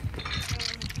tryhard.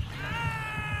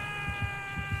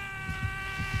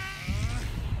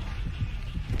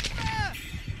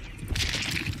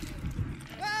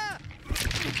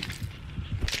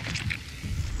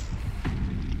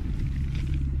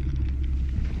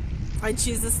 I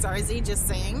choose the Starzy, just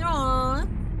saying, aw,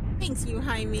 thanks you,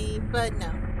 Jaime, but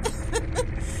no.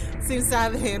 Seems to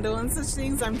have a handle on such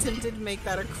things. I'm tempted to make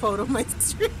that a quote on my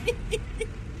stream.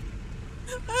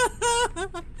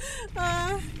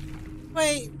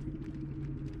 Wait,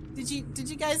 did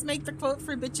you guys make the quote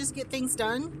for bitches get things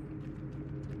done?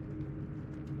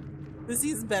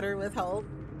 Lucy's better with help.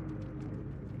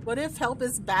 What if help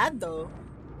is bad though?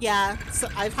 Yeah, so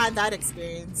I've had that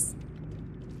experience.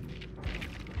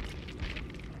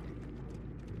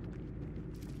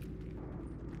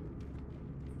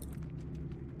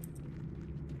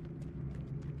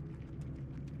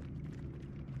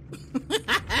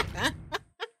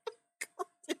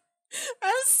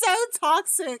 I'm so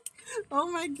toxic.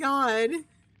 Oh my god.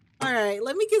 Alright,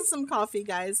 let me get some coffee,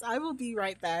 guys. I will be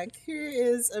right back. Here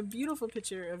is a beautiful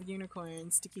picture of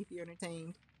unicorns to keep you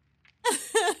entertained.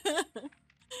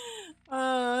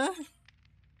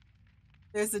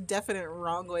 There's a definite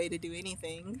wrong way to do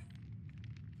anything.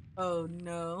 Oh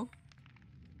no.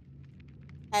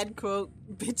 Ad quote,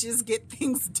 bitches get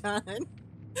things done.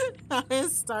 Hi,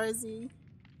 Starzy.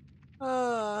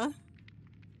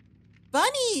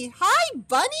 Bunny! Hi,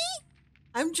 Bunny!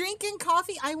 I'm drinking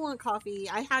coffee. I want coffee.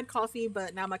 I had coffee,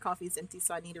 but now my coffee is empty,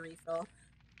 so I need a refill.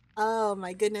 Oh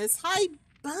my goodness. Hi,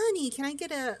 Bunny! Can I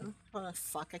get a... Oh,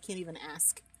 fuck. I can't even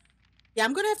ask. Yeah,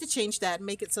 I'm gonna have to change that and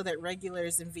make it so that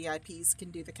regulars and VIPs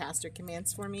can do the caster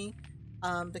commands for me.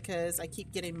 Because I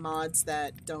keep getting mods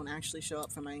that don't actually show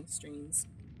up for my streams.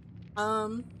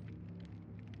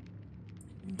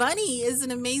 Bunny is an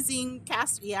amazing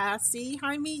cast. Yeah, see,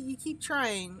 Jaime, you keep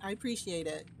trying. I appreciate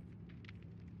it.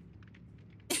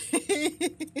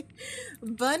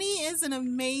 Bunny is an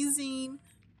amazing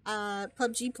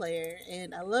PUBG player,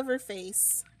 and I love her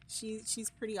face. She's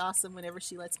pretty awesome whenever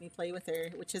she lets me play with her,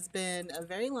 which has been a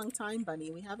very long time,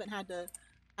 Bunny. We haven't had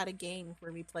a game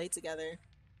where we play together.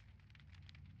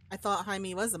 I thought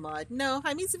Jaime was a mod. No,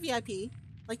 Jaime's a VIP,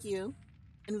 like you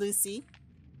and Lucy.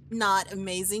 Not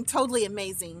amazing. Totally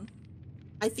amazing.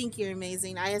 I think you're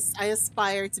amazing. I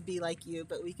aspire to be like you,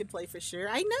 but we could play for sure.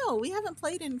 I know. We haven't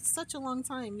played in such a long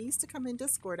time. You used to come in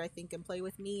Discord, I think, and play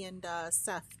with me and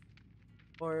Seth.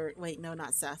 Or, wait, no,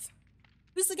 not Seth.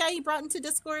 Who's the guy you brought into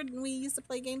Discord and we used to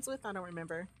play games with? I don't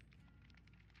remember.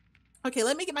 Okay,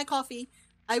 let me get my coffee.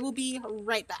 I will be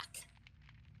right back.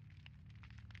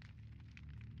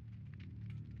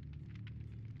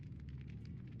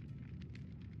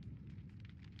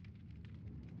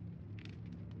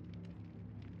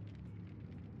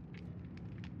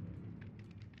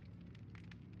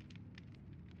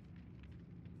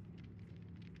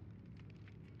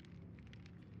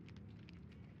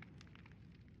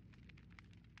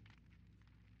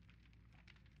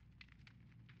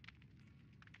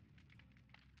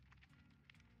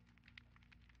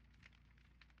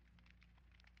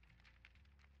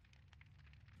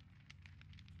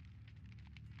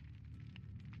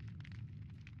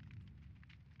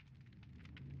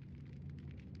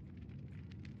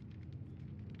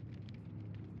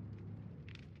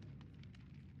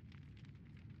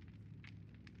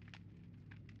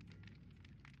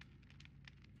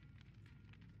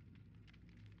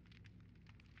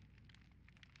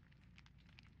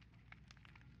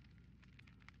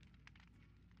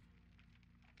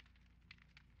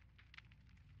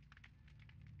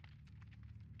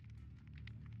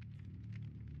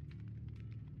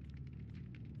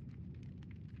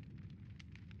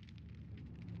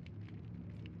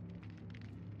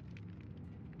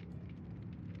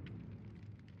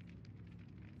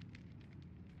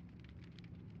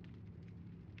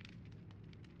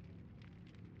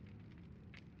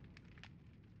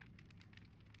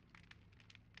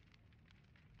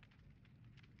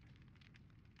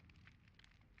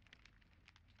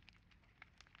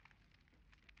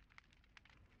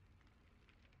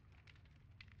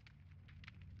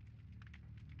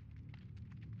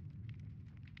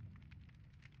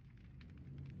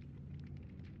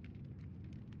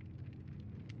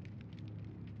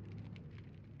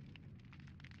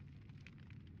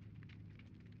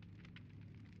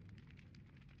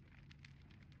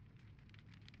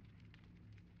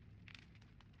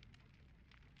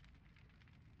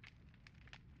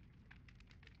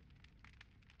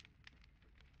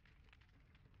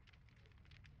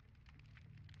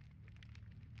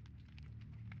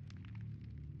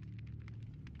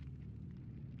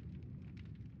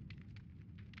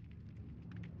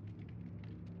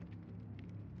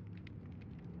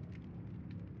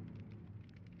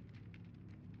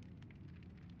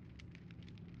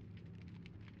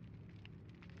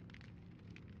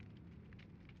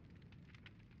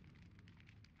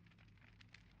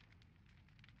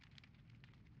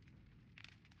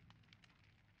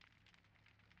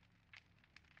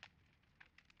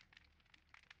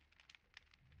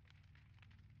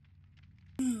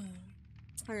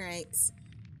 Alright.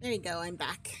 There you go, I'm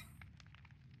back.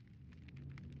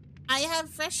 I have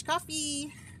fresh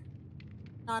coffee.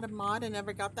 Not a mod, I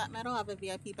never got that medal. I have a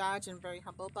VIP badge and very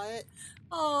humbled by it.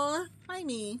 Aw, hi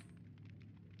me.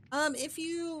 If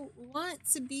you want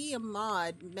to be a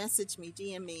mod, message me,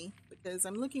 DM me, because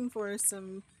I'm looking for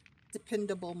some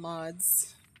dependable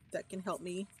mods that can help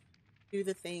me do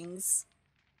the things.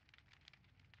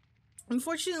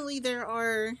 Unfortunately,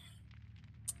 there's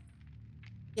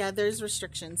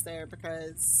restrictions there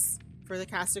because for the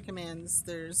caster commands,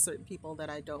 there's certain people that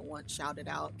I don't want shouted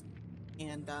out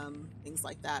and things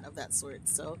like that of that sort.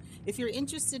 So if you're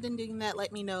interested in doing that,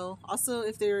 let me know. Also,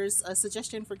 if there's a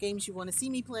suggestion for games you want to see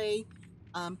me play,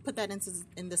 put that in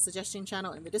the suggestion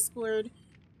channel in the Discord.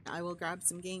 I will grab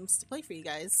some games to play for you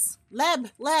guys.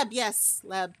 Leb, yes,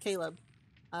 Caleb.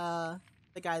 The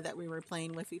guy that we were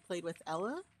playing with, we played with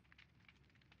Ella.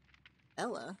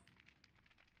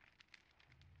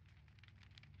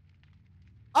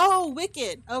 Oh,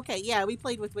 Wicked. Okay, yeah, we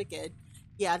played with Wicked.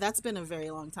 Yeah, that's been a very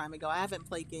long time ago. I haven't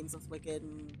played games with Wicked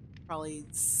in probably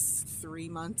 3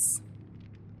 months.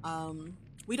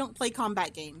 We don't play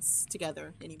combat games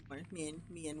together anymore. Me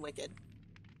and Wicked.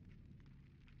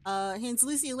 Hands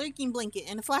Lucy a lurking blanket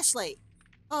and a flashlight.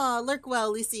 Oh, lurk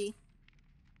well, Lucy.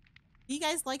 Do you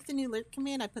guys like the new lurk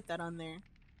command? I put that on there.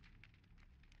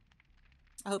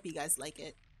 I hope you guys like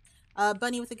it.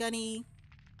 Bunny with a gunny.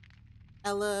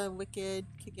 Ella, Wicked,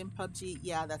 kicking PUBG.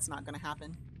 Yeah, that's not gonna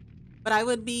happen. But I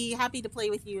would be happy to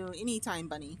play with you anytime,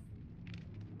 Bunny.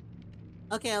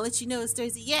 Okay, I'll let you know it's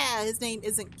Thursday. Yeah, his name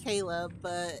isn't Caleb,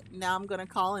 but now I'm gonna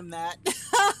call him that.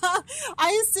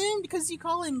 I assumed because you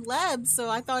call him Leb, so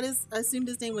I assumed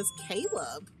his name was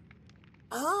Caleb.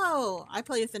 Oh, I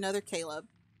play with another Caleb.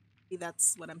 Maybe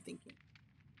that's what I'm thinking.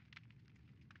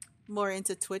 More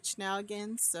into Twitch now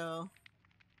again, so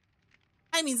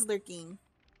Jaime's lurking.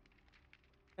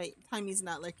 Wait, Jaime's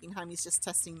not lurking. Jaime's just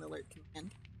testing the lurk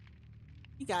command.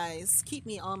 You guys keep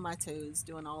me on my toes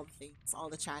doing all the things, all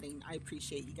the chatting. I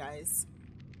appreciate you guys.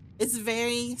 It's a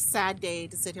very sad day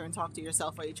to sit here and talk to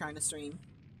yourself while you're trying to stream.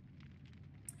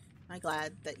 I'm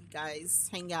glad that you guys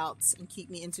hang out and keep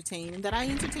me entertained and that I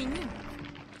entertain you.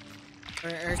 Or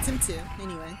attempt to,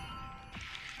 anyway.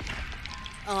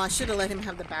 Oh, I should have let him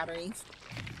have the battery.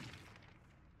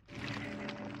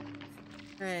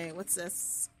 Alright, what's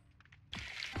this?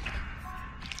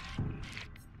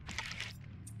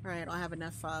 Alright, I don't have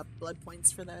enough blood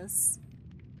points for this.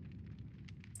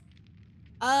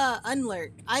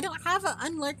 Unlurk. I don't have an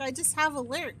unlurk, I just have a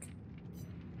lurk.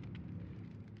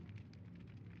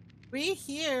 We're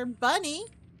here. Bunny,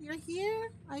 you're here?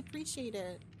 I appreciate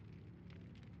it.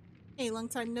 Hey, long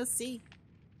time no see.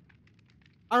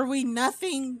 Are we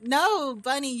nothing? No,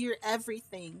 Bunny, you're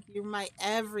everything. You're my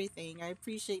everything. I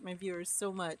appreciate my viewers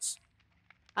so much.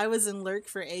 I was in lurk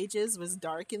for ages, was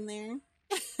dark in there.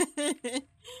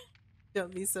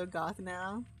 Don't be so goth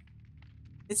now.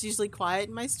 It's usually quiet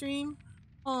in my stream.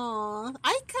 Aw,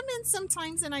 I come in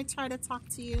sometimes and I try to talk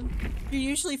to you. You're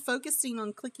usually focusing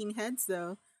on clicking heads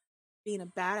though. Being a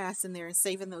badass in there and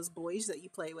saving those boys that you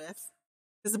play with.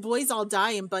 Because the boys all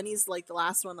die and Bunny's like the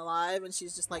last one alive and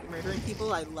she's just like murdering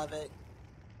people. I love it.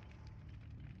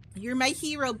 You're my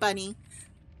hero, Bunny.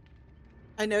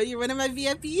 I know you're one of my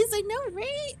VIPs. I know,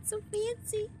 right? So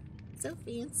fancy. So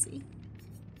fancy.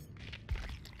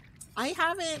 I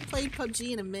haven't played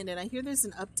PUBG in a minute. I hear there's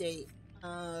an update.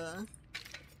 How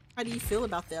do you feel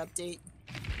about the update?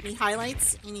 Any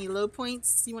highlights? Any low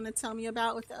points you want to tell me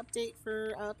about with the update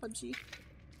for PUBG?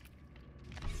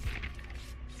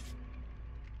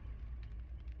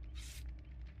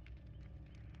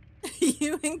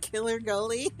 You and Killer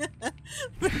Goalie?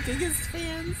 My biggest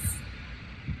fans.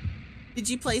 Did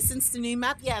you play since the new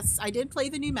map? Yes, I did play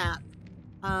the new map.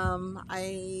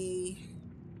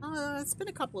 It's been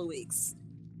a couple of weeks.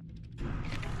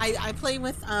 I play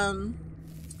with some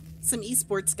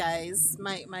esports guys.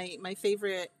 My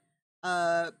favorite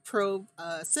semi-pro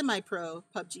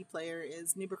PUBG player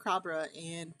is Nubacabra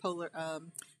and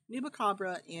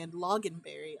Nubacabra and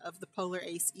Loganberry of the Polar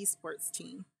Ace esports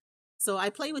team. So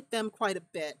I play with them quite a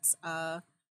bit. I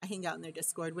hang out in their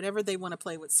Discord whenever they want to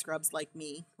play with scrubs like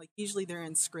me. Like usually they're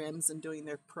in scrims and doing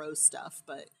their pro stuff,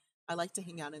 but I like to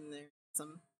hang out in there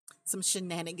some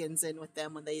shenanigans in with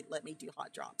them when they let me do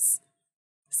hot drops.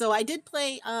 So I did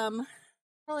play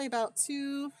probably about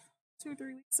two or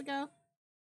 3 weeks ago.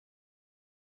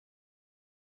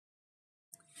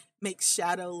 Make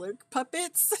shadow lurk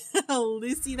puppets. Oh,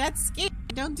 Lucy, that's scary.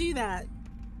 Don't do that.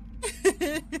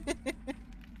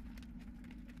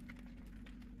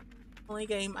 Only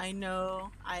game I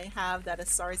know I have that a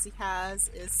Sarzi has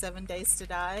is 7 Days to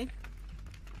Die.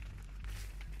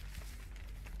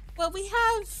 Well, we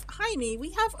have Jaime.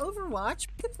 We have Overwatch.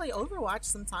 We could play Overwatch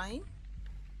sometime.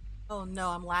 Oh no,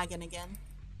 I'm lagging again.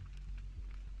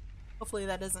 Hopefully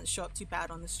that doesn't show up too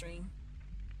bad on the stream.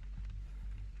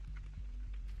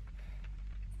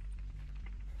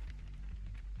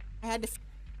 I had to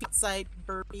outside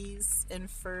burpees and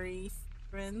furry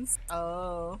friends.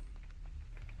 Oh.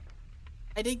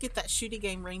 I did get that shooty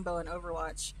game Rainbow in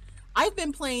Overwatch. I've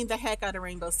been playing the heck out of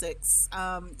Rainbow Six.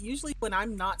 Usually when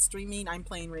I'm not streaming, I'm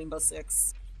playing Rainbow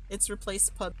Six. It's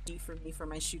replaced PUBG for me for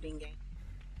my shooting game.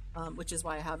 Which is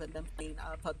why I haven't been playing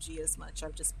PUBG as much.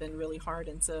 I've just been really hard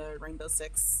into Rainbow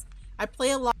Six. I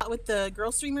play a lot with the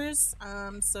girl streamers,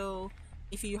 so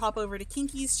if you hop over to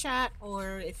Kinky's chat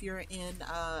or if you're in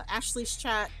Ashley's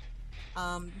chat,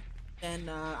 then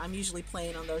I'm usually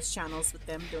playing on those channels with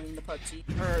them during the PUBG,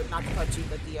 or not the PUBG,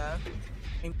 but the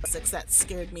Rainbow Six. That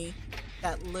scared me.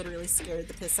 That literally scared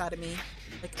the piss out of me.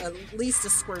 Like at least a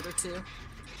squirt or two.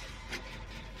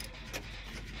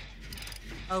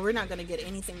 Oh, we're not going to get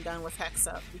anything done with Hex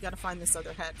up. We got to find this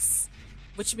other Hex.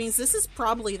 Which means this is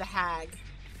probably the Hag.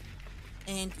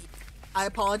 And I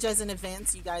apologize in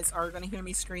advance. You guys are going to hear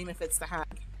me scream if it's the Hag.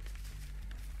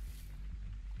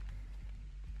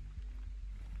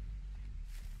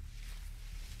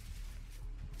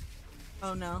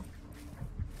 Oh no.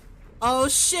 Oh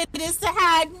shit, it is the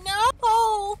Hag.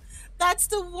 No! That's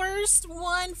the worst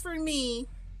one for me.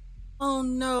 Oh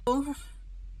no.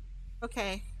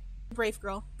 Okay. Brave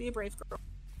girl. Be a brave girl.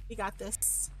 We got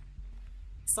this.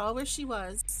 Saw where she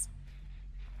was.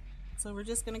 So we're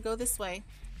just gonna go this way.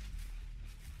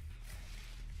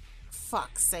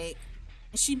 Fuck's sake.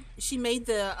 She made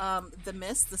the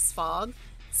mist, this fog,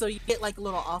 so you get like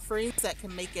little offerings that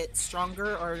can make it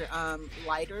stronger or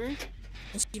lighter.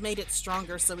 And she made it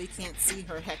stronger so we can't see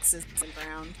her hexes on the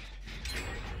ground.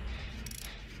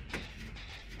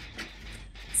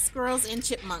 Squirrels and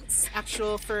chipmunks.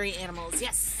 Actual furry animals.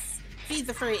 Yes! Feed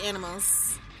the furry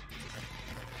animals.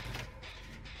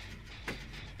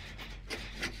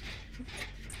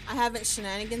 I haven't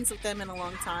shenanigans with them in a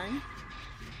long time.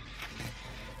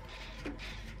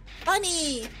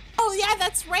 Bunny! Oh yeah,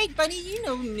 that's right, Bunny. You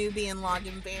know Newbie and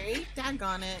Loganberry.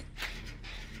 Daggone it.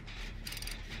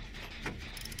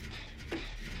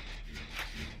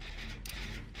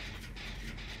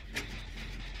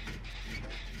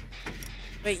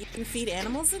 Wait, you can feed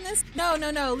animals in this? No,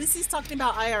 no, no. Lucy's talking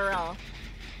about IRL.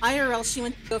 IRL, she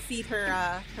went to go feed her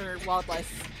her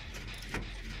wildlife.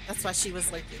 That's why she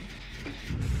was lurking.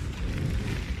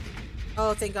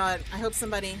 Oh, thank God. I hope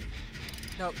somebody...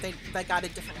 Nope, they got a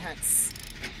different hex.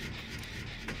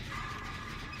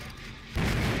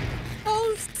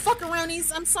 Oh,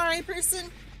 fuck-aroundies. I'm sorry,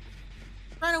 person.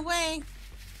 Run away.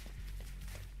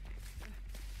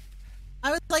 I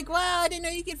was like, wow, I didn't know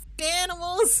you could feed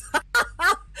animals.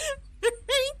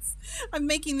 I'm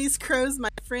making these crows my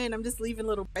friend. I'm just leaving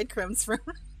little breadcrumbs for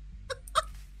them.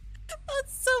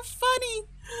 That's so funny.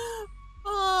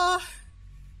 Oh,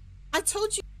 I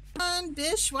told you to run,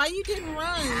 Bish. Why you didn't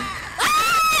run?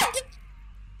 Ah!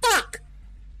 Fuck!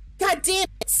 God damn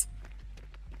it!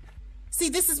 See,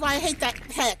 this is why I hate that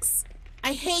hex.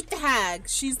 I hate the Hag.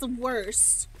 She's the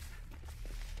worst.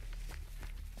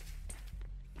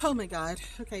 Oh my God.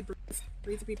 Okay, breathe.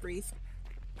 Breathe, breathe, breathe.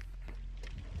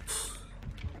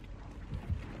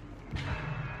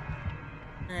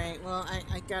 Alright, well,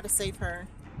 I gotta save her.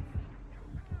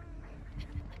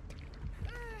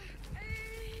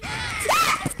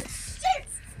 Ah! Shit!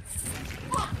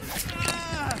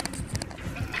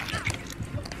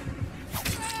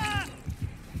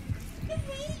 I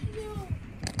hate you!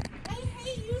 I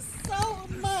hate you so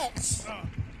much!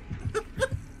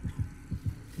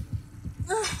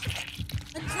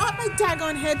 I dropped my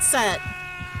daggone headset!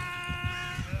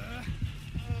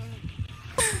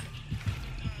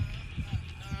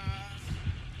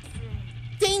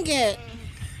 Dang it!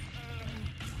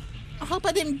 I hope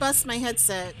I didn't bust my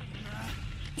headset.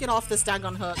 Get off this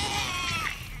daggone hook.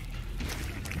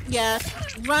 Yeah,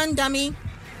 run, dummy.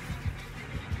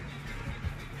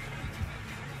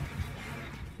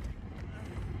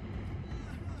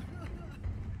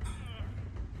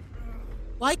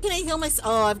 Why can't I heal myself?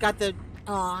 Oh, I got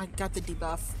the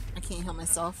debuff. I can't heal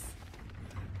myself.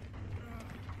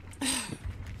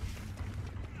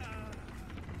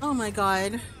 Oh my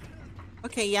God.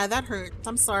 Okay, yeah, that hurt.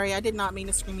 I'm sorry. I did not mean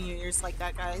to scream in your ears like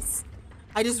that, guys.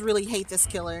 I just really hate this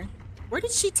killer. Where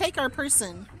did she take our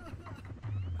person?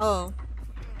 Oh.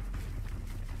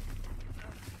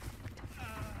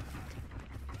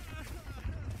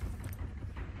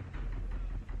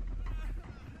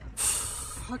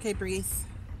 Okay, breathe.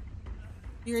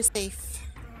 You're safe.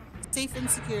 Safe and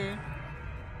secure.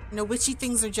 No witchy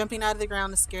things are jumping out of the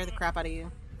ground to scare the crap out of you.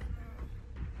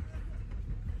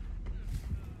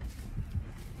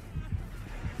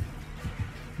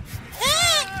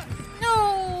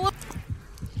 No!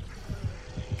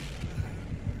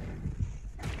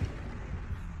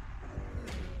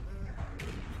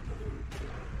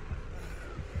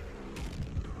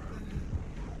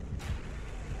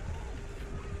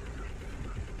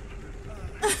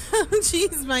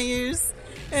 Jeez, my ears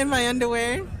and my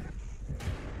underwear.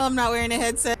 I'm not wearing a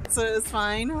headset, so it's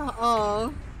fine.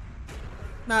 Oh,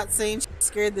 not saying she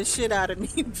scared the shit out of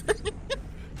me.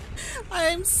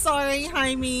 I'm sorry,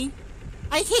 Jaime.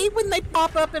 I hate when they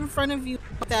pop up in front of you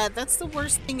like that. That's the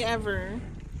worst thing ever.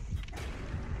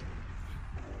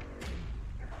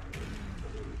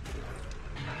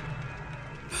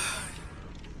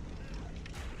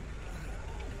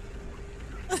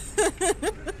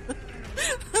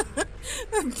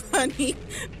 Funny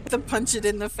to punch it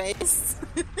in the face.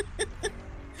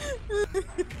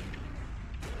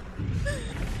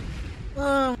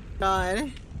 Oh my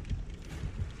god.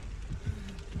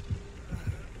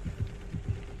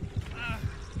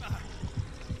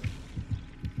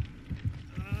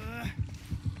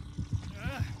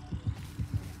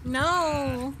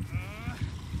 No!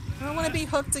 I don't want to be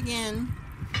hooked again.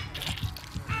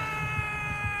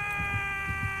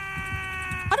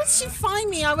 How did she find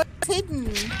me? I was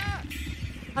hidden.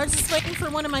 I was just waiting for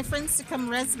one of my friends to come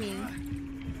res me.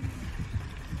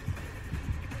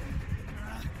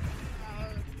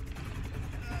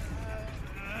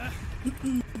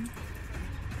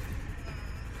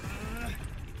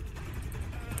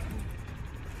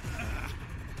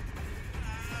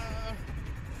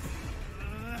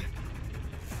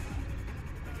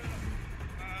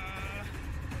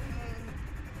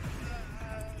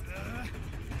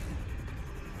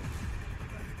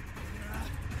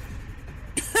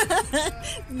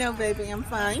 No, baby, I'm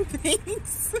fine.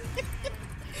 Thanks.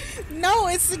 No,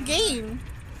 it's a game.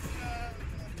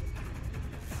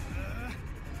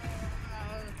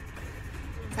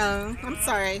 Oh, I'm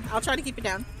sorry. I'll try to keep it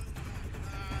down.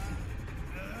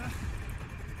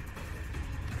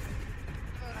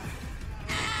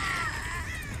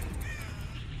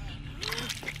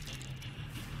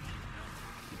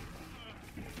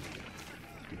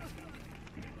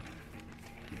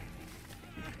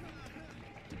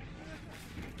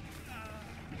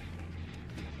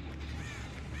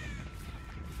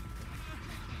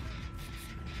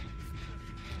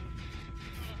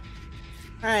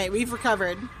 Alright, we've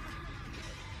recovered.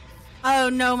 Oh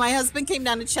no, my husband came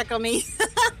down to check on me.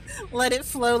 Let it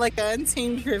flow like an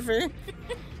untamed river.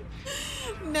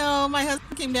 No, my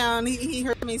husband came down. He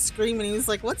heard me scream and he was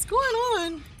like, what's going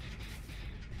on?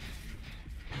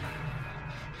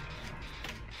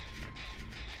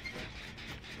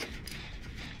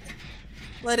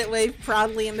 Let it wave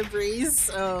proudly in the breeze.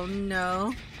 Oh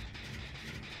no.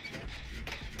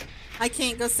 I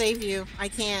can't go save you. I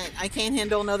can't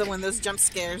handle another one of those jump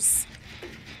scares.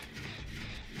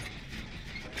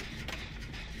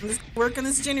 I'm just gonna work on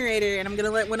this generator and I'm gonna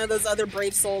let one of those other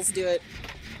brave souls do it.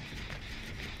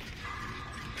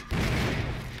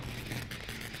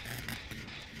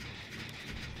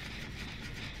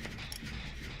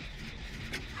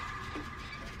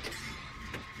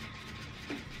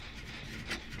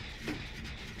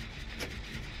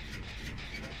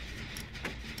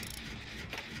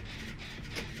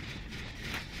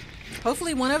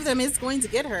 Hopefully one of them is going to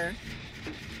get her.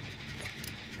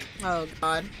 Oh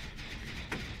god.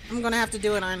 I'm gonna have to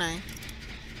do it, aren't I?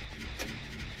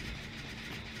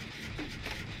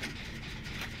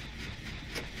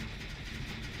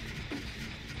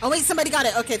 Oh wait, somebody got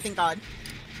it. Okay, thank god.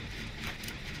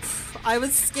 I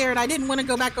was scared. I didn't want to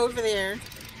go back over there.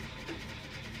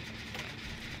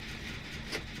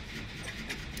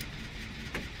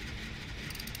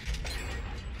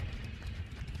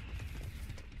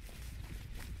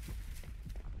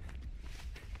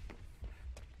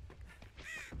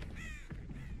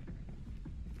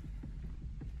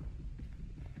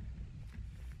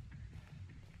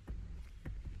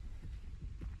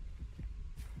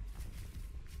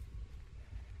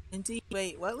 Indeed.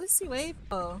 Wait, what was he wave?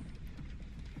 Oh.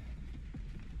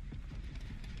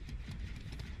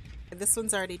 This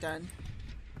one's already done.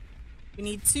 We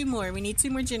need two more. We need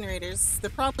two more generators. They're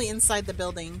probably inside the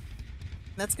building.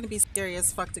 That's gonna be scary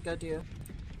as fuck to go do.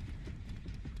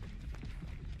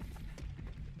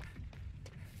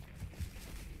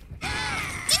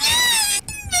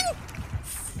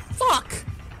 Fuck!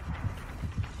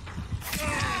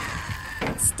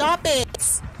 Stop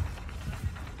it!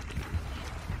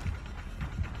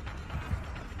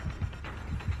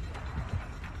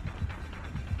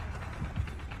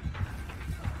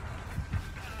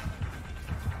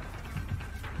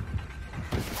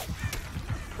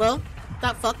 Well,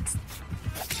 that fucked.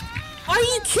 Are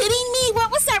you kidding me? What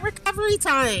was that recovery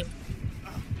time?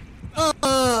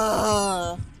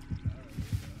 Well,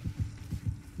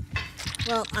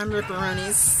 I'm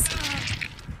ripperonis.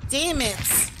 Damn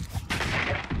it.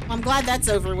 I'm glad that's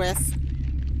over with.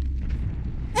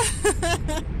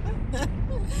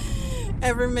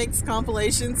 Ever makes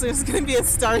compilations. There's gonna be a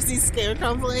Starsy Scare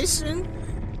compilation.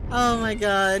 Oh my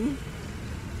god.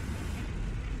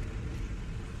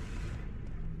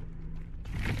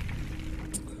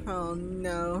 Oh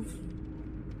no.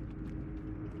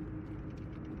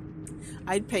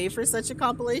 I'd pay for such a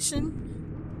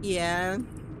compilation? Yeah.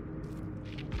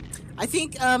 I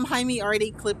think Jaime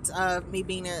already clipped me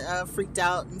being freaked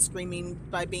out and screaming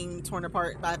by being torn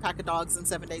apart by a pack of dogs in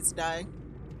 7 Days to Die.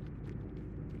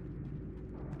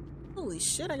 Holy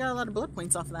shit, I got a lot of bullet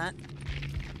points off of that.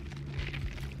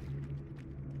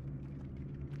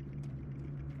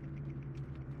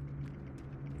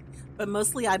 But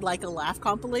mostly I'd like a laugh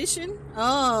compilation.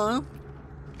 Oh.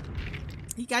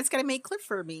 You guys gotta make clips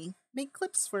for me. Make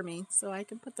clips for me so I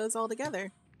can put those all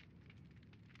together.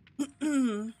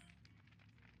 Because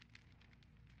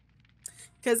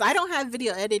I don't have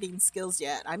video editing skills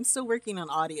yet. I'm still working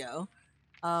on audio.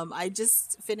 I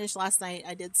just finished last night.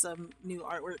 I did some new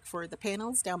artwork for the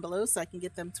panels down below so I can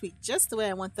get them tweaked just the way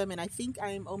I want them. And I think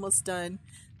I'm almost done.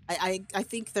 I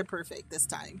think they're perfect this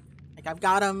time. Like I've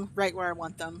got them right where I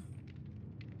want them.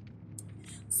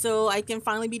 So I can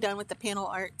finally be done with the panel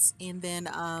art. And then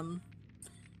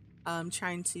I'm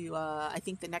trying to, I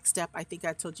think the next step, I think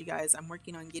I told you guys, I'm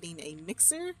working on getting a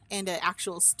mixer and an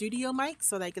actual studio mic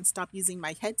so that I can stop using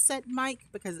my headset mic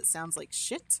because it sounds like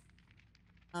shit.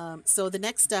 So the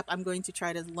next step, I'm going to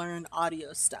try to learn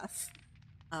audio stuff.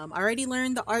 I already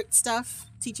learned the art stuff,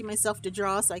 teaching myself to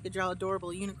draw so I could draw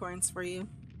adorable unicorns for you.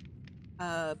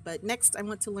 But next I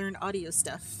want to learn audio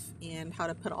stuff and how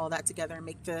to put all that together and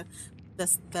make the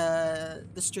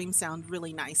stream sound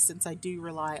really nice. Since I do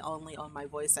rely only on my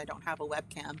voice, I don't have a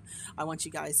webcam. I want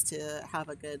you guys to have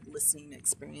a good listening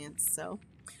experience. So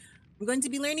I'm going to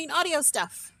be learning audio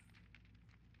stuff.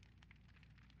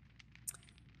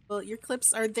 Well, your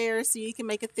clips are there so you can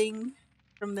make a thing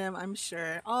from them, I'm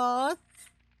sure. Aw,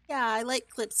 yeah, I like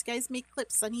clips. Guys, make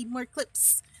clips. I need more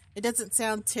clips. It doesn't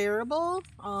sound terrible.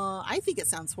 I think it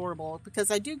sounds horrible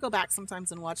because I do go back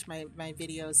sometimes and watch my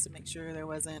videos to make sure there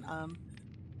wasn't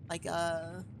like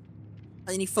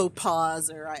any faux pas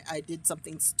or I did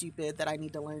something stupid that I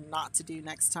need to learn not to do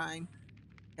next time.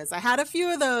 Because I had a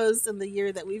few of those in the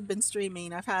year that we've been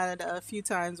streaming. I've had a few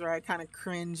times where I kind of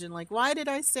cringe and like, why did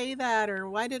I say that? Or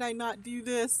why did I not do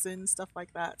this? And stuff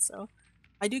like that. So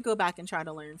I do go back and try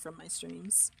to learn from my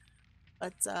streams.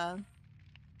 But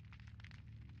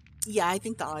yeah, I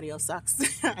think the audio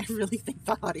sucks. I really think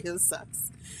the audio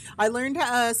sucks. I learned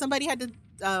somebody had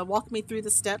to walk me through the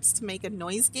steps to make a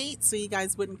noise gate so you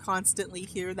guys wouldn't constantly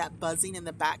hear that buzzing in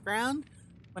the background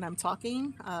when I'm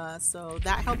talking. So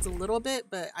that helped a little bit,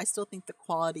 but I still think the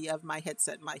quality of my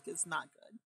headset mic is not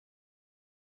good.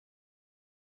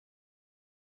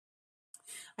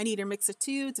 I need a mixer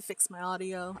too to fix my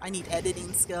audio. I need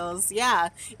editing skills. Yeah,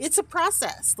 it's a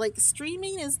process. Like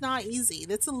streaming is not easy.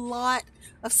 That's a lot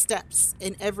of steps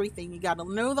in everything. You got to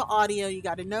know the audio. You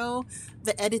got to know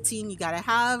the editing. You got to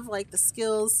have like the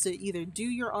skills to either do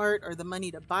your art or the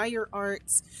money to buy your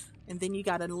art. And then you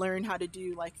got to learn how to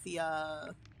do like the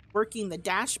working the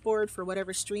dashboard for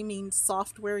whatever streaming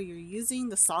software you're using,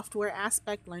 the software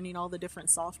aspect, learning all the different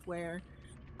software.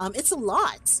 It's a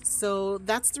lot. So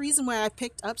that's the reason why I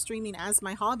picked up streaming as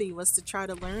my hobby, was to try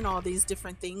to learn all these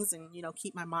different things and, you know,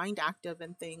 keep my mind active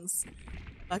and things.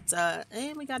 But,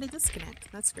 and we got a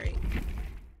disconnect. That's great.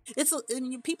 I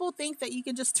mean, people think that you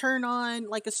can just turn on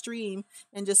like a stream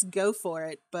and just go for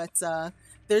it. But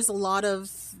there's a lot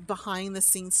of behind the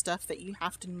scenes stuff that you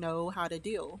have to know how to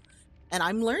do. And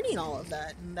I'm learning all of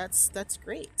that. And that's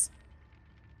great.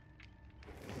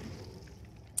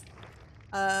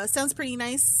 Sounds pretty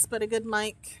nice, but a good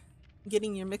mic,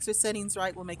 getting your mixer settings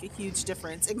right will make a huge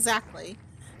difference. Exactly.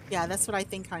 Yeah, that's what I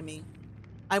think, Jaime.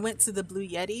 I went to the Blue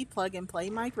Yeti plug and play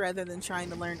mic rather than trying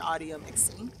to learn audio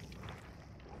mixing.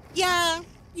 Yeah,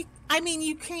 I mean,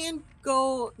 you can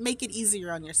go make it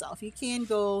easier on yourself. You can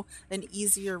go an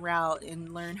easier route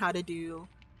and learn how to do,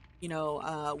 you know,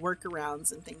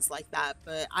 workarounds and things like that.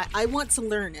 But I want to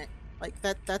learn it. Like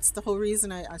that's the whole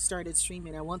reason I started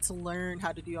streaming. I want to learn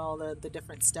how to do all the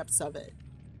different steps of it.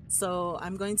 So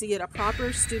I'm going to get a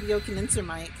proper studio condenser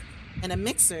mic and a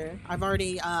mixer. I've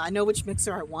already, I know which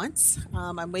mixer I want.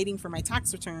 I'm waiting for my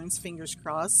tax returns, fingers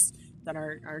crossed, that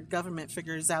our government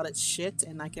figures out its shit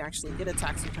and I can actually get a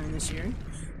tax return this year.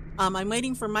 I'm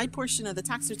waiting for my portion of the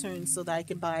tax return so that I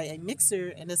can buy a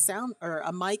mixer and a sound or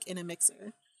a mic and a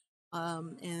mixer.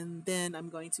 And then I'm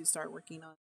going to start working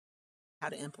on how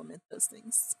to implement those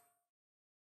things.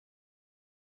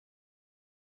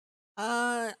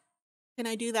 Can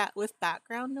I do that with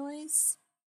background noise?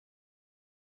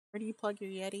 Where do you plug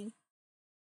your Yeti?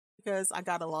 Because I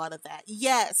got a lot of that.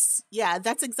 Yes. Yeah,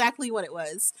 that's exactly what it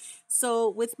was. So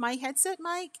with my headset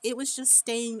mic, it was just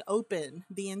staying open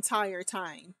the entire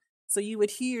time. So you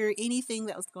would hear anything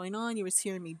that was going on. You was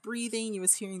hearing me breathing. You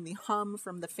was hearing the hum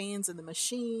from the fans in the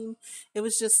machine. It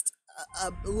was just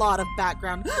a lot of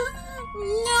background. No!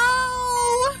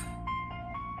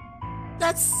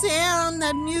 That sound,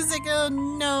 that music, oh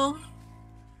no.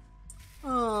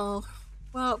 Oh,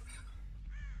 well,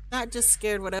 that just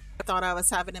scared whatever I thought I was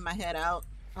having in my head out.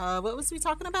 What was we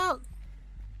talking about?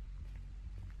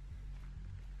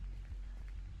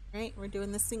 Right, we're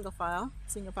doing this single file.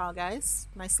 Single file, guys.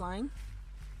 Nice line.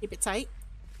 Keep it tight.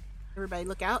 Everybody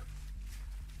look out.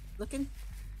 Looking.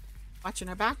 Watching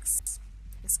our backs.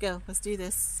 Let's go. Let's do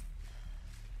this.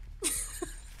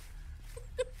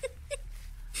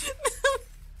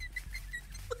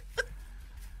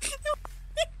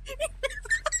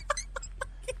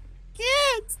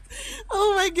 Can't.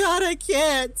 Oh my god, I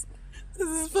can't. This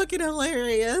is fucking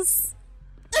hilarious.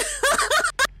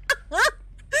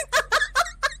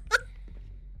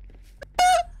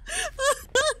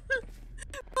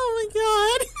 Oh my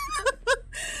god.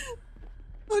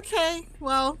 Okay,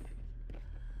 well,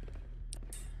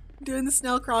 doing the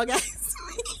snail crawl, guys.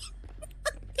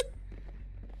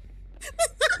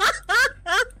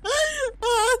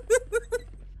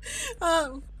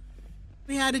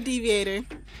 We had a deviator.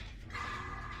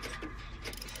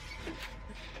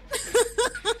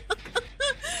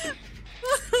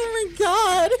 Oh my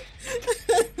god.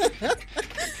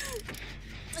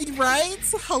 Right?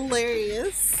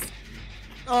 Hilarious.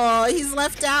 Oh, he's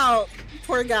left out.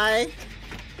 Poor guy.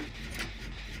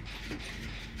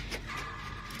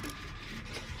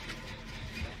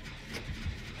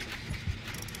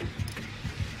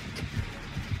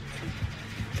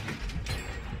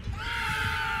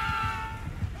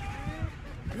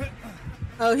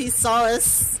 Oh, he saw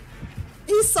us.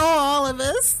 He saw all of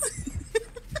us.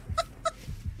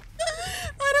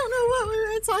 I don't know what we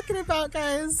were talking about,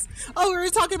 guys. Oh, we were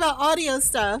talking about audio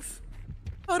stuff.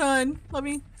 Hold on. Let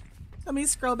me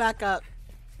scroll back up.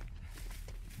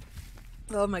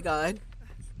 Oh my god.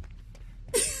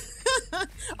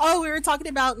 Oh, we were talking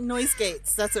about noise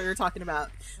gates. That's what we were talking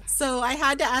about. So I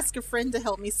had to ask a friend to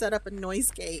help me set up a noise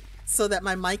gate so that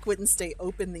my mic wouldn't stay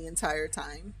open the entire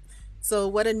time. So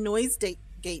what a noise gate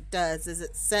does is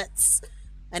it sets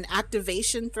an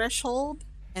activation threshold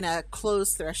and a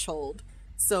close threshold.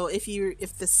 So if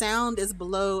the sound is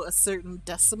below a certain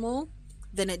decimal,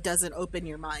 then it doesn't open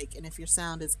your mic, and if your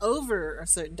sound is over a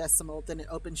certain decimal, then it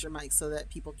opens your mic so that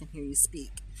people can hear you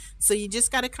speak. So you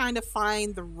just got to kind of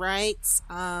find the right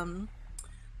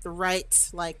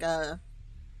like what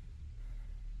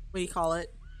do you call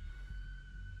it?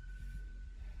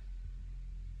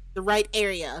 The right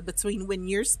area between when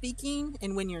you're speaking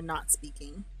and when you're not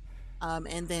speaking.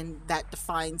 And then that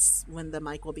defines when the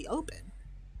mic will be open.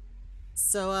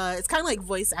 So it's kind of like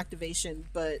voice activation,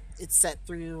 but it's set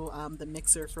through the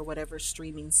mixer for whatever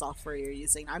streaming software you're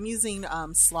using. I'm using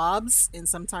Slobs, and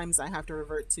sometimes I have to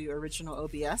revert to original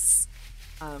OBS.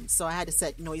 So I had to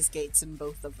set noise gates in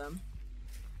both of them.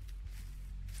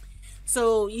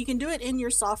 So you can do it in your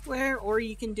software, or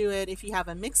you can do it if you have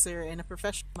a mixer and a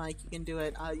professional mic. You can do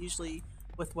it usually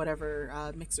with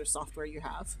whatever mixer software you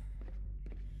have.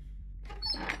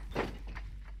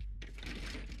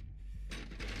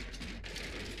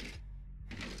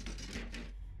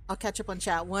 I'll catch up on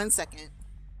chat 1 second.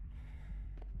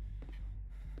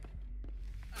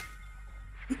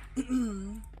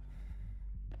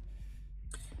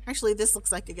 Actually, this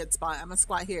looks like a good spot. I'm gonna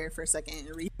squat here for a second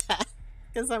and read that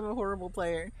because I'm a horrible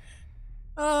player.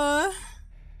 Because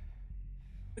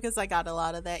I got a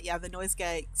lot of that. Yeah, the noise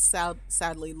gate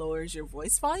sadly lowers your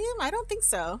voice volume. I don't think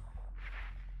so.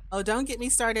 Oh, don't get me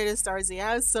started at Starzy.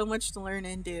 I have so much to learn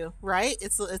and do. Right?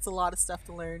 It's a lot of stuff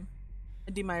to learn.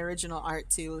 I do my original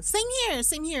art too. Same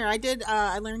here.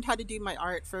 I learned how to do my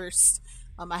art first.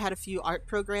 I had a few art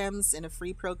programs and a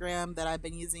free program that I've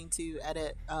been using to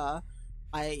edit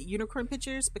my unicorn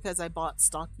pictures, because I bought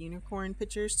stock unicorn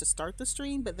pictures to start the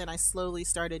stream, but then I slowly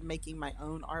started making my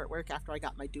own artwork after I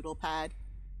got my doodle pad.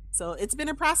 So it's been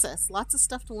a process. Lots of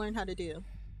stuff to learn how to do.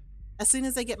 As soon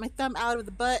as I get my thumb out of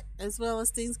the butt, as well as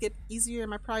things get easier in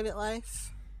my private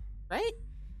life, right?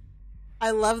 I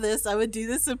love this. I would do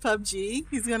this in PUBG.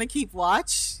 He's gonna keep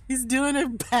watch. He's doing a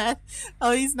bad.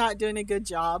 Oh, he's not doing a good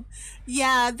job.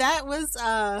 Yeah, that was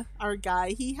our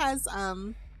guy. He has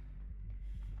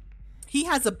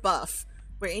a buff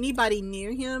where anybody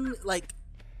near him like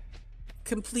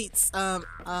completes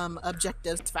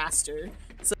objectives faster.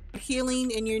 So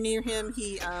healing and you're near him,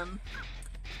 he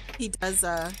does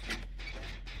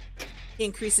he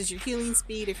increases your healing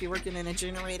speed. If you're working in a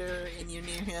generator and you're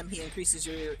near him, he increases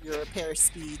your repair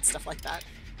speed, stuff like that.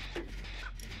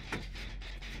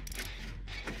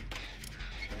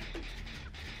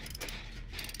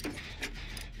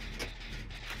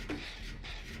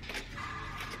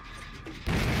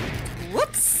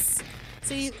 Whoops!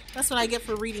 See, that's what I get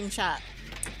for reading chat.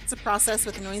 It's a process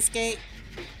with noise gate.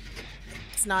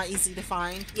 It's not easy to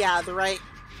find. Yeah, the right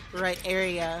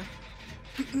area.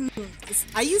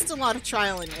 I used a lot of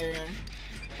trial and error.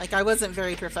 Like, I wasn't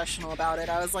very professional about it.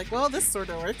 I was like, well, this sort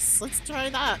of works. Let's try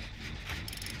that.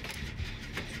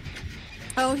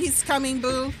 Oh, he's coming,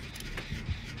 boo.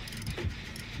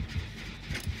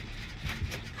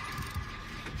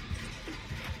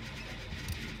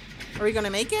 Are we gonna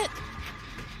make it?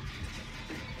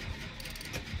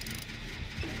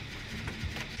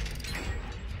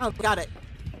 Oh, got it.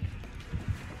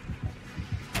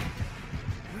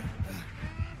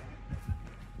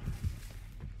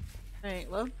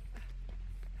 Alright, well.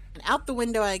 And out the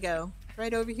window I go.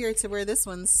 Right over here to where this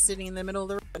one's sitting in the middle of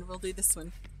the road. We'll do this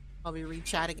one. I'll be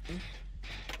re-chat again.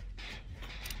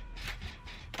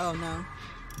 Oh no.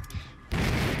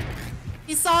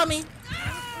 He saw me!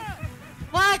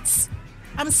 What?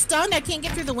 I'm stunned, I can't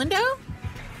get through the window?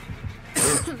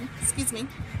 Excuse me.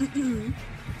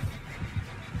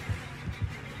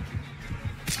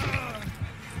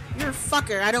 You're a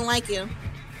fucker, I don't like you.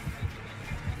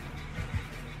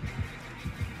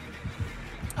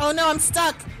 Oh no, I'm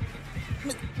stuck!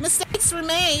 Mistakes were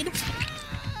made!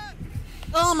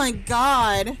 Oh my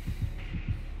god!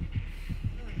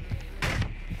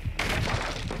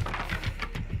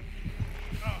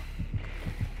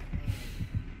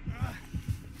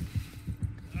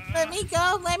 Let me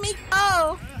go! Let me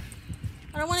go!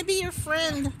 I don't want to be your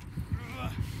friend.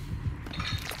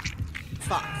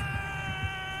 Fuck.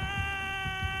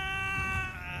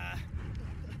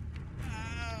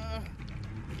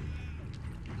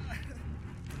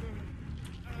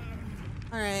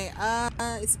 Alright,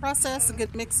 it's a process, a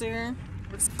good mixer.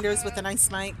 Works wonders with a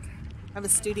nice mic. I have a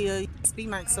studio USB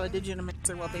mic, so a digital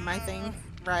mixer will be my thing.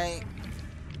 Right.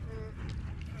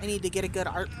 I need to get a good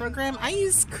art program. I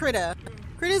use Krita.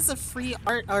 Krita is a free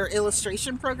art or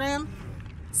illustration program.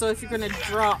 So if you're gonna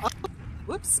draw... Oh,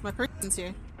 whoops, my person's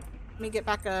here. Let me get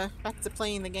back to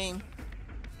playing the game.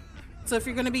 So if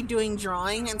you're gonna be doing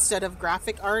drawing instead of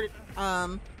graphic art,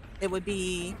 it would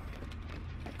be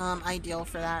ideal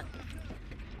for that.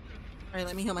 Alright,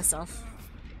 let me heal myself.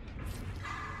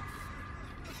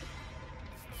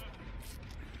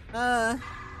 Sorry,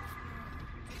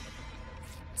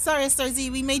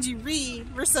 StarZ, we made you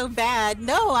read. We're so bad.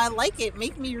 No, I like it.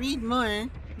 Make me read more.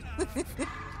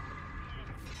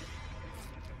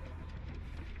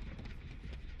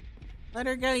 Let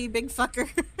her go, you big fucker.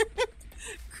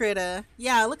 Krita.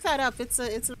 Yeah, look that up. It's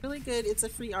a really good, it's a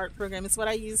free art program. It's what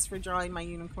I use for drawing my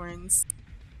unicorns.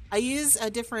 I use a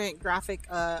different graphic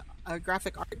art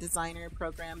designer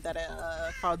program that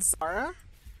called Zara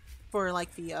for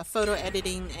like the photo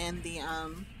editing and the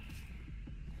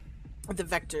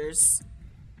vectors.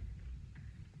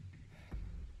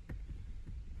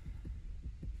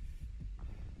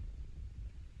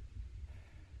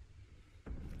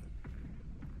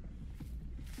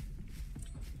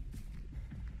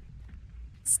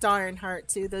 Star and heart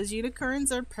too. Those unicorns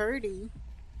are pretty.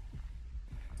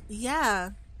 Yeah.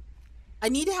 I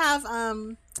need to have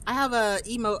I have a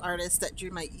emote artist that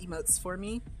drew my emotes for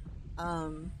me.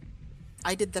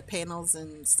 I did the panels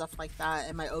and stuff like that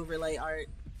and my overlay art.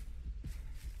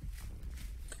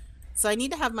 So I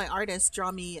need to have my artist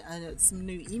draw me some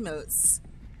new emotes.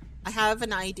 I have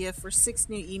an idea for 6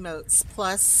 new emotes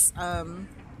plus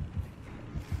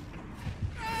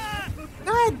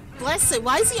God bless it.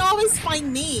 Why does he always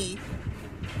find me?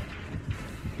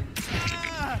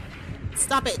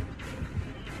 Stop it.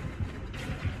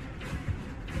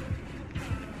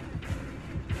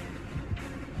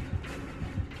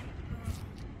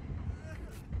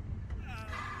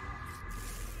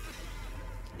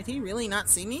 Did he really not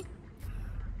see me?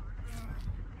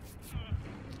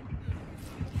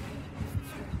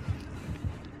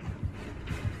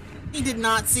 He did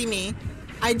not see me.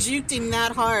 I juked him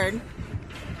that hard.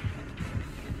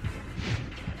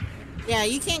 Yeah,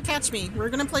 you can't catch me. We're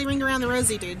gonna play Ring Around the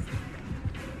Rosie, dude.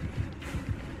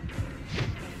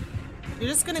 You're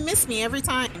just gonna miss me every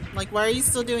time. Like, why are you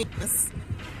still doing this?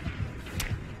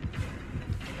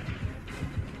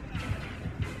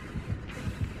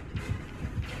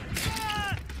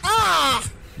 Ah!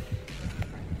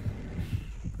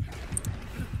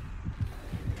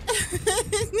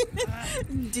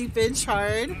 Deep edge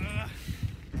hard.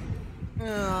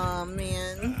 Oh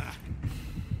man.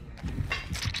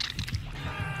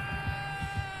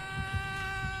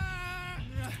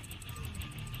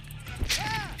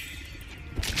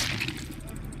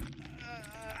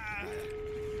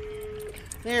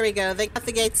 There we go. They got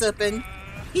the gates open.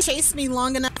 He chased me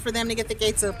long enough for them to get the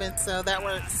gates open, so that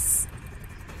works.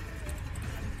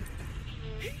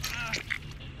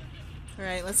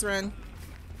 Alright, let's run.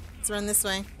 Let's run this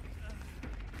way.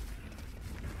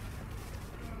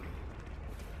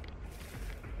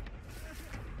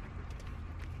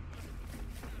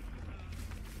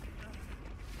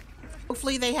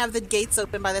 Hopefully they have the gates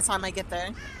open by the time I get there.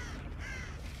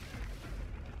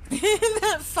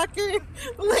 That fucker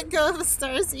let go of a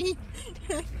Starsy.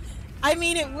 I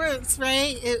mean, it works,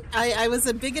 right? I was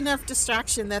a big enough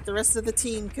distraction that the rest of the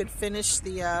team could finish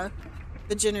the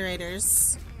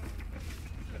generators.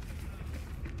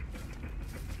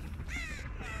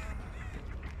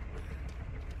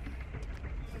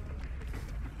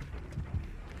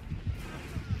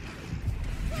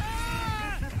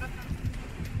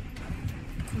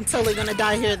 I'm totally gonna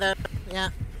die here, though. Yeah.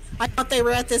 I thought they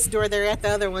were at this door. They're at the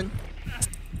other one.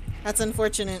 That's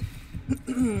unfortunate.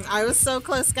 I was so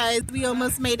close, guys. We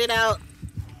almost made it out.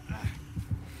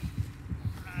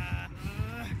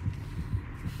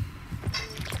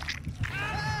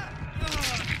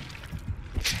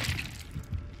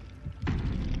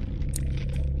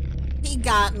 He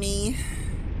got me.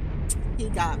 He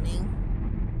got me.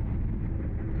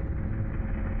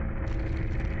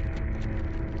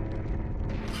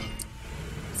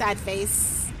 Sad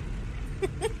face.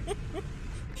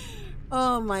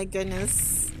 Oh my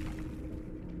goodness.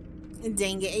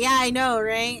 Dang it. Yeah, I know,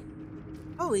 right?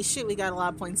 Holy shit, we got a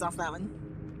lot of points off that one.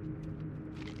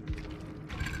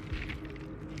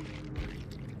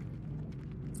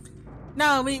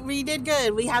 No, we did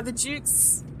good. We had the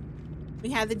jukes.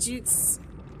 We had the jukes.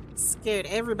 Scared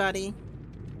everybody.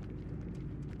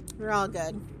 We're all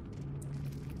good.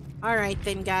 Alright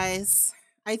then, guys.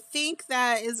 I think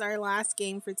that is our last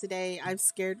game for today. I've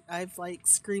like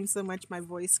screamed so much my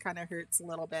voice kind of hurts a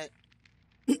little bit.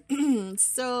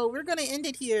 So we're gonna end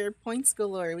it here. Points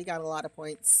galore. We got a lot of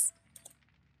points.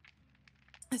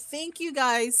 Thank you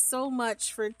guys so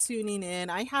much for tuning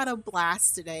in. I had a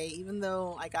blast today, even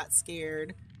though I got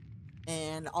scared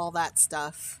and all that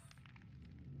stuff.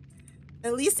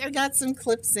 At least I got some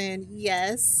clips in.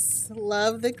 Yes.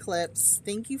 Love the clips.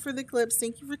 Thank you for the clips.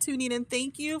 Thank you for tuning in.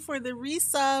 Thank you for the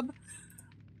resub.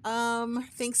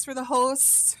 Thanks for the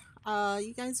host.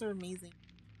 You guys are amazing.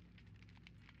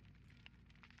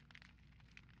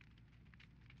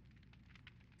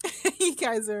 You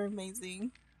guys are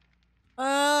amazing.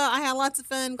 I had lots of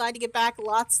fun. Glad to get back.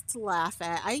 Lots to laugh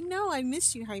at. I know. I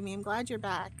missed you, Jaime. I'm glad you're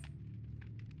back.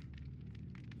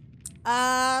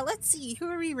 Let's see. Who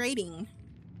are we raiding?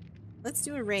 Let's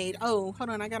do a raid. Oh, hold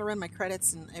on. I gotta run my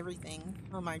credits and everything.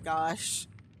 Oh my gosh.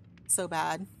 So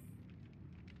bad.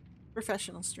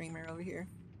 Professional streamer over here.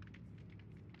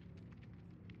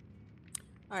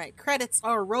 Alright, credits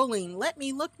are rolling. Let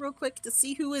me look real quick to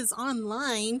see who is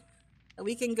online.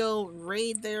 We can go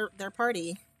raid their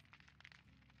party.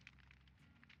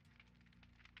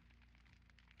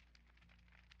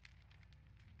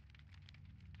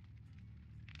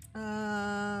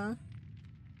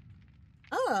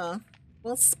 Oh,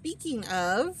 well, speaking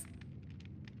of,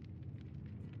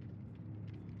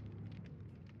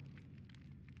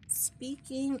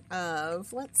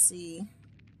 let's see.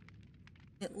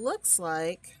 It looks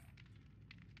like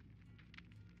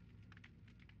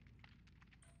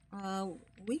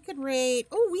we could raid.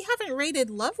 Oh, we haven't raided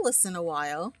Loveless in a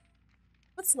while.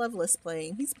 What's Loveless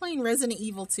playing? He's playing Resident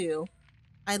Evil 2.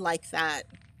 I like that.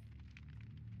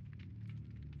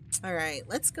 Alright,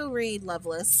 let's go raid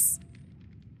Loveless.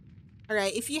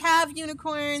 Alright, if you have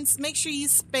unicorns, make sure you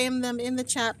spam them in the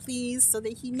chat, please, so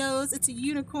that he knows it's a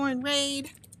unicorn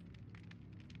raid.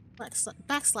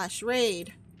 Backslash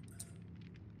raid.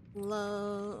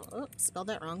 Oh, spelled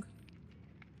that wrong.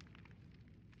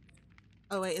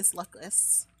 Oh wait, it's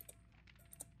Luckless.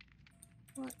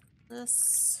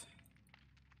 Luckless.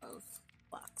 Both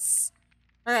blocks.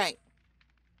 Alright.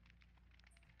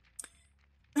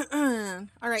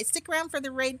 Alright, stick around for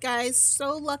the raid, guys.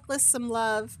 Show Luckless some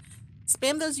love.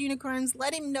 spam those unicorns.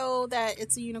 Let him know that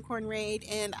it's a unicorn raid,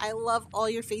 and I love all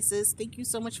your faces. Thank you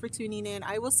so much for tuning in.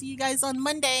 I will see you guys on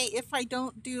Monday. If I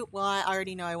don't do, well, I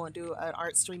already know I won't do an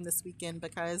art stream this weekend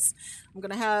because I'm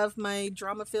gonna have my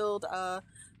drama-filled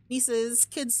nieces,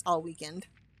 kids all weekend.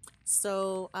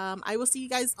 So I will see you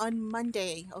guys on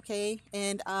Monday, okay?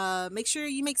 And make sure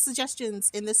you make suggestions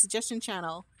in the suggestion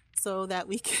channel so that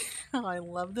we can. Oh, I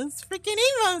love those freaking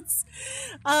emotes.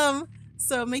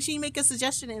 So make sure you make a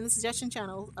suggestion in the suggestion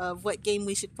channel of what game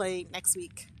we should play next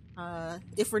week,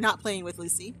 if we're not playing with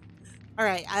Lucy. All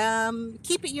right.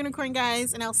 Keep it unicorn,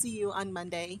 guys, and I'll see you on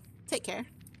Monday. Take care.